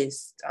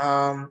noticed,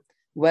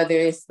 whether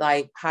it's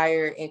like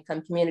higher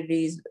income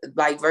communities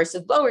like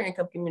versus lower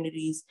income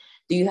communities?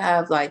 Do you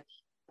have like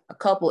a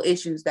couple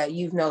issues that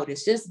you've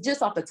noticed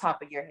just off the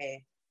top of your head?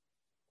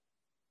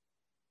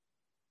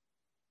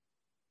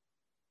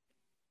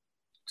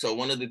 So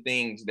one of the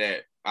things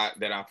that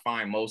I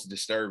find most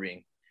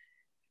disturbing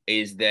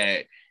is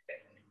that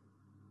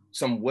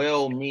some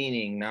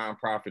well-meaning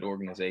nonprofit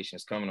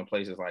organizations come into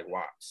places like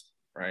Watts,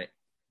 right?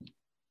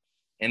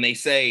 And they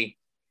say,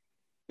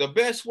 the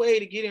best way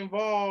to get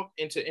involved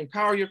and to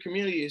empower your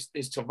community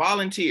is to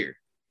volunteer.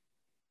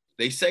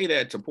 They say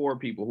that to poor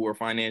people who are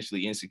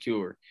financially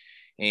insecure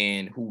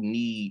and who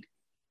need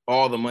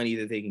all the money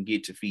that they can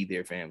get to feed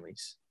their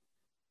families,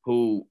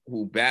 who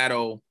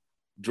battle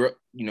the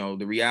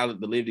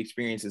lived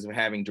experiences of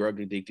having drug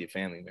addicted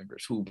family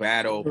members, who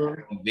battle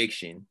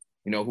eviction,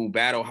 who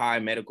battle high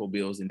medical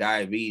bills and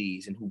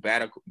diabetes, and who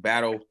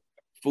battle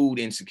food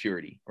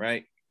insecurity,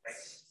 right?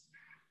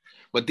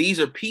 But these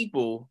are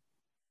people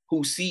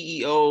who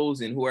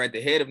CEOs and who are at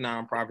the head of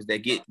nonprofits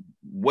that get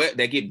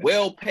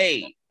well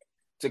paid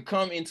to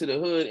come into the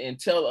hood and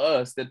tell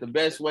us that the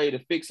best way to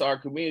fix our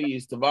community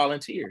is to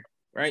volunteer,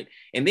 right?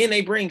 And then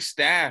they bring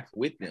staff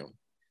with them.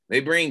 They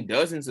bring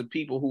dozens of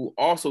people who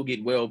also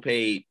get well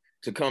paid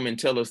to come and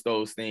tell us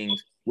those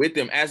things with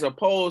them, as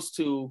opposed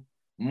to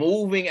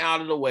moving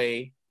out of the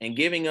way and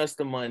giving us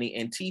the money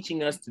and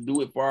teaching us to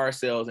do it for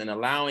ourselves and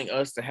allowing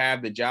us to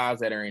have the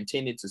jobs that are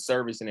intended to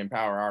service and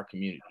empower our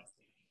community.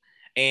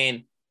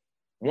 And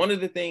one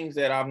of the things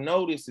that I've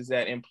noticed is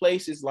that in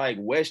places like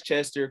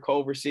Westchester,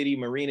 Culver City,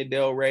 Marina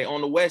Del Rey,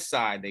 on the west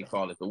side, they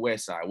call it the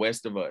west side,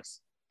 west of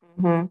us,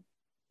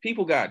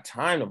 people got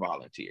time to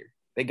volunteer.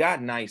 They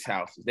got nice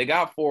houses. They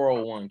got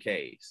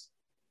 401ks.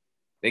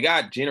 They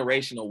got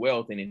generational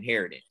wealth and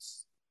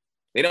inheritance.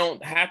 They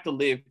don't have to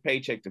live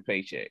paycheck to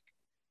paycheck.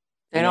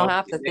 They don't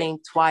have to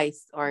think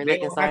twice or look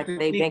inside their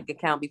bank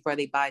account before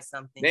they buy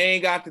something. They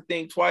ain't got to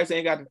think twice. They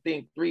ain't got to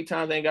think 3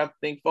 times. They ain't got to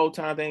think 4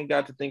 times. They ain't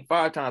got to think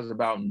 5 times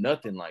about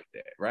nothing like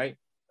that, right?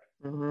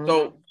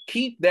 So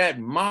keep that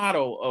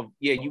motto of,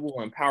 you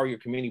will empower your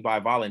community by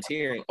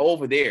volunteering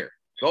over there.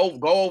 Go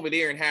over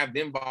there and have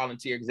them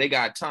volunteer because they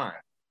got time.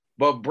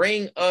 But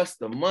bring us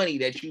the money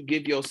that you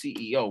give your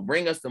CEO.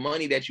 Bring us the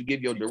money that you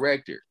give your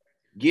director.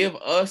 Give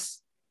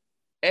us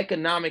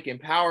economic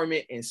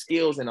empowerment and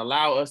skills and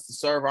allow us to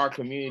serve our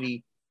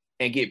community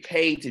and get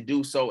paid to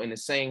do so in the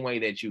same way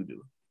that you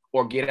do,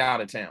 or get out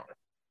of town.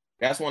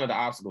 That's one of the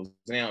obstacles.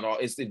 Now,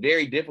 it's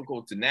very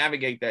difficult to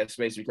navigate that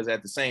space because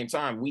at the same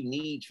time, we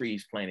need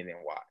trees planted in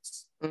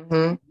Watts.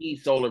 We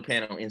need solar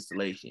panel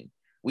installation.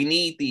 We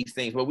need these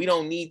things, but we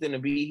don't need them to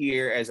be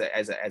here as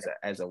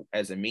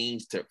a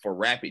means for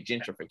rapid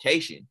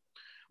gentrification.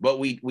 But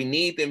we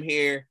need them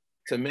here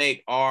to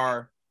make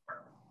our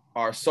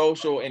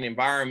social and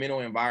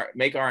environmental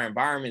make our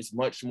environments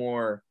much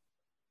more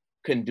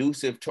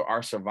conducive to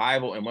our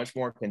survival and much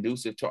more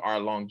conducive to our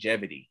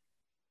longevity.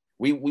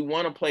 We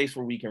want a place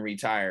where we can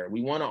retire.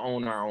 We want to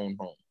own our own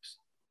homes.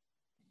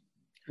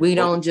 We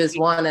don't just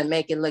want to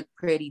make it look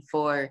pretty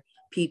for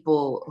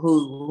people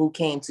who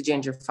came to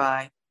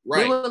gentrify.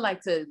 Right. We would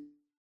like to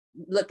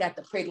look at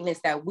the prettiness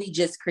that we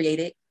just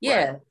created.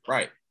 Yeah.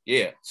 Right.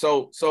 Yeah.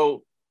 So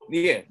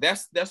yeah,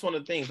 that's one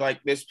of the things. Like,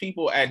 there's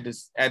people at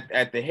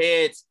the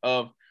heads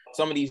of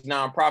some of these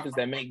nonprofits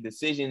that make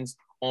decisions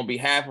on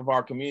behalf of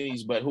our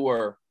communities, but who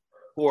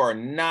are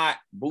not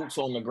boots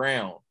on the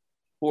ground,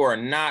 who are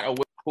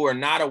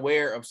not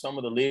aware of some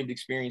of the lived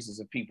experiences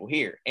of people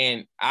here.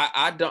 And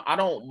I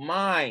don't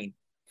mind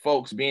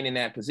folks being in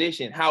that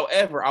position.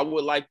 However, I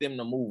would like them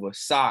to move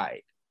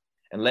aside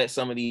and let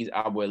some of these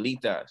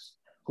abuelitas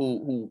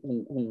who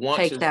want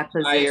take to that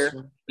retire,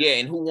 position. yeah,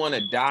 and who want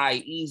to die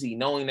easy,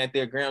 knowing that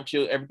their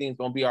grandchildren, everything's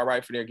gonna be all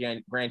right for their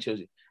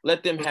grandchildren.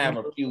 Let them have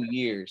a few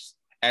years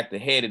at the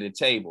head of the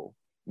table,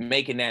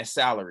 making that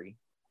salary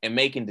and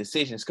making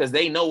decisions, because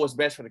they know what's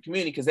best for the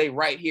community, because they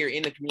right here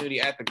in the community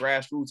at the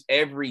grassroots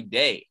every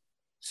day,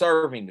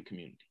 serving the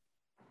community.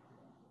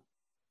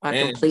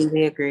 I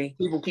completely agree.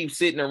 People keep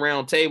sitting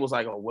around tables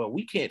like, oh, well,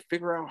 we can't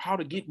figure out how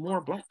to get more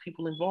Black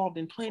people involved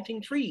in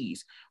planting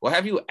trees. Well,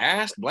 have you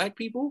asked Black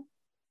people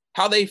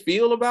how they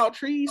feel about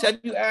trees? Have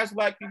you asked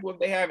Black people if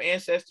they have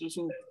ancestors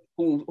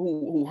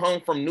who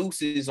hung from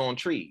nooses on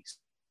trees?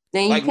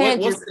 Then you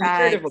can't what's just the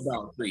narrative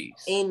about trees?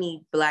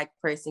 Any Black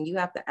person. You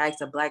have to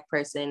ask a Black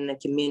person in the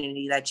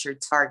community that you're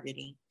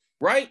targeting.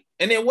 Right.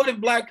 And then what if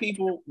Black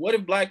people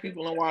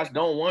in Watts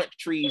don't want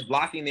trees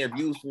blocking their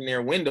views from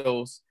their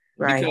windows?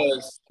 Right.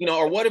 Because,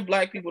 or what if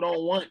Black people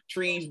don't want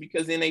trees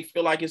because then they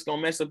feel like it's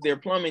gonna mess up their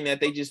plumbing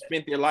that they just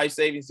spent their life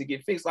savings to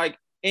get fixed? Like,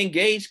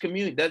 engaged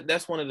community.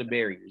 That's one of the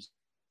barriers.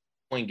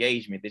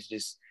 Engagement. It's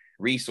just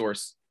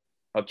resource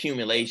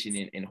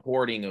accumulation and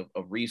hoarding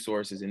of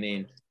resources, and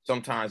then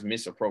sometimes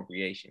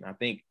misappropriation. I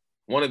think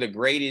one of the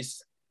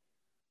greatest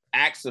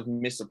acts of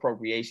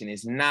misappropriation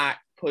is not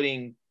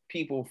putting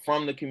people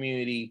from the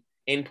community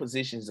in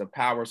positions of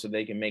power so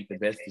they can make the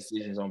best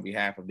decisions on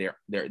behalf of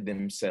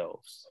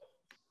themselves.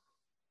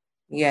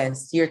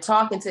 Yes, you're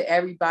talking to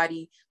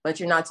everybody, but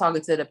you're not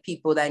talking to the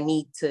people that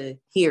need to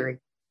hear it.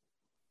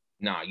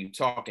 Nah, you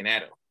talking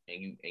at them, and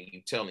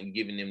you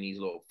giving them these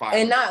little five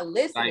and not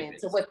listening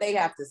to what they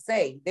have to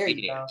say. There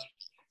you go.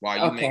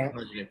 While you make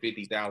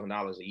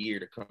 $150,000 a year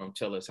to come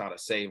tell us how to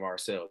save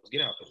ourselves,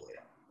 get out the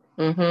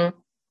way.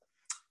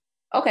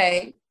 Mm-hmm.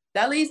 Okay,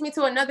 that leads me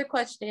to another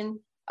question.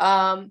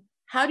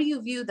 How do you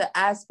view the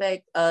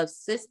aspect of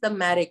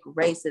systematic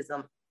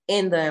racism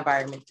in the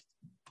environment?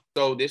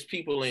 So there's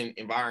people in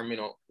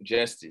environmental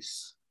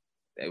justice,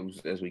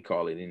 as we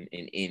call it,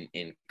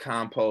 in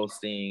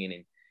composting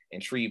and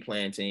in tree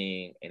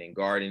planting and in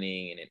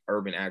gardening and in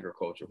urban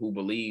agriculture, who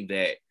believe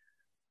that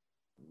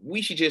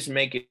we should just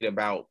make it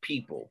about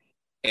people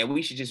and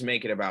we should just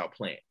make it about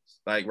plants,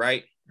 like,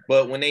 right?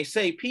 But when they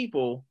say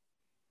people,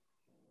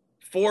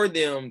 for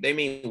them, they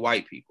mean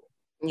white people.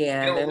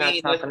 Yeah, they're not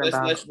talking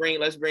about.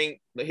 Let's bring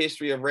the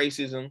history of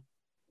racism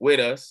with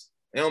us.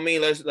 They don't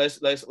mean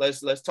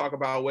let's talk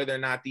about whether or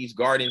not these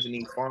gardens and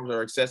these farms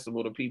are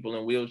accessible to people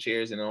in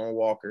wheelchairs and on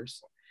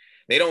walkers.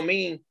 They don't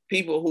mean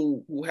people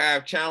who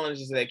have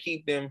challenges that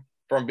keep them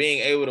from being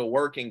able to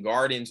work in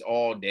gardens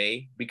all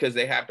day because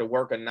they have to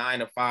work a 9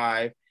 to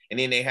 5 and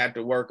then they have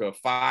to work a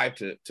 5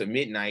 to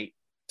midnight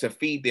to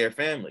feed their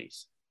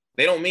families.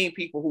 They don't mean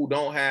people who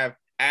don't have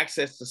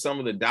access to some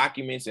of the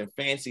documents and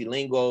fancy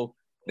lingo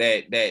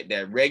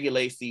that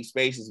regulates these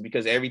spaces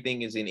because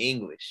everything is in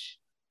English.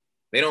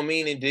 They don't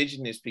mean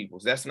indigenous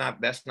peoples. That's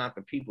not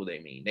the people they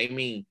mean. They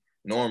mean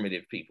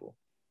normative people.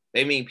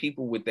 They mean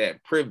people with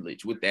that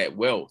privilege, with that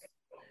wealth.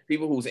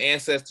 People whose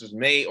ancestors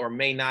may or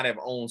may not have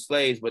owned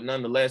slaves, but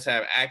nonetheless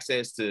have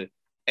access to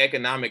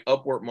economic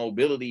upward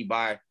mobility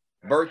by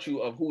virtue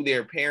of who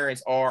their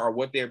parents are or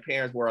what their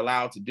parents were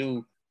allowed to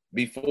do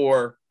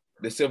before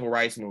the civil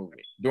rights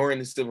movement, during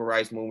the civil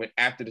rights movement,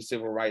 after the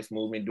civil rights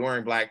movement,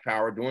 during Black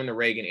Power, during the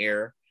Reagan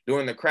era,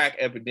 during the crack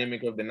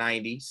epidemic of the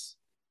 90s.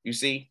 You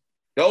see,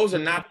 those are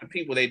not the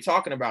people they're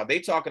talking about.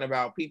 They're talking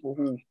about people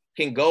who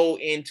can go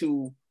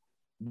into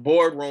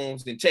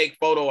boardrooms and take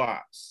photo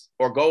ops,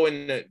 or go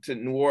to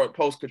New Orleans,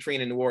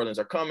 post-Katrina New Orleans,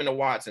 or come into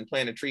Watts and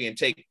plant a tree and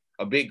take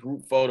a big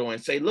group photo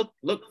and say, look,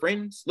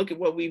 friends, look at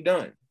what we've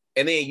done.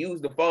 And then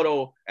use the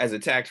photo as a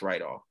tax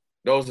write-off.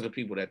 Those are the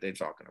people that they're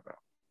talking about.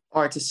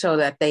 Or to show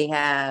that they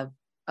have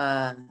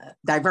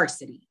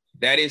diversity.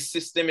 That is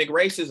systemic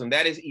racism.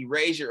 That is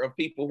erasure of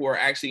people who are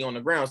actually on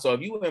the ground. So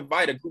if you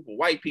invite a group of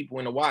white people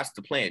in the Watts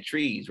to plant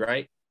trees,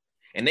 right?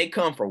 And they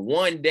come for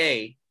one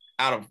day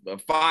out of a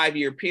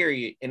 5-year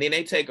period, and then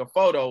they take a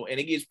photo and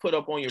it gets put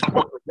up on your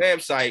corporate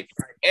website,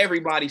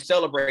 everybody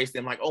celebrates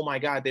them like, oh my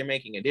God, they're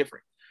making a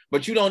difference.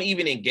 But you don't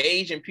even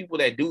engage in people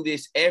that do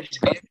this every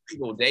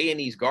single day in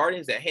these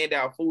gardens, that hand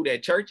out food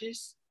at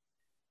churches,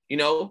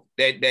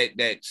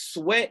 that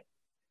sweat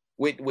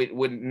with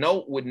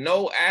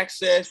no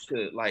access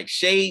to like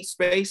shade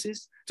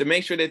spaces to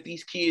make sure that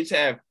these kids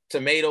have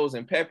tomatoes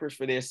and peppers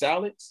for their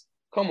salads.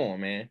 Come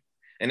on, man.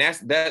 And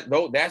that's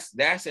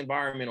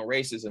environmental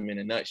racism in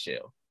a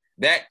nutshell.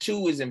 That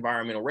too is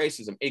environmental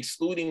racism,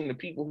 excluding the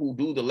people who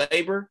do the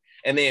labor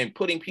and then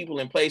putting people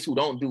in place who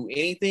don't do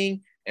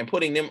anything and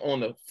putting them on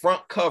the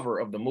front cover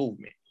of the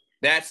movement.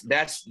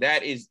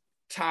 That is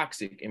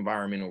toxic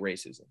environmental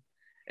racism.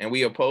 And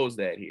we oppose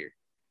that here.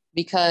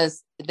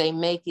 Because they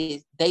make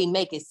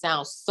it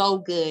sound so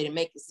good and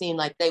make it seem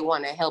like they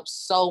want to help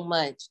so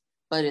much,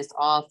 but it's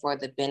all for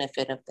the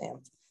benefit of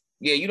them.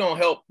 Yeah, you don't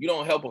help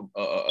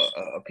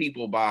a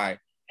people by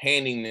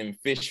handing them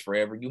fish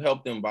forever. You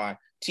help them by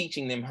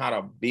teaching them how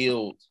to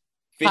build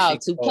fishing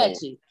poles,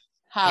 catch it,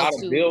 how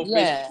to build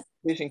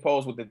fishing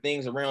poles with the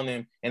things around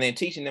them, and then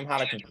teaching them how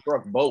to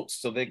construct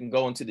boats so they can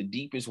go into the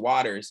deepest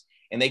waters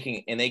and they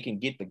can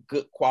get the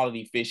good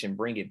quality fish and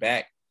bring it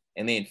back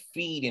and then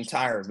feed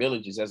entire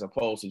villages as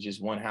opposed to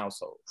just one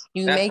household.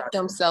 That's make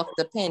them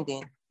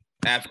self-dependent.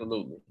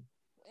 Absolutely.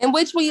 In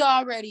which we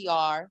already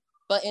are,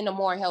 but in a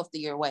more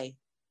healthier way.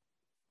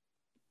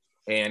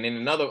 And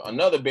then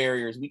another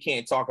barrier is we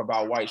can't talk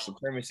about white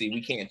supremacy.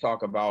 We can't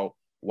talk about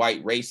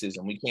white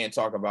racism. We can't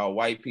talk about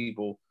white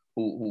people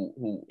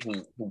who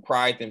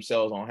pride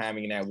themselves on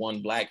having that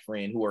one black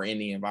friend who are in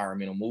the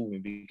environmental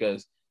movement,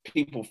 because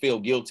people feel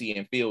guilty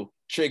and feel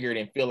triggered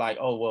and feel like,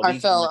 oh, well, I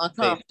felt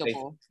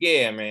uncomfortable.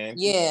 Yeah, man.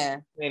 Yeah.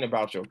 It ain't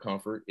about your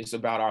comfort. It's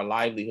about our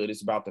livelihood.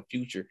 It's about the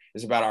future.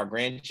 It's about our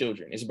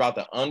grandchildren. It's about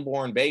the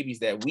unborn babies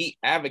that we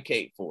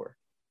advocate for.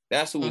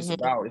 That's who it's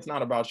about. It's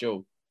not about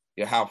your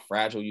how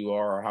fragile you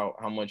are or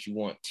how much you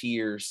want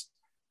tears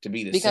to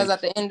be the because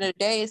at the end of the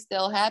day, it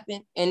still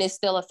happened and it's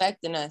still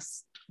affecting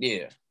us.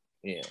 Yeah.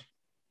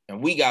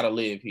 And we got to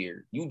live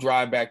here. You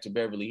drive back to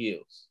Beverly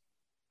Hills.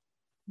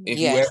 If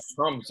you ever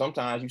come,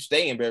 sometimes you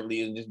stay in Beverly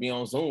Hills and just be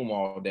on Zoom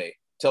all day,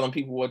 telling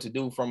people what to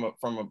do from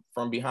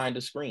behind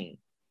the screen.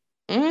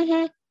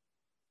 I've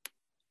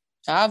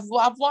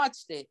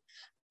watched it.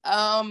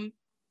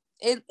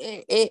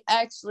 It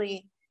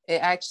actually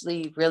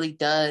really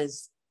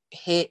does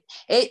hit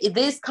it.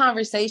 This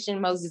conversation,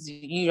 Moses,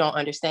 you don't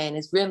understand,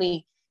 is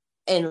really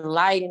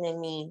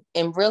enlightening me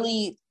and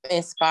really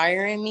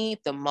inspiring me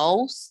the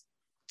most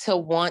to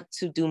want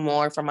to do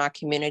more for my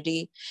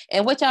community,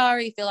 and which I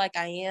already feel like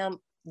I am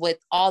with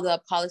all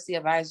the policy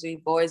advisory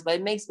boards, but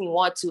it makes me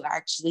want to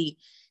actually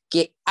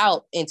get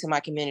out into my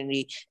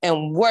community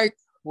and work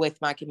with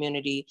my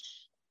community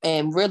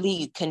and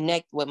really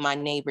connect with my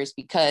neighbors,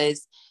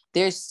 because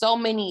there's so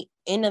many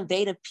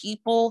innovative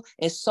people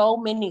and so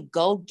many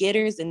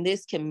go-getters in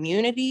this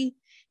community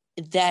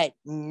that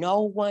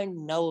no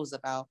one knows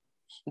about,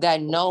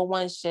 that no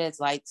one sheds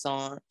lights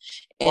on.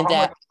 And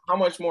how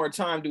much more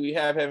time do we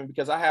have, Evan?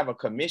 Because I have a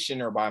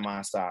commissioner by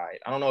my side.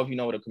 I don't know if you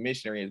know what a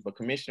commissioner is, but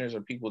commissioners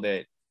are people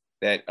that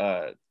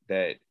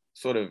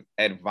sort of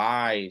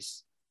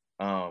advise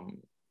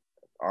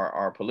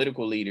our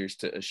political leaders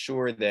to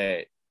assure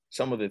that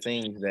some of the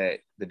things that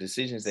the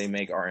decisions they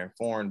make are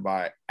informed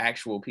by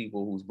actual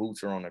people whose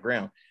boots are on the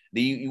ground.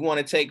 Do you want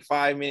to take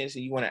 5 minutes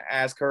and you want to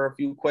ask her a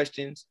few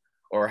questions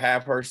or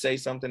have her say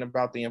something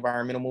about the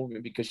environmental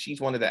movement? Because she's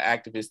one of the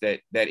activists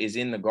that is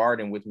in the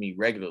garden with me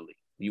regularly.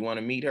 Do you want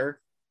to meet her?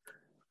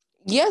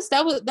 Yes,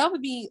 that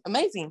would be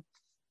amazing.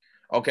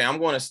 Okay, I'm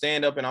going to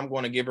stand up and I'm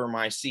going to give her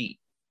my seat.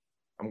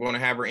 I'm going to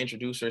have her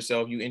introduce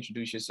herself. You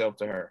introduce yourself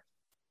to her.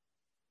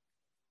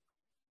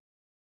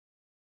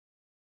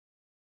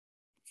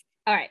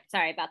 All right,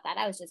 sorry about that.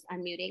 I was just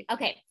unmuting.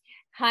 Okay,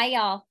 hi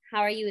y'all. How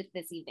are you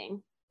this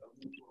evening?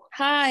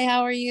 Hi,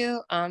 how are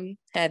you?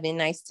 Heaven,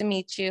 nice to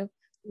meet you.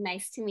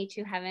 Nice to meet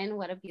you, Heaven.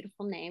 What a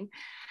beautiful name.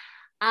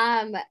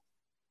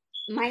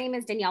 My name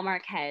is Danielle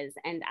Marquez,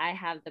 and I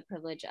have the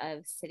privilege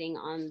of sitting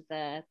on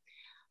the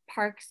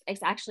Parks.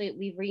 It's actually,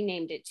 we've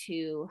renamed it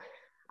to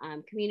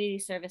Community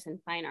Service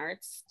and Fine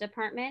Arts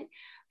Department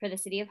for the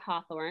city of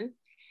Hawthorne.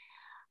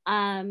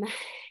 And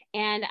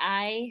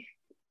I,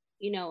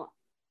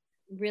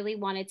 really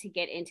wanted to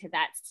get into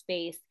that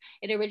space.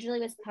 It originally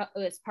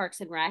was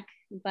Parks and Rec,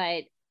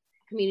 but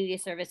community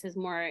service is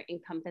more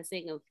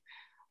encompassing of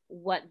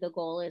what the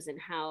goal is and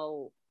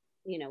how,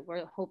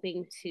 we're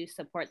hoping to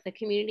support the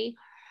community.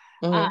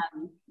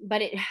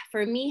 But it,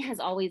 for me, has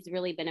always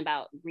really been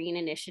about green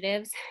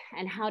initiatives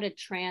and how to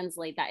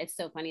translate that. It's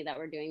so funny that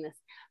we're doing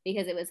this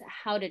because it was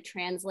how to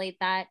translate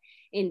that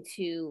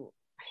into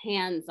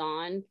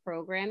hands-on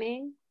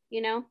programming,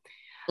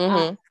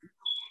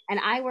 and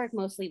I work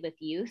mostly with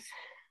youth.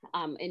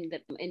 During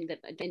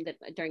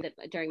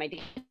my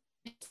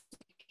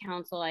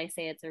council, I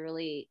say it's a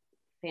really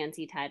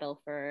fancy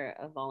title for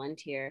a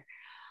volunteer,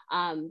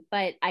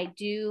 but I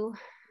do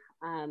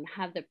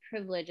have the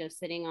privilege of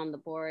sitting on the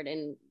board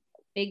and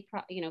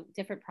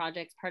different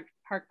projects,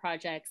 park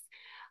projects,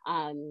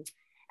 and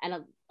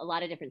a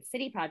lot of different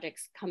city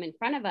projects come in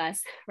front of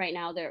us right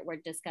now. We're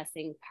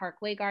discussing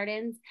parkway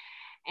gardens,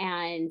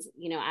 and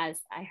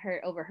as I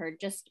overheard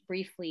just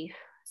briefly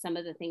some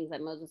of the things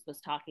that Moses was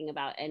talking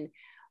about, and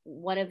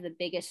one of the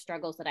biggest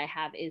struggles that I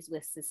have is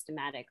with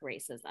systematic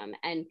racism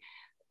and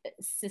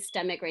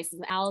systemic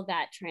racism, how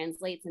that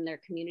translates in their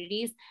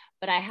communities.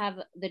 But I have,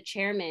 the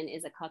chairman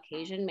is a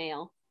Caucasian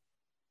male,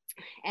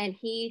 and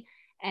he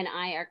and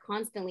I are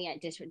constantly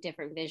at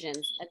different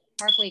visions. At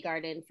the Parkway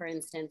Garden, for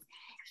instance,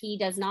 he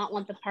does not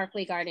want the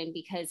Parkway Garden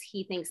because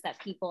he thinks that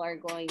people are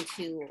going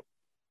to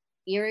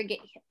irrigate.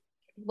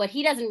 What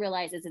he doesn't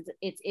realize is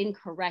it's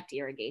incorrect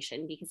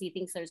irrigation, because he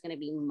thinks there's going to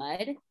be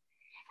mud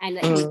and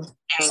that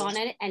he's on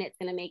it and it's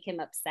going to make him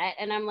upset.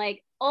 And I'm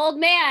like, old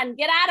man,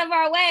 get out of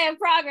our way of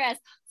progress.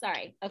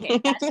 Sorry. Okay.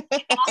 That's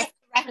off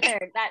the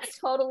record. That's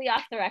totally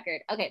off the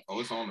record. Okay. Oh,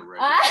 it's on the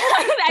record.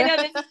 I know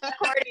this is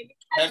recording.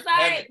 I'm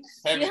sorry.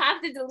 You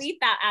have to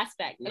delete that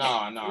aspect. Okay.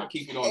 No,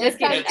 keep it on. It's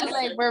kind of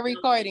like we're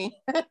recording.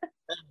 Tell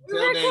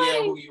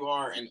Danielle who you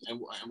are and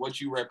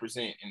what you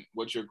represent and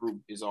what your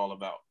group is all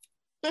about.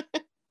 But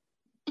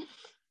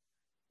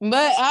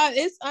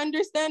it's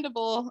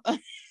understandable.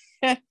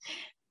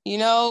 You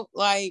know,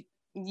 like,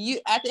 you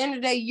at the end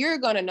of the day, you're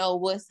gonna know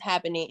what's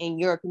happening in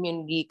your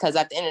community, because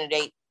at the end of the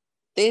day,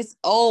 this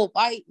old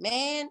white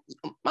man,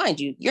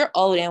 mind you, you're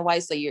old and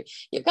white, so you're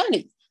kind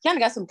of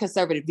got some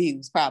conservative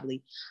views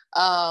probably,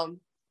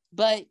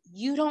 but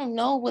you don't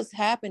know what's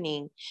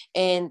happening,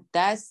 and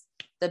that's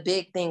the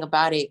big thing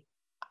about it.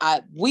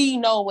 We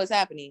know what's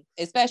happening,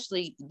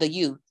 especially the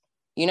youth.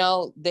 You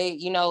know,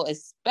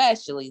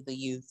 especially the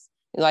youth,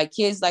 like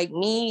kids like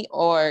me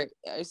or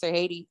Sir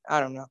Haiti.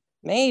 I don't know,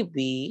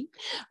 maybe,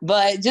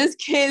 but just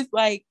kids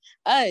like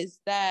us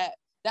that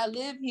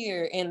live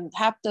here and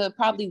have to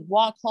probably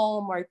walk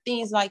home or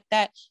things like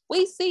that.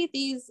 We see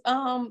these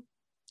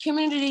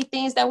community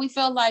things that we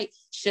feel like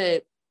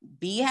should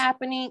be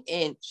happening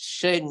and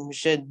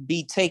should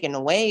be taken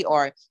away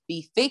or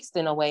be fixed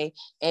in a way.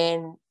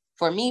 And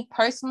for me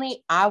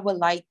personally, I would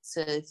like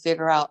to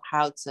figure out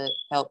how to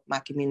help my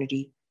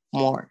community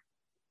more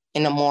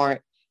in a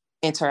more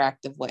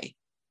interactive way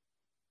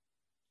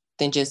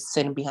than just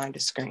sitting behind a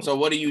screen. So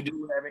what do you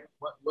do, Evan?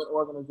 What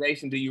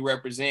organization do you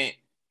represent,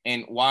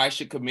 and why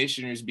should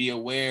commissioners be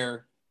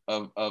aware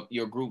of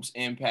your group's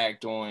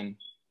impact on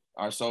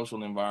our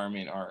social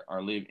environment,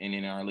 our lived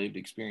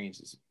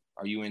experiences?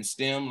 Are you in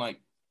STEM? Like,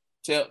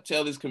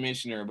 tell this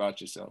commissioner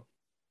about yourself.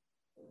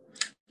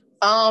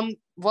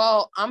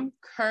 Well, I'm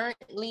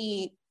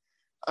currently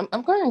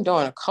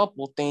doing a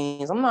couple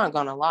things. I'm not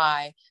gonna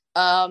lie.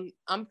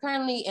 I'm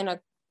currently in a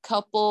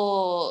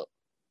couple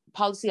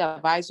policy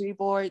advisory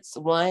boards.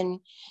 One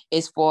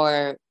is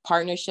for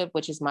partnership,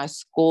 which is my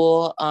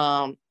school.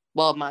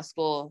 My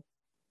school,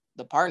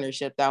 the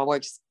partnership that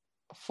works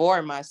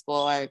for my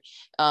school, or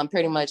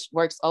pretty much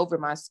works over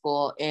my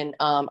school, and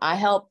I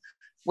help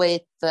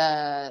with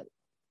the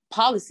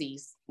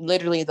policies,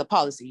 literally the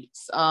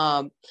policies.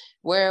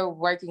 We're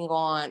working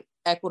on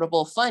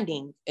equitable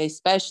funding,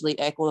 especially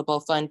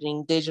equitable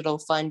funding, digital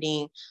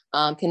funding,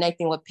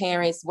 connecting with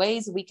parents,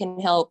 ways we can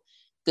help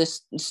the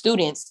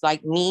students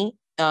like me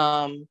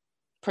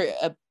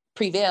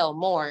prevail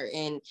more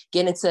and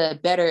get into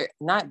get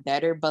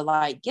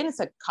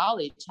into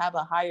college, have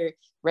a higher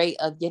rate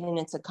of getting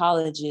into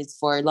colleges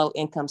for low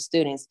income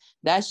students.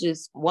 That's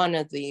just one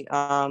of the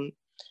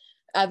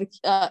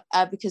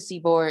advocacy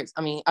boards,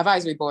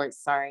 advisory boards,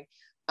 sorry.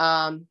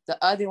 The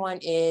other one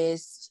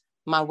is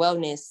my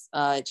wellness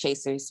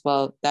chasers.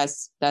 Well,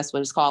 that's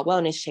what it's called,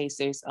 wellness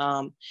chasers.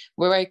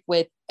 We work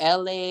with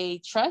LA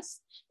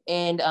Trust,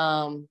 and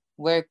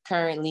we're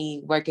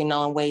currently working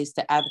on ways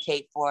to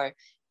advocate for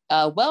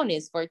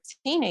wellness for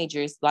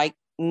teenagers like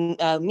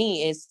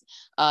me. Is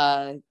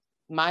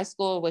my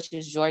school, which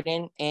is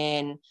Jordan,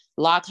 and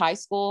Locke High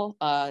School.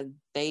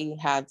 They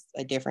have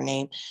a different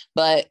name,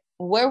 but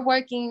we're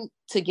working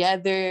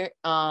together,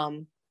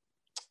 and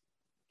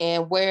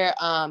we're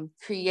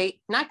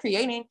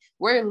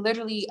we're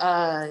literally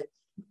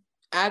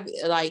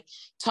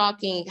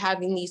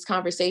having these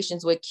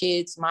conversations with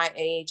kids my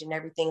age and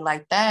everything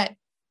like that.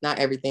 Not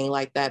everything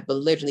like that, but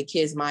literally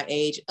kids my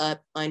age,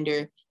 up,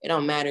 under, it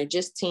don't matter,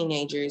 just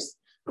teenagers.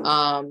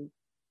 And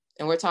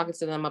we're talking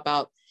to them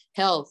about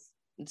health,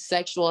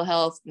 sexual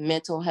health,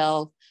 mental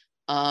health,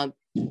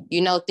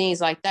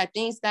 things like that,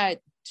 things that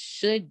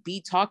should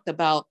be talked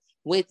about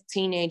with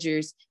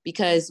teenagers,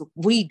 because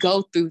we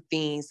go through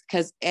things,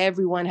 because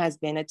everyone has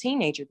been a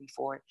teenager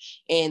before,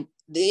 and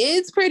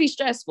it's pretty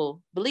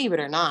stressful, believe it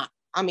or not.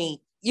 I mean,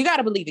 you got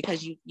to believe it,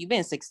 because you've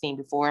been 16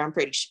 before, I'm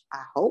pretty sure,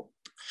 I hope.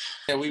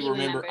 Yeah, we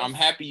remember. I'm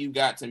happy you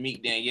got to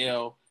meet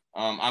Danielle.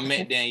 I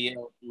met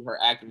Danielle through her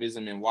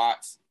activism in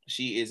Watts.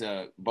 She is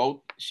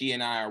she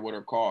and I are what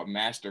are called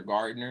master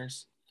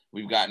gardeners.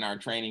 We've gotten our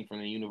training from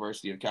the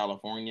University of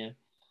California,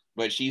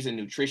 but she's a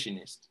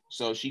nutritionist.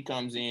 So she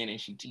comes in and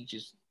she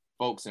teaches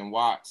folks in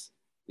Watts,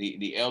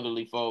 the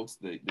elderly folks,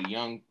 the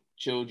young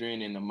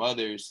children and the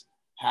mothers,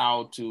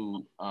 how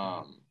to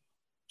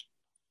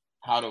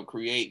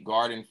create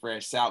garden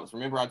fresh salads.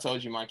 Remember I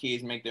told you my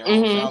kids make their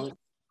own salad?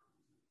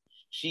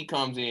 She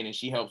comes in and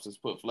she helps us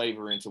put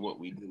flavor into what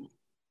we do.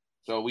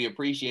 So we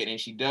appreciate it. And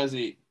she does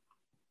it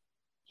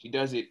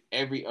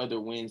every other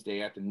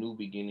Wednesday at the New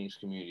Beginnings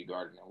Community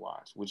Garden in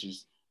Watts, which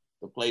is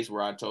the place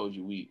where I told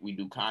you we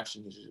do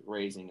consciousness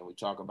raising, and we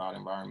talk about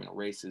environmental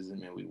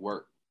racism, and we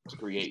work to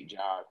create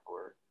jobs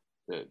for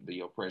the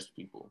oppressed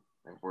people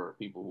and for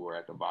people who are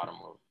at the bottom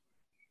of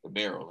the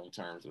barrel in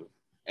terms of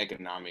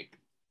economic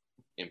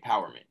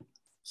empowerment.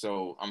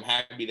 So I'm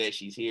happy that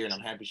she's here, and I'm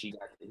happy she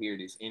got to hear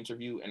this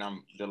interview, and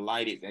I'm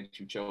delighted that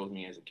you chose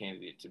me as a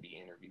candidate to be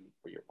interviewed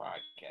for your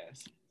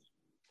podcast.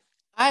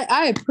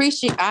 I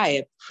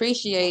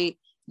appreciate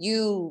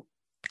you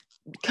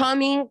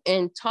coming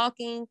and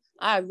talking.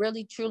 I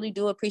really truly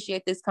do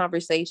appreciate this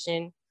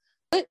conversation.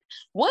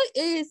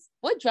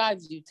 What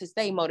drives you to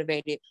stay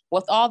motivated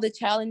with all the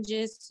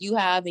challenges you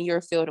have in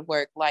your field of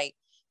work? Like,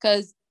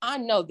 because I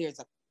know there's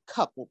a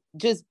couple.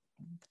 Just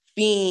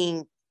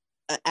being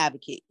an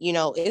advocate,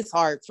 it's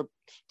hard for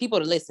people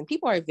to listen.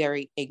 People are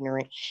very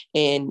ignorant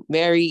and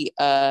very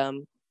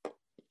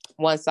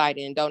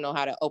one-sided and don't know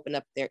how to open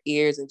up their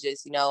ears and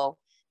just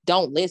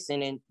don't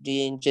listen and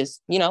then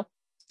just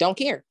don't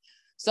care.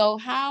 So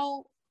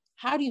how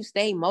do you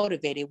stay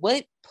motivated?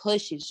 What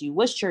pushes you?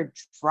 What's your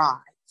drive?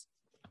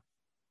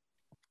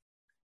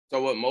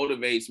 So what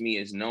motivates me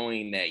is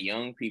knowing that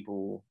young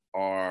people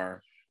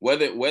are,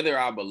 whether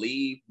I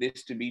believe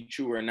this to be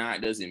true or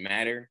not doesn't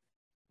matter,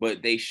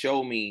 but they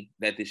show me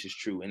that this is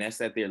true, and that's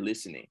that they're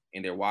listening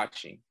and they're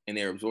watching and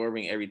they're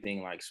absorbing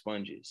everything like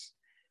sponges.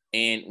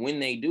 And when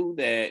they do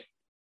that,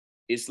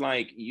 it's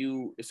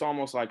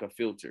almost like a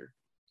filter.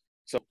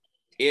 So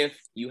if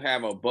you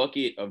have a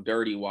bucket of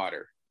dirty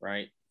water,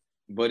 right?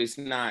 But it's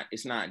not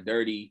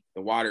dirty.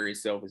 The water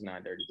itself is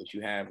not dirty, but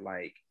you have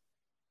like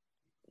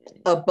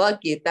a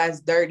bucket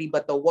that's dirty,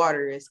 but the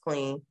water is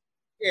clean.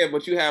 Yeah,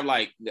 but you have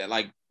like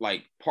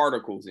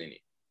particles in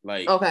it.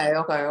 Like okay.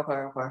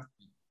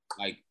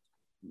 Like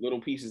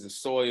little pieces of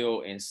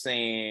soil and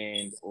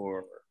sand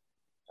or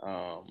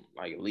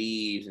like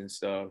leaves and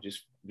stuff,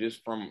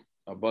 just from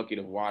a bucket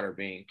of water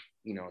being,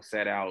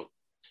 set out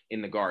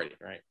in the garden,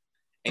 right?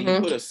 And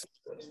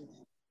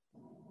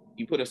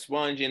you put a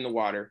sponge in the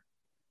water,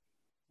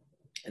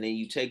 and then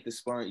you take the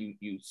sponge,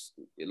 you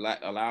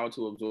allow it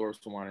to absorb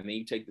some water, and then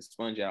you take the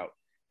sponge out,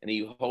 and then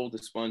you hold the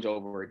sponge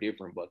over a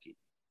different bucket,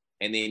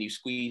 and then you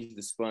squeeze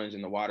the sponge,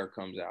 and the water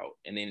comes out,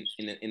 and then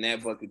in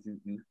that bucket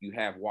you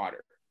have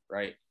water,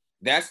 right?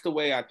 That's the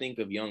way I think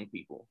of young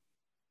people.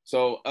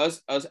 So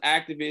us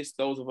activists,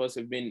 those of us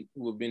who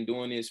have been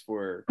doing this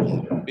for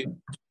 50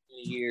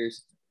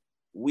 years,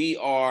 we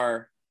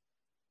are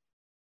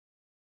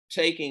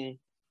taking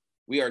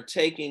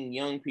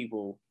young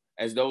people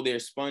as though they're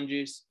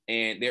sponges,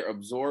 and they're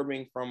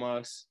absorbing from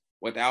us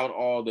without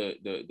all the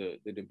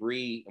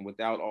debris and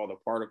without all the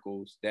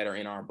particles that are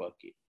in our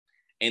bucket.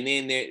 And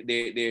then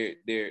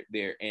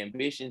their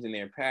ambitions and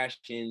their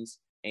passions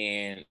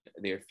and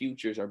their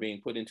futures are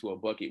being put into a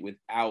bucket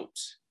without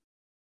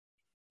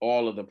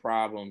all of the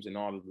problems and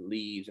all of the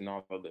leaves and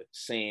all of the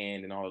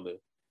sand and all of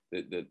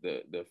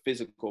the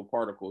physical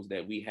particles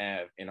that we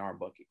have in our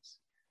buckets.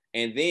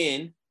 And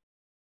then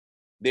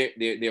their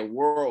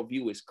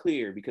worldview is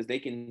clear because they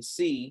can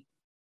see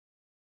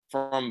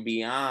from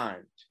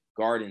beyond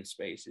garden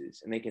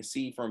spaces, and they can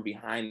see from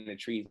behind the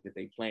trees that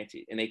they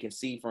planted, and they can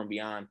see from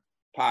beyond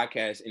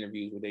podcast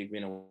interviews where they've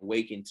been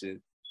awakened to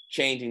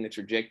changing the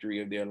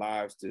trajectory of their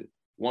lives to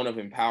one of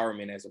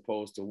empowerment as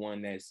opposed to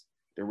one that's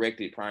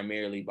directed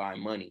primarily by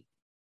money,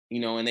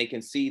 and they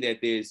can see that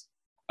there's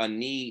a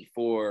need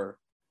for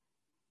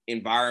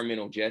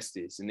environmental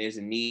justice and there's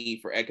a need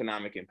for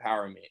economic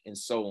empowerment and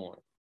so on.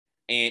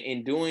 And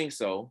in doing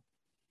so,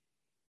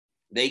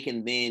 they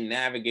can then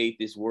navigate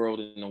this world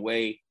in a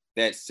way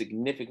that's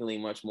significantly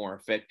much more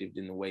effective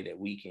than the way that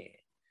we can.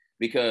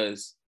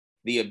 Because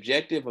the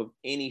objective of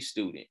any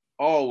student,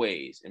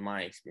 always, in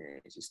my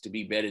experience, is to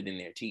be better than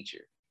their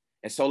teacher.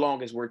 And so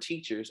long as we're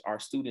teachers, our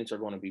students are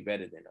going to be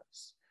better than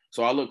us.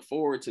 So I look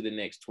forward to the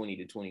next 20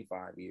 to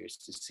 25 years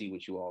to see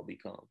what you all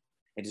become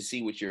and to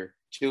see what your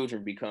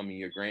children become and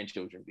your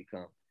grandchildren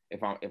become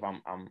if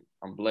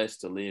I'm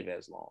blessed to live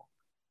as long.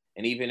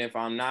 And even if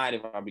I'm not,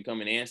 if I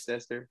become an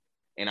ancestor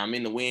and I'm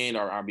in the wind,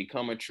 or I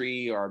become a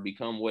tree, or I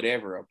become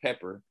whatever, a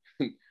pepper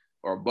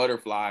or a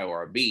butterfly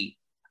or a bee,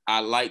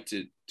 I like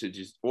to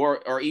just,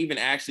 or even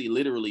actually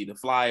literally the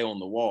fly on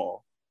the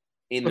wall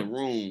in the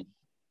room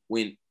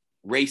when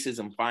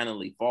racism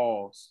finally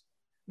falls,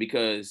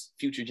 because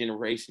future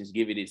generations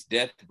give it its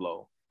death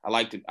blow. I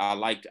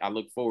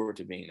look forward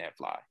to being that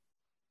fly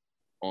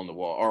on the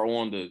wall or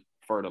on the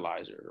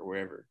fertilizer or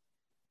wherever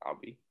I'll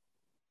be.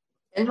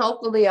 And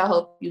hopefully, I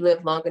hope you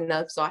live long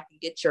enough so I can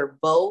get your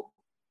vote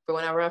for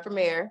when I run for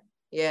mayor.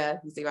 Yeah,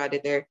 you see what I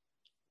did there?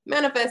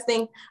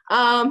 Manifesting.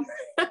 Absolutely.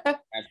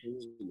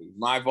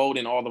 My vote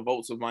and all the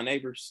votes of my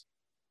neighbors.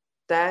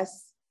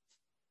 That's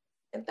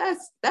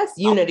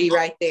unity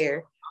right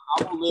there.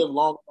 I will live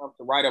long enough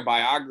to write a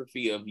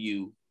biography of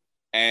you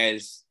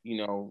as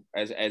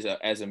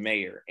a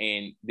mayor.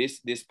 And this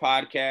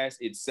podcast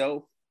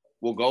itself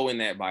will go in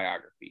that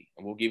biography,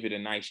 and we'll give it a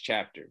nice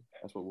chapter.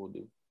 That's what we'll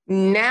do.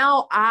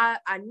 Now I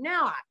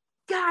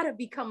gotta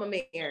become a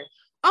mayor.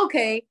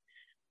 Okay.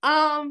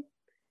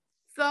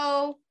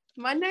 So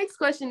my next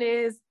question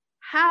is,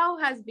 how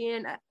has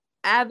being an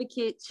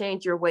advocate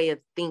changed your way of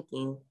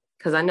thinking?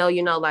 Because I know,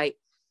 like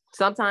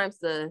sometimes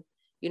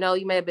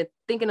you may have been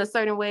thinking a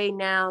certain way.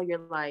 Now you're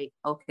like,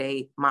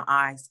 okay, my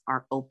eyes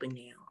are open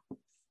now.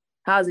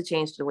 How has it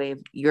changed the way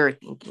of your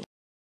thinking?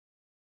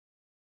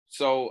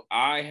 So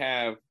I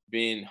have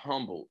been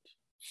humbled.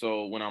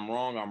 So when I'm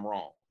wrong, I'm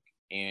wrong.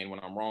 And when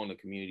I'm wrong, the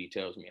community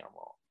tells me I'm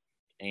wrong.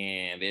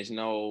 And there's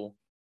no,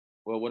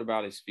 well, what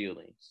about his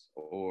feelings?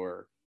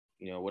 Or,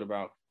 what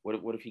about,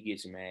 what if he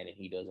gets mad and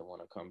he doesn't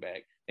want to come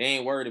back? They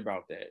ain't worried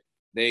about that.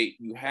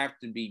 You have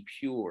to be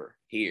pure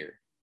here.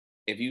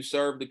 If you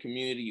serve the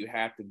community, you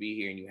have to be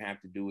here and you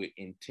have to do it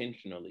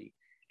intentionally.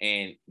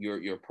 And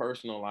your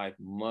personal life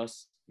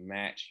must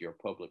match your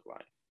public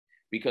life.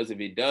 Because if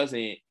it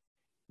doesn't,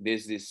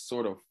 there's this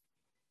sort of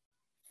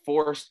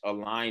forced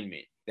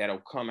alignment that'll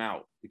come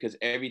out because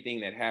everything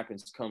that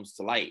happens comes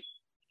to light.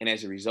 And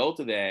as a result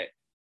of that,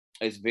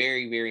 it's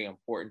very, very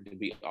important to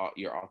be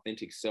your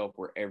authentic self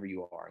wherever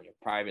you are, in your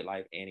private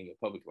life and in your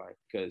public life.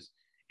 Because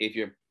if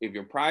your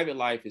private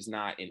life is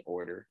not in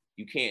order,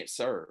 you can't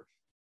serve.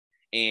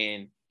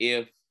 And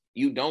if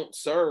you don't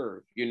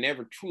serve, you'll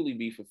never truly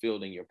be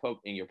fulfilled in your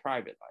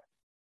private life.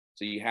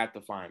 So you have to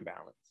find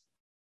balance.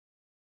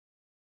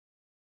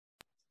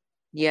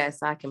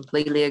 Yes, I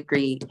completely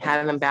agree.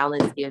 Having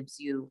balance gives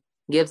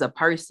a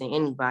person,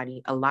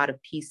 anybody, a lot of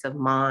peace of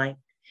mind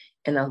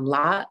and a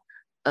lot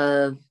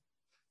of,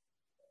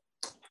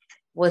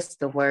 what's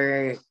the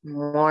word?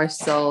 More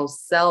so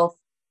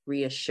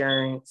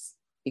self-reassurance.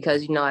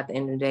 Because, at the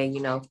end of the day,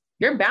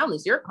 you're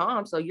balanced, you're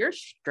calm, so you're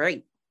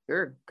straight,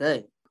 you're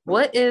good.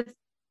 What if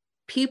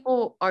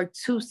people are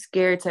too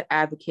scared to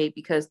advocate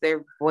because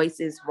their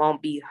voices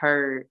won't be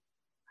heard?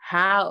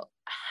 How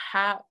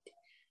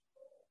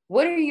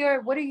would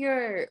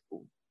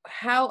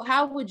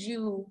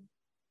you,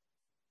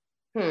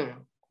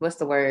 what's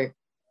the word?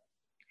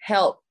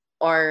 Help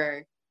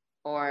or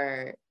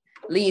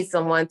lead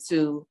someone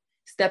to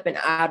stepping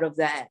out of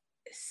that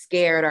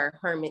scared or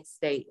hermit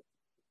state?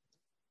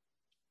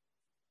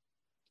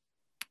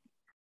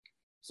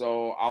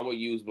 So I would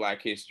use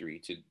Black history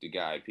to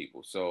guide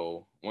people.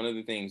 So one of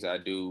the things I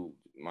do,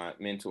 my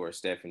mentor,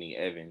 Stephanie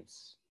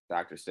Evans,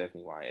 Dr.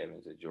 Stephanie Y.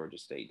 Evans at Georgia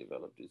State,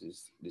 developed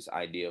is this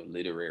idea of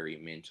literary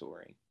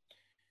mentoring.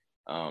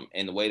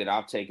 And the way that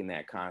I've taken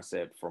that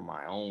concept for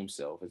my own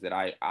self is that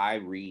I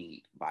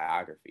read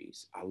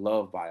biographies. I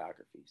love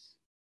biographies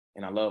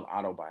and I love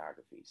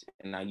autobiographies.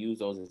 And I use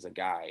those as a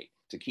guide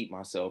to keep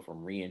myself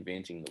from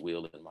reinventing the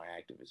wheel in my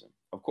activism.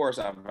 Of course,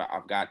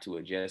 I've got to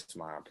adjust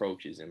my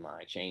approaches and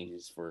my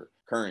changes for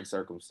current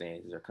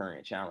circumstances or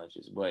current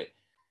challenges. But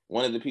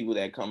one of the people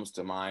that comes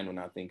to mind when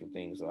I think of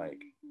things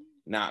like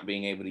not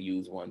being able to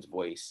use one's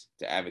voice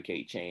to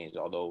advocate change,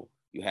 although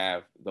you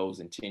have those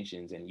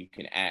intentions and you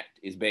can act,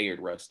 is Bayard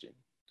Rustin.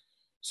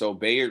 So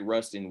Bayard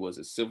Rustin was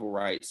a civil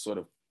rights, sort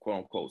of quote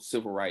unquote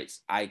civil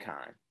rights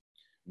icon,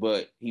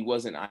 but he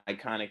wasn't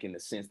iconic in the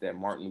sense that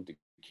Martin Luther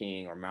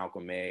King or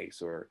Malcolm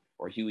X or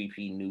Huey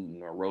P.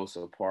 Newton or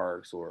Rosa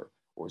Parks or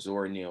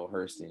Zora Neale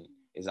Hurston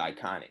is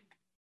iconic.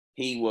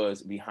 He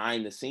was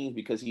behind the scenes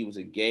because he was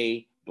a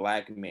gay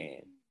Black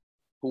man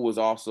who was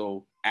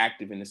also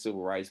active in the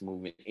civil rights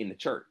movement in the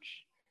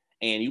church.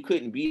 And you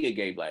couldn't be a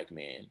gay Black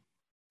man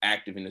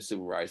active in the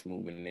civil rights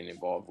movement and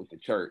involved with the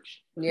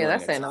church. Yeah,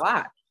 that's saying a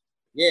lot.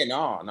 Yeah,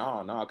 no,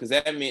 because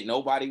that meant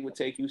nobody would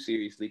take you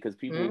seriously because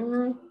people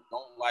don't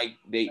like,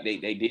 they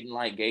didn't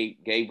like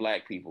gay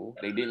Black people.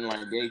 They didn't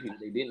like gay people.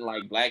 They didn't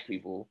like Black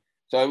people.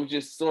 So it was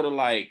just sort of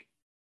like,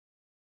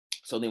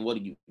 so then what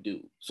do you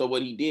do? So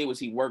what he did was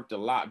he worked a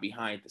lot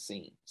behind the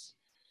scenes.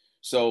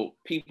 So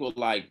people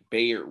like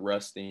Bayard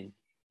Rustin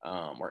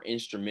were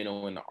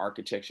instrumental in the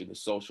architecture, the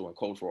social and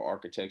cultural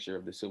architecture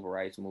of the civil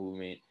rights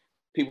movement.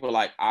 People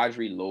like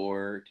Audre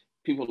Lorde,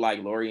 people like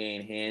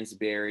Lorianne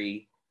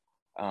Hansberry,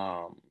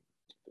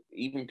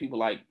 even people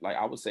like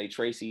I would say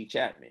Tracy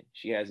Chapman.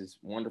 She has this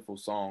wonderful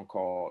song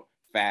called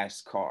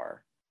Fast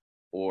Car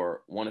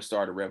or Want to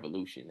Start a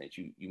Revolution that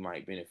you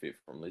might benefit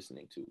from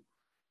listening to.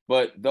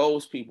 But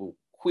those people,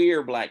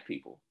 queer Black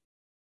people,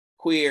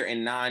 queer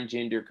and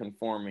non-gender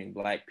conforming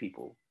Black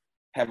people,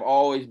 have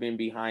always been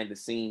behind the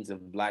scenes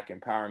of Black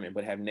empowerment,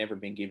 but have never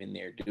been given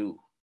their due.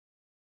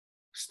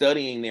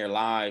 Studying their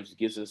lives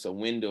gives us a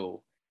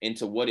window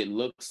into what it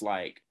looks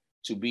like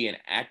to be an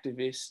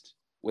activist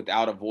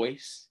without a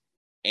voice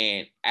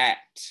and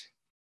act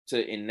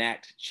to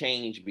enact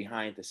change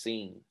behind the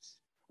scenes,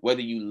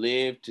 whether you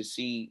live to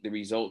see the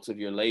results of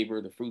your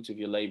labor, the fruits of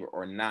your labor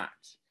or not.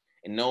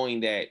 And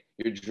knowing that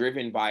you're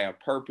driven by a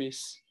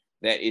purpose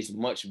that is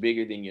much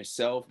bigger than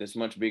yourself, that's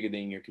much bigger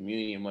than your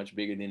community and much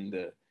bigger than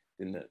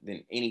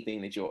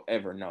anything that you'll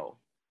ever know.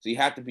 So you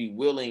have to be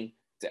willing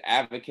to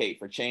advocate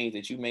for change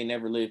that you may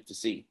never live to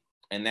see.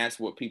 And that's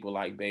what people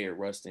like Bayard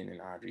Rustin and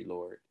Audre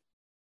Lorde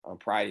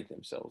prided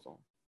themselves on.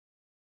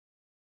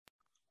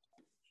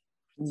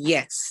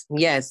 Yes,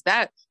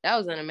 that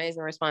was an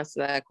amazing response to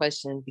that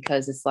question,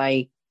 because it's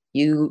like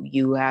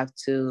you have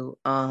to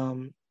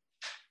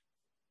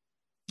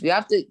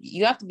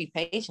be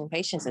patient.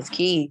 Patience is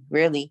key,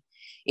 really,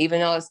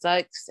 even though it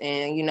sucks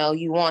and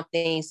you want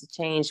things to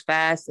change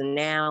fast and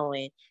now,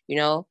 and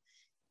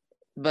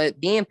but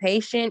being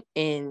patient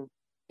and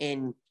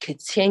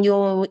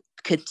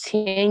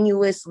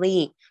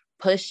continuously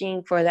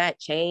pushing for that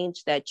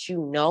change that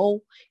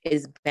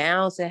is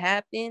bound to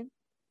happen,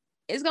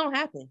 It's going to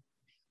happen,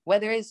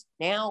 whether it's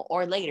now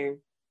or later.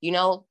 You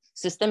know,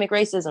 systemic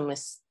racism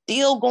is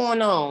still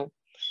going on,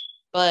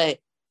 but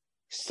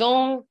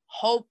soon,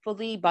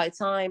 hopefully, by the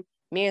time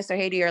me and Sir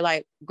Haiti are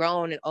like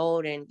grown and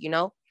old, and you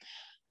know,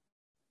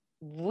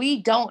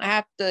 we don't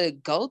have to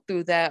go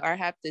through that or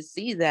have to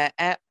see that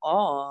at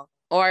all,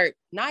 or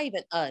not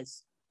even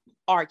us,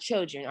 our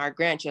children, our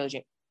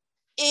grandchildren,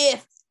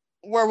 if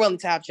we're willing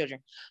to have children.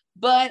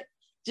 But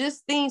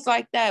just things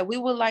like that,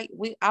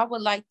 I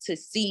would like to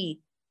see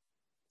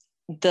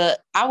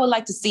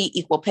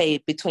equal pay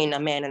between a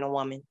man and a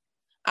woman.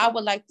 I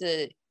would like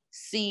to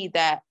see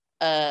that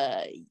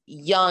a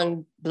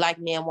young Black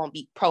man won't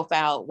be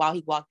profiled while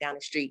he walked down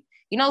the street.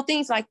 You know,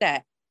 things like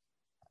that.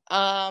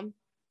 But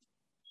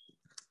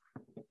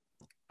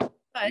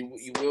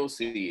you will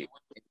see it.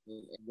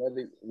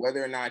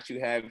 Whether or not you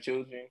have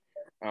children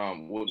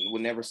will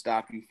never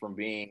stop you from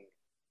being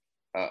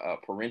a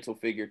parental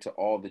figure to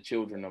all the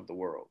children of the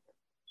world.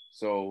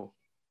 So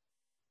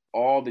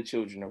all the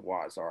children of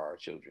Watts are our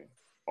children.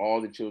 All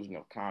the children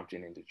of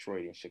Compton and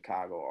Detroit and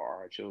Chicago are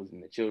our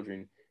children. The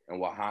children in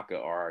Oaxaca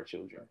are our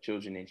children.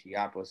 Children in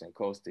Chiapas and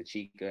Costa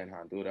Chica and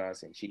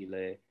Honduras and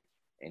Chile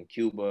and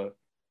Cuba.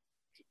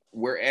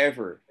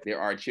 Wherever there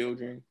are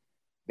children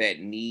that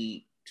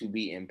need to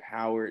be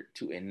empowered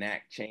to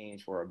enact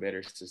change for a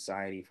better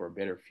society, for a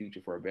better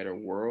future, for a better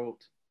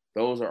world,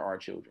 those are our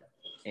children.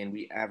 And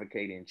we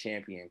advocate and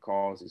champion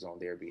causes on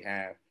their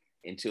behalf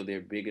until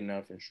they're big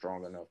enough and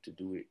strong enough to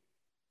do it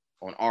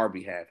on our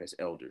behalf as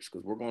elders,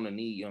 because we're going to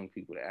need young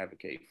people to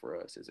advocate for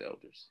us as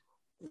elders.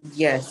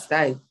 Yes,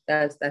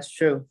 that's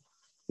true,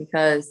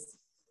 because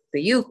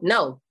the youth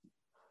know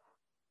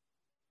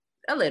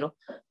a little,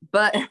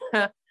 but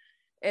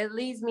it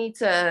leads me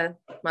to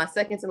my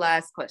second to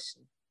last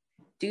question.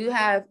 Do you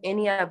have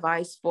any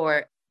advice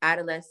for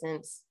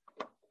adolescents?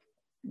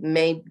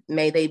 May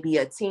they be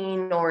a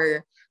teen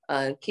or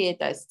a kid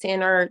that's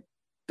 10 or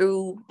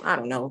through, I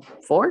don't know,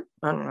 4?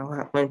 I don't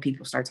know when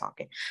people start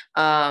talking.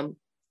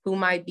 Who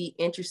might be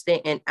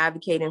interested in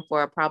advocating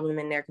for a problem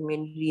in their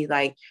community?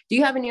 Like, do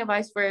you have any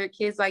advice for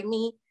kids like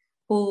me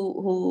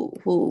who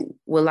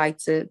would like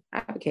to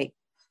advocate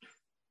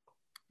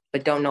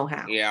but don't know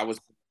how? Yeah, I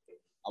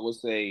would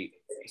say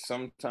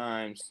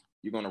sometimes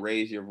you're going to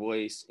raise your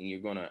voice and you're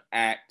going to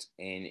act,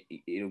 and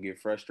it'll get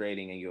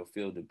frustrating and you'll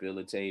feel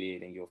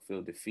debilitated and you'll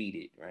feel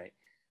defeated, right?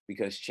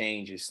 Because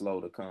change is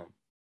slow to come.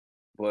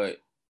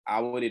 But I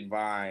would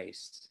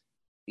advise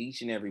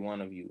each and every one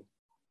of you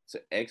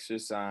to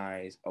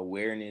exercise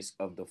awareness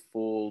of the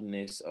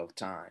fullness of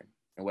time.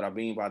 And what I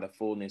mean by the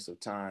fullness of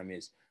time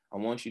is I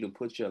want you to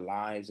put your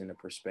lives in a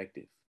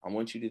perspective. I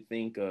want you to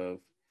think of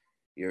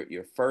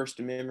your first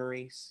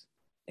memories,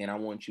 and I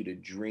want you to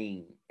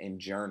dream and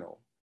journal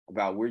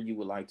about where you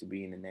would like to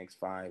be in the next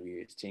 5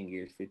 years, 10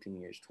 years, 15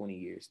 years, 20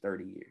 years,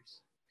 30 years.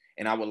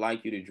 And I would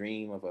like you to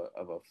dream of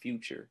a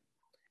future.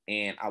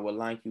 And I would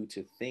like you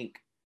to think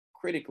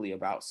critically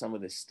about some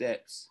of the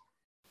steps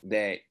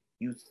that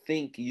you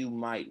think you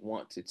might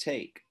want to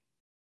take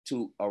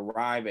to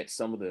arrive at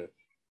some of the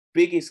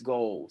biggest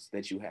goals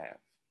that you have.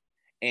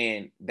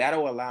 And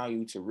that'll allow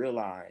you to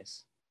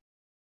realize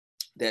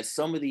that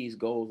some of these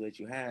goals that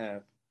you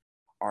have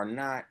are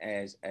not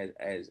as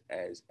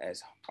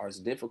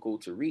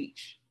difficult to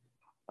reach.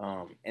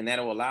 And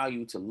that'll allow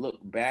you to look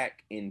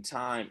back in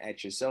time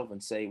at yourself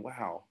and say,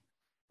 wow,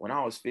 when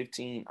I was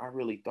 15, I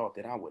really thought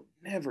that I would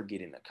never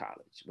get into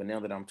college. But now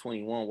that I'm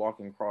 21,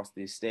 walking across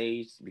this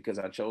stage because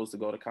I chose to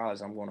go to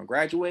college, I'm going to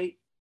graduate.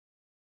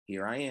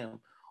 Here I am.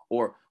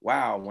 Or,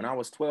 wow, when I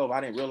was 12, I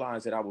didn't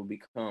realize that I would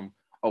become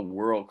a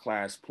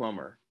world-class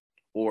plumber,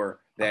 or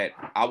that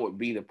I would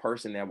be the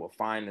person that will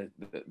find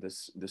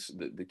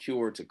the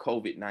cure to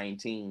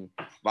COVID-19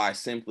 by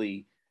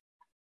simply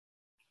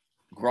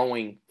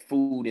growing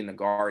food in the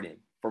garden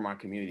for my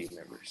community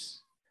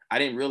members. I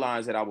didn't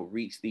realize that I would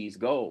reach these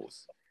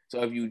goals.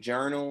 So if you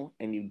journal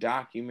and you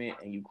document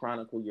and you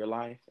chronicle your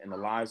life and the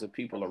lives of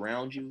people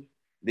around you,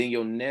 then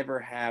you'll never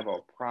have a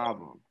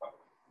problem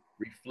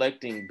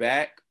reflecting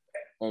back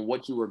on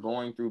what you were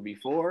going through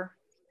before,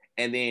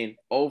 and then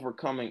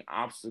overcoming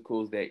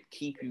obstacles that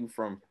keep you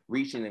from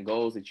reaching the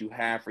goals that you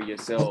have for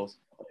yourselves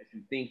that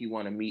you think you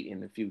want to meet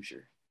in the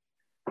future.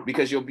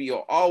 Because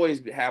you'll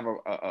always have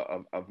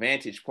a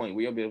vantage point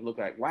where you'll be able to look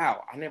like,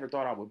 wow, I never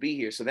thought I would be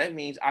here. So that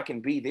means I can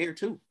be there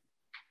too.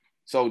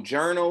 So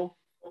journal,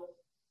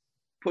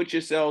 put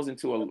yourselves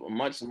into a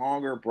much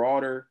longer,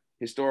 broader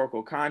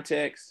historical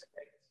context.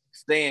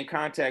 Stay in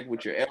contact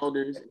with your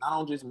elders. And I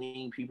don't just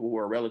mean people who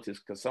are relatives,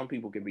 because some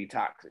people can be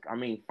toxic. I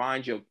mean,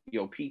 find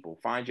your people,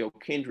 find your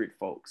kindred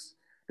folks,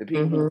 the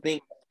people who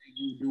think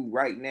you do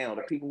right now,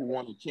 the people who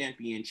want to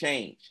champion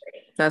change.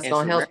 That's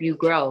going to help you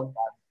grow.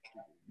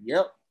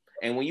 Yep.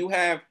 And when you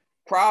have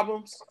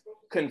problems,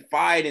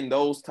 confide in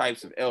those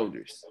types of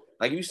elders.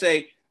 Like you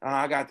say,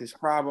 I got this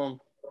problem,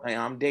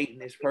 I'm dating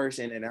this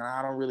person and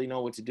I don't really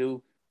know what to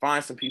do.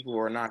 Find some people who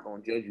are not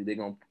going to judge you. They're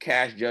going to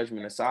cast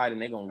judgment aside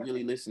and they're going to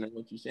really listen to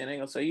what you say. And they're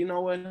going to say, you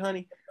know what,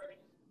 honey,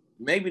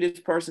 maybe this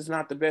person's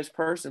not the best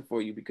person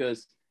for you,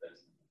 because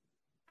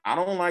I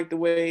don't like the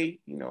way,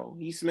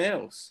 he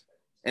smells.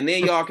 And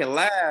then y'all can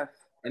laugh.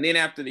 And then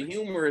after the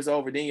humor is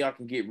over, then y'all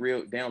can get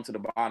real down to the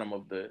bottom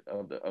of the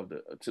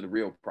to the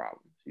real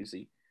problems. You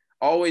see,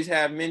 always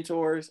have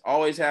mentors,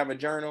 always have a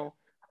journal,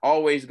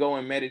 always go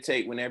and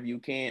meditate whenever you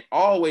can.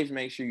 Always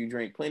make sure you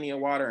drink plenty of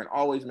water, and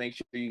always make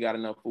sure you got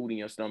enough food in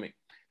your stomach.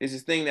 There's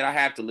this thing that I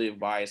have to live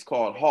by. It's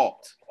called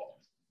HALT.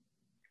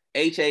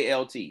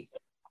 HALT.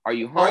 Are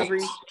you hungry?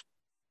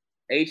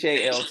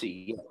 HALT.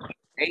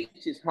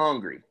 H is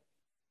hungry.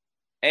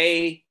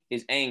 A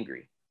is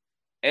angry.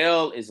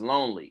 L is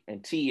lonely,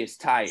 and T is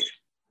tired.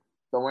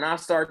 So when I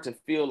start to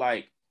feel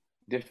like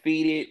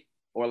defeated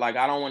or like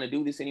I don't want to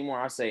do this anymore,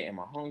 I say, am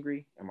I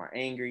hungry? Am I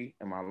angry?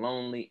 Am I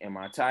lonely? Am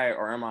I tired?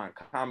 Or am I a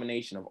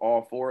combination of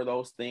all four of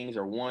those things,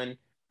 or one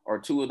or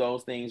two of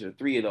those things, or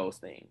three of those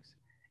things?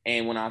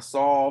 And when I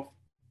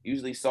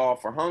usually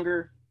solve for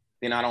hunger,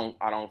 then I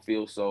don't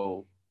feel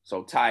so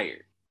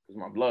tired because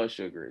my blood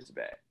sugar is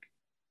back,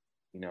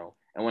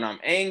 And when I'm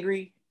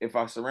angry, if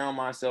I surround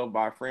myself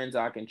by friends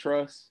I can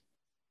trust,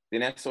 then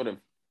that sort of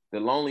the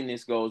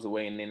loneliness goes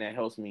away, and then that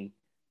helps me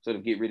sort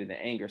of get rid of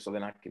the anger, so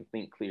then I can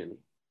think clearly,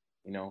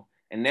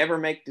 and never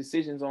make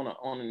decisions on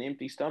an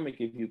empty stomach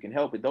if you can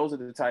help it. Those are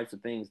the types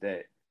of things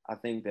that I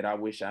think that I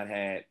wish I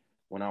had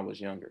when I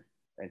was younger,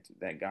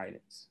 that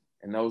guidance.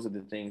 And those are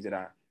the things that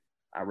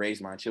I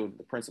raised my children,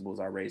 the principles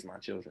I raised my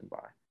children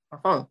by.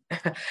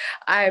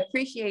 I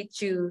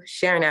appreciate you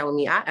sharing that with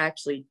me. I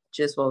actually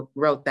just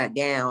wrote that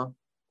down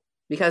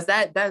because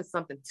that is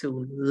something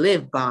to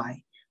live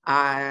by.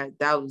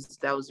 That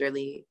was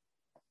really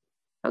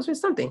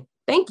something.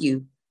 Thank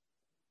you.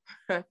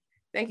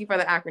 Thank you for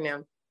the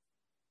acronym.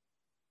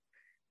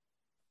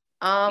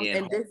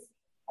 And this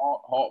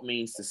halt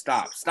means to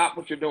stop. Stop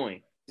what you're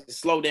doing. Just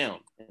slow down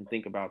and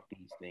think about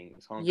these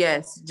things.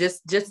 Yes,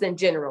 just in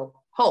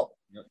general. Halt.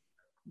 Yep.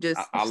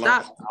 Just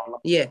stop.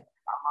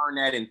 I learned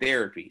that in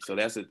therapy. So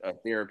that's a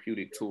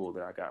therapeutic tool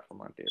that I got from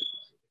my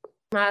therapist.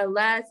 My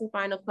last and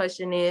final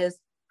question is,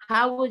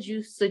 how would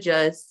you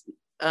suggest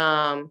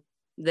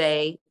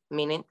they,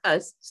 meaning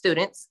us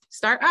students,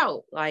 start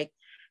out? Like,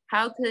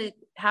 how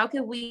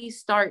could we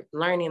start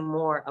learning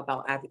more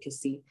about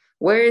advocacy?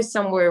 Where is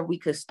somewhere we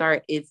could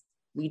start if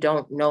we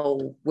don't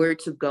know where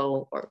to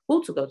go or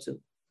who to go to?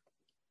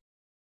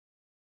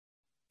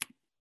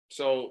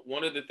 So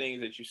one of the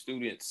things that you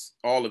students,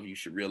 all of you,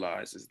 should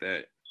realize is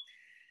that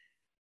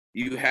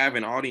you have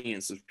an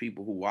audience of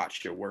people who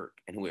watch your work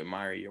and who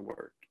admire your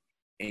work.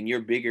 And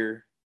you're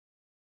bigger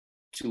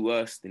to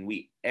us than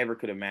we ever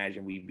could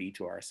imagine we'd be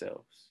to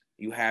ourselves.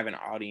 You have an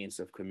audience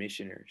of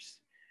commissioners.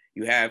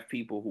 You have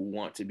people who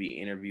want to be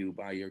interviewed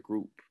by your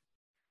group.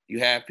 You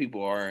have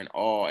people who are in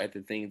awe at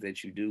the things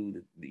that you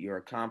do, your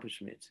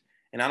accomplishments.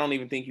 And I don't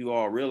even think you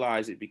all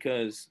realize it,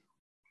 because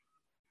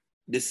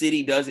the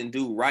city doesn't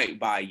do right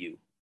by you.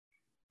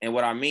 And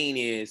what I mean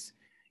is,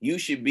 you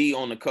should be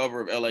on the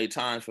cover of LA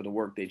Times for the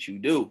work that you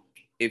do.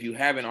 If you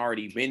haven't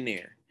already been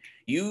there,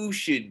 you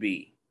should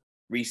be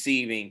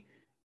receiving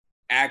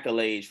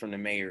accolades from the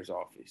mayor's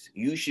office.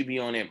 You should be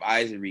on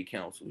advisory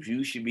councils.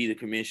 You should be the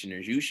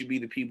commissioners. You should be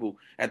the people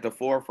at the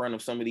forefront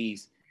of some of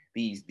these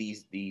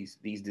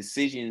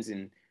decisions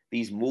and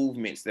these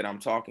movements that I'm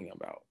talking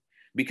about.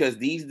 Because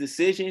these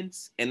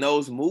decisions and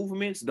those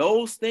movements,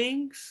 those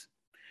things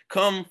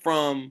come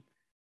from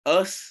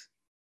us.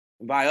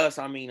 By us,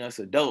 I mean us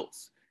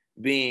adults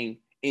being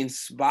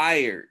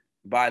inspired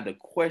by the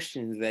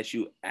questions that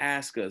you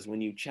ask us when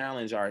you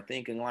challenge our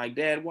thinking. Like,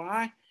 Dad,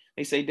 why?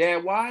 They say,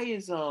 Dad, why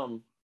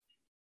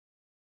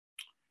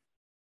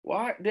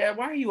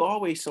are you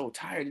always so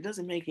tired? It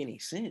doesn't make any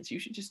sense. You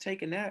should just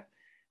take a nap,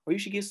 or you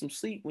should get some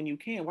sleep when you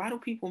can. Why do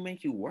people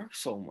make you work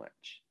so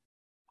much?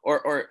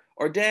 Or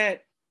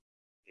Dad,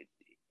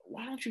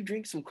 why don't you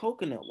drink some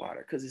coconut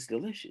water? Because it's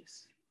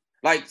delicious.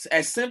 Like,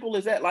 as simple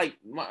as that. Like,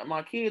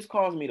 my kids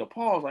calls me to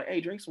pause, like,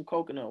 hey, drink some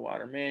coconut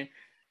water, man,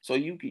 so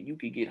you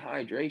could get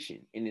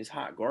hydration in this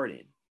hot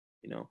garden,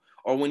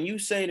 Or when you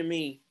say to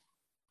me,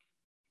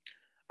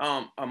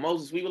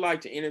 Moses, we would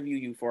like to interview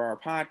you for our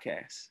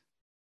podcast.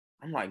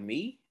 I'm like,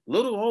 me?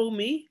 Little old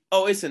me?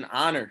 Oh, it's an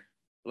honor.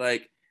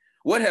 Like,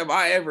 what have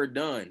I ever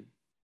done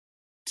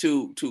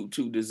to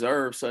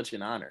deserve such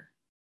an honor?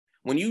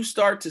 When you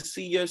start to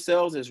see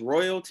yourselves as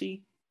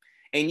royalty,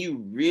 and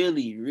you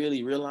really,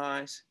 really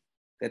realize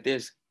that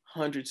there's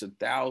hundreds of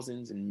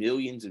thousands and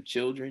millions of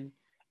children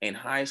and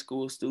high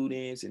school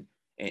students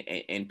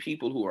and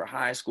people who are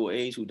high school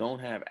age who don't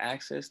have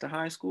access to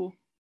high school,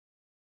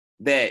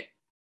 that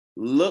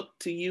look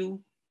to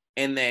you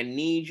and that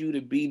need you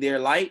to be their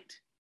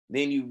light,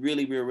 then you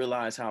really will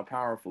realize how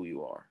powerful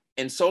you are.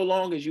 And so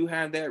long as you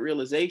have that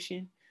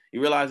realization,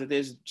 you realize that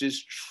there's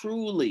just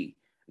truly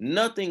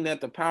nothing that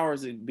the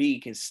powers that be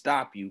can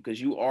stop you, because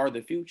you are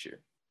the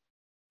future.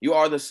 You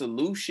are the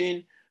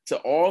solution to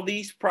all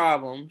these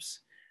problems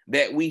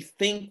that we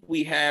think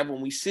we have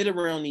when we sit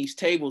around these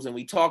tables and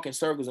we talk in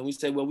circles and we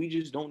say, well, we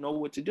just don't know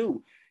what to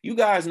do. You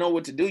guys know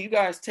what to do. You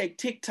guys take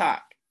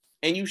TikTok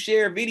and you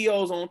share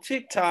videos on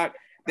TikTok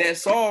that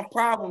solve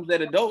problems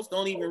that adults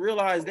don't even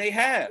realize they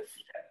have.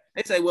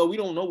 They say, well, we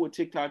don't know what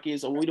TikTok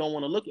is, or we don't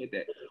want to look at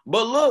that.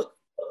 But look,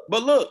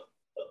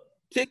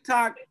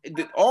 TikTok,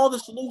 all the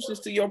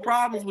solutions to your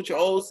problems with your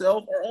old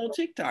self are on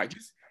TikTok.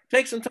 Just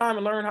take some time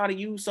and learn how to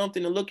use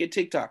something to look at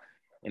TikTok.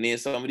 And then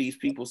some of these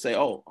people say,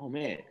 oh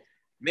man,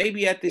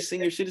 maybe at this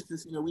senior citizen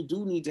center, we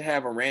do need to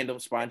have a random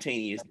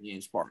spontaneous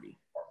dance party.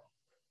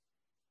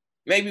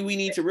 Maybe we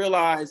need to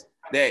realize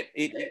that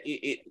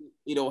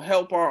it'll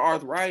help our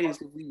arthritis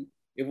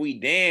if we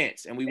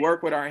dance and we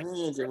work with our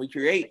hands and we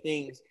create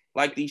things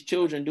like these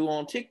children do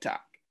on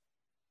TikTok.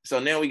 So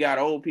now we got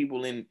old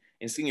people in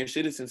senior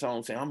citizens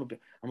homes saying, I'm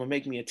gonna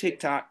make me a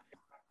TikTok.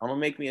 I'm gonna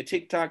make me a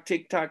TikTok.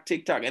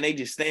 And they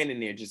just standing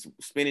there, just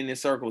spinning in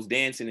circles,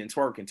 dancing and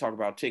twerking, talk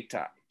about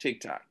TikTok.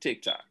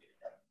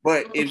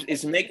 But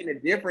it's making a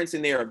difference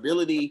in their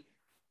ability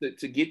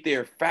to get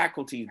their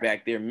faculties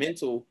back, their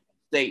mental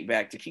state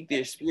back, to keep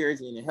their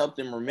spirits in and help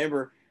them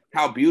remember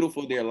how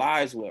beautiful their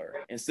lives were,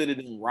 instead of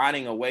them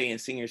rotting away in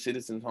senior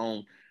citizens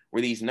home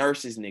where these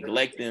nurses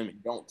neglect them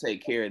and don't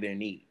take care of their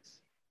needs.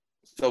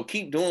 So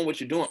keep doing what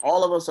you're doing.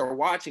 All of us are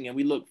watching, and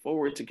we look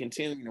forward to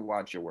continuing to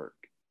watch your work.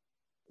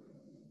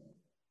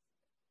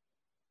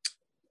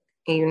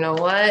 And you know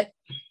what?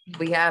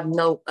 We have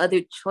no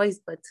other choice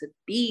but to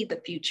be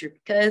the future,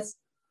 because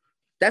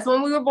that's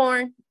when we were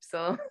born.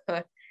 So,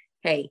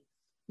 hey,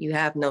 you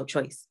have no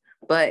choice.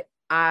 But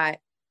I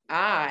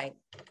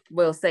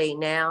will say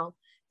now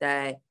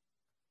that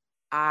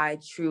I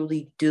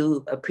truly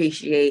do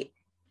appreciate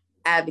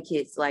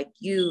advocates like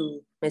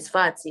you, Miss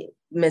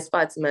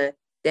Fatima,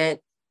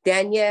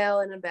 Danielle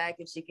in the back,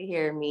 if she could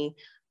hear me,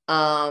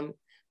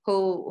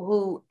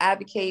 who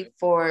advocate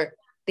for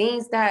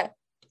things that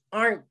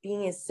aren't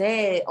being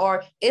said,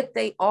 or if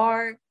they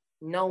are,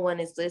 no one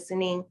is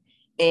listening,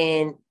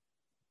 and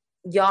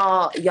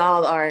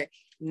y'all are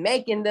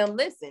making them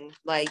listen.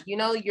 Like,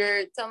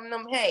 you're telling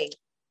them, hey,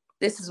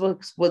 this is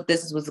what's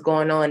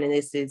going on, and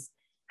this is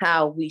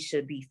how we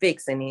should be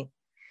fixing it.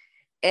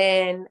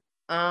 And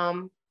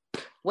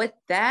with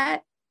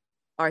that,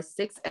 our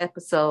 6th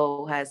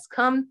episode has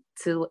come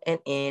to an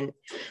end.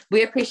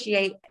 We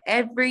appreciate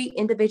every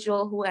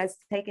individual who has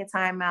taken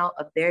time out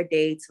of their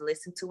day to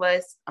listen to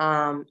us.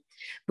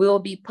 We will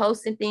be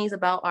posting things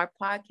about our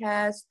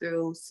podcast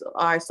through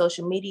our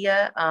social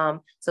media.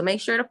 So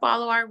make sure to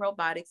follow our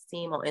robotics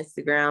team on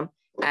Instagram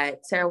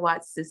at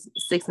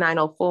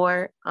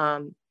TerraWatts6904.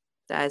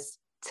 That's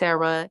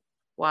Terra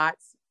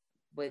Watts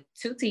with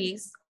 2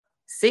 T's,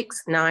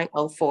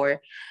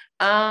 6904.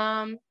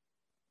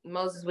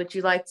 Moses, would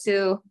you like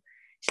to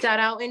shout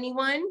out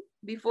anyone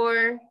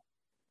before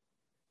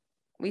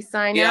we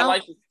sign out? I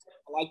like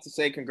to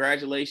say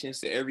congratulations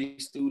to every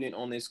student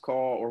on this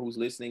call or who's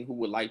listening who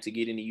would like to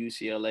get into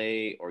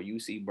UCLA or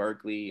UC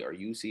Berkeley or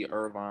UC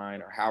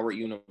Irvine or Howard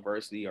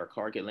University or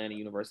Clark Atlanta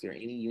University or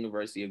any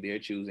university of their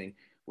choosing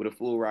with a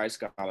full ride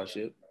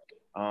scholarship.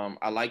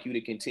 I'd like you to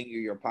continue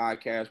your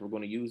podcast. We're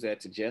going to use that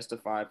to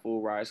justify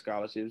full ride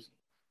scholarships,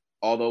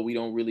 although we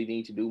don't really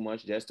need to do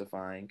much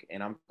justifying.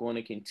 And I'm going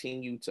to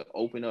continue to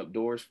open up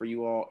doors for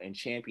you all and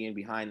champion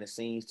behind the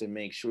scenes to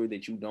make sure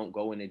that you don't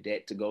go into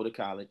debt to go to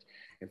college.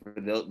 And for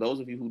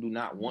those of you who do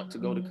not want to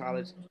go to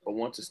college but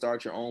want to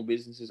start your own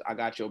businesses, I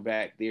got your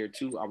back there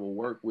too. I will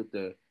work with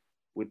the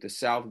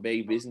South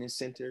Bay Business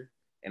Center,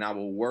 and I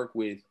will work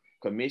with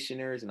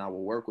commissioners, and I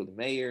will work with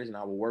mayors, and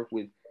I will work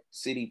with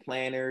city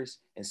planners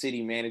and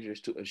city managers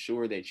to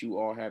assure that you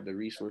all have the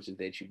resources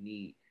that you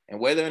need.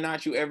 And whether or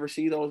not you ever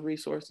see those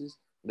resources,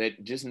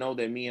 that just know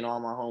that me and all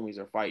my homies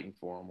are fighting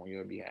for them on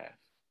your behalf.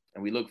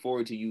 And we look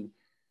forward to you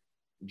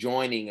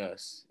joining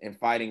us and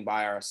fighting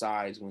by our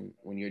sides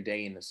when your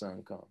day in the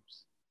sun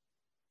comes.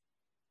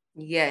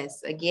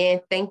 Yes.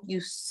 Again, thank you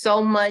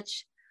so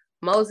much,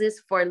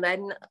 Moses, for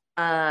letting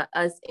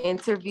us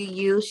interview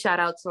you.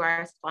 Shout out to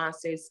our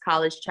sponsors,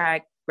 College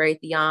Track,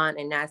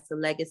 Raytheon, and NASA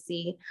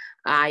Legacy.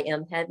 I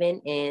am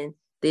Heaven, and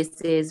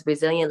this is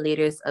Resilient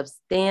Leaders of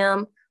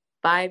STEM.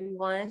 Bye,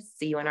 everyone.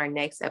 See you in our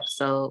next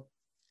episode.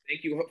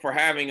 Thank you for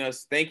having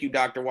us. Thank you,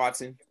 Dr.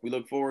 Watson. We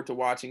look forward to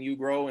watching you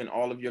grow and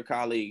all of your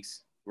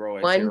colleagues grow.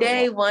 One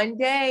day. Oh,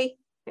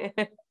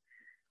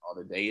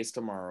 the day is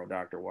tomorrow,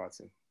 Dr.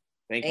 Watson.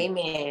 Thank you.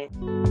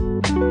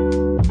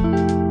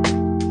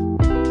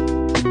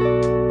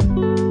 Amen.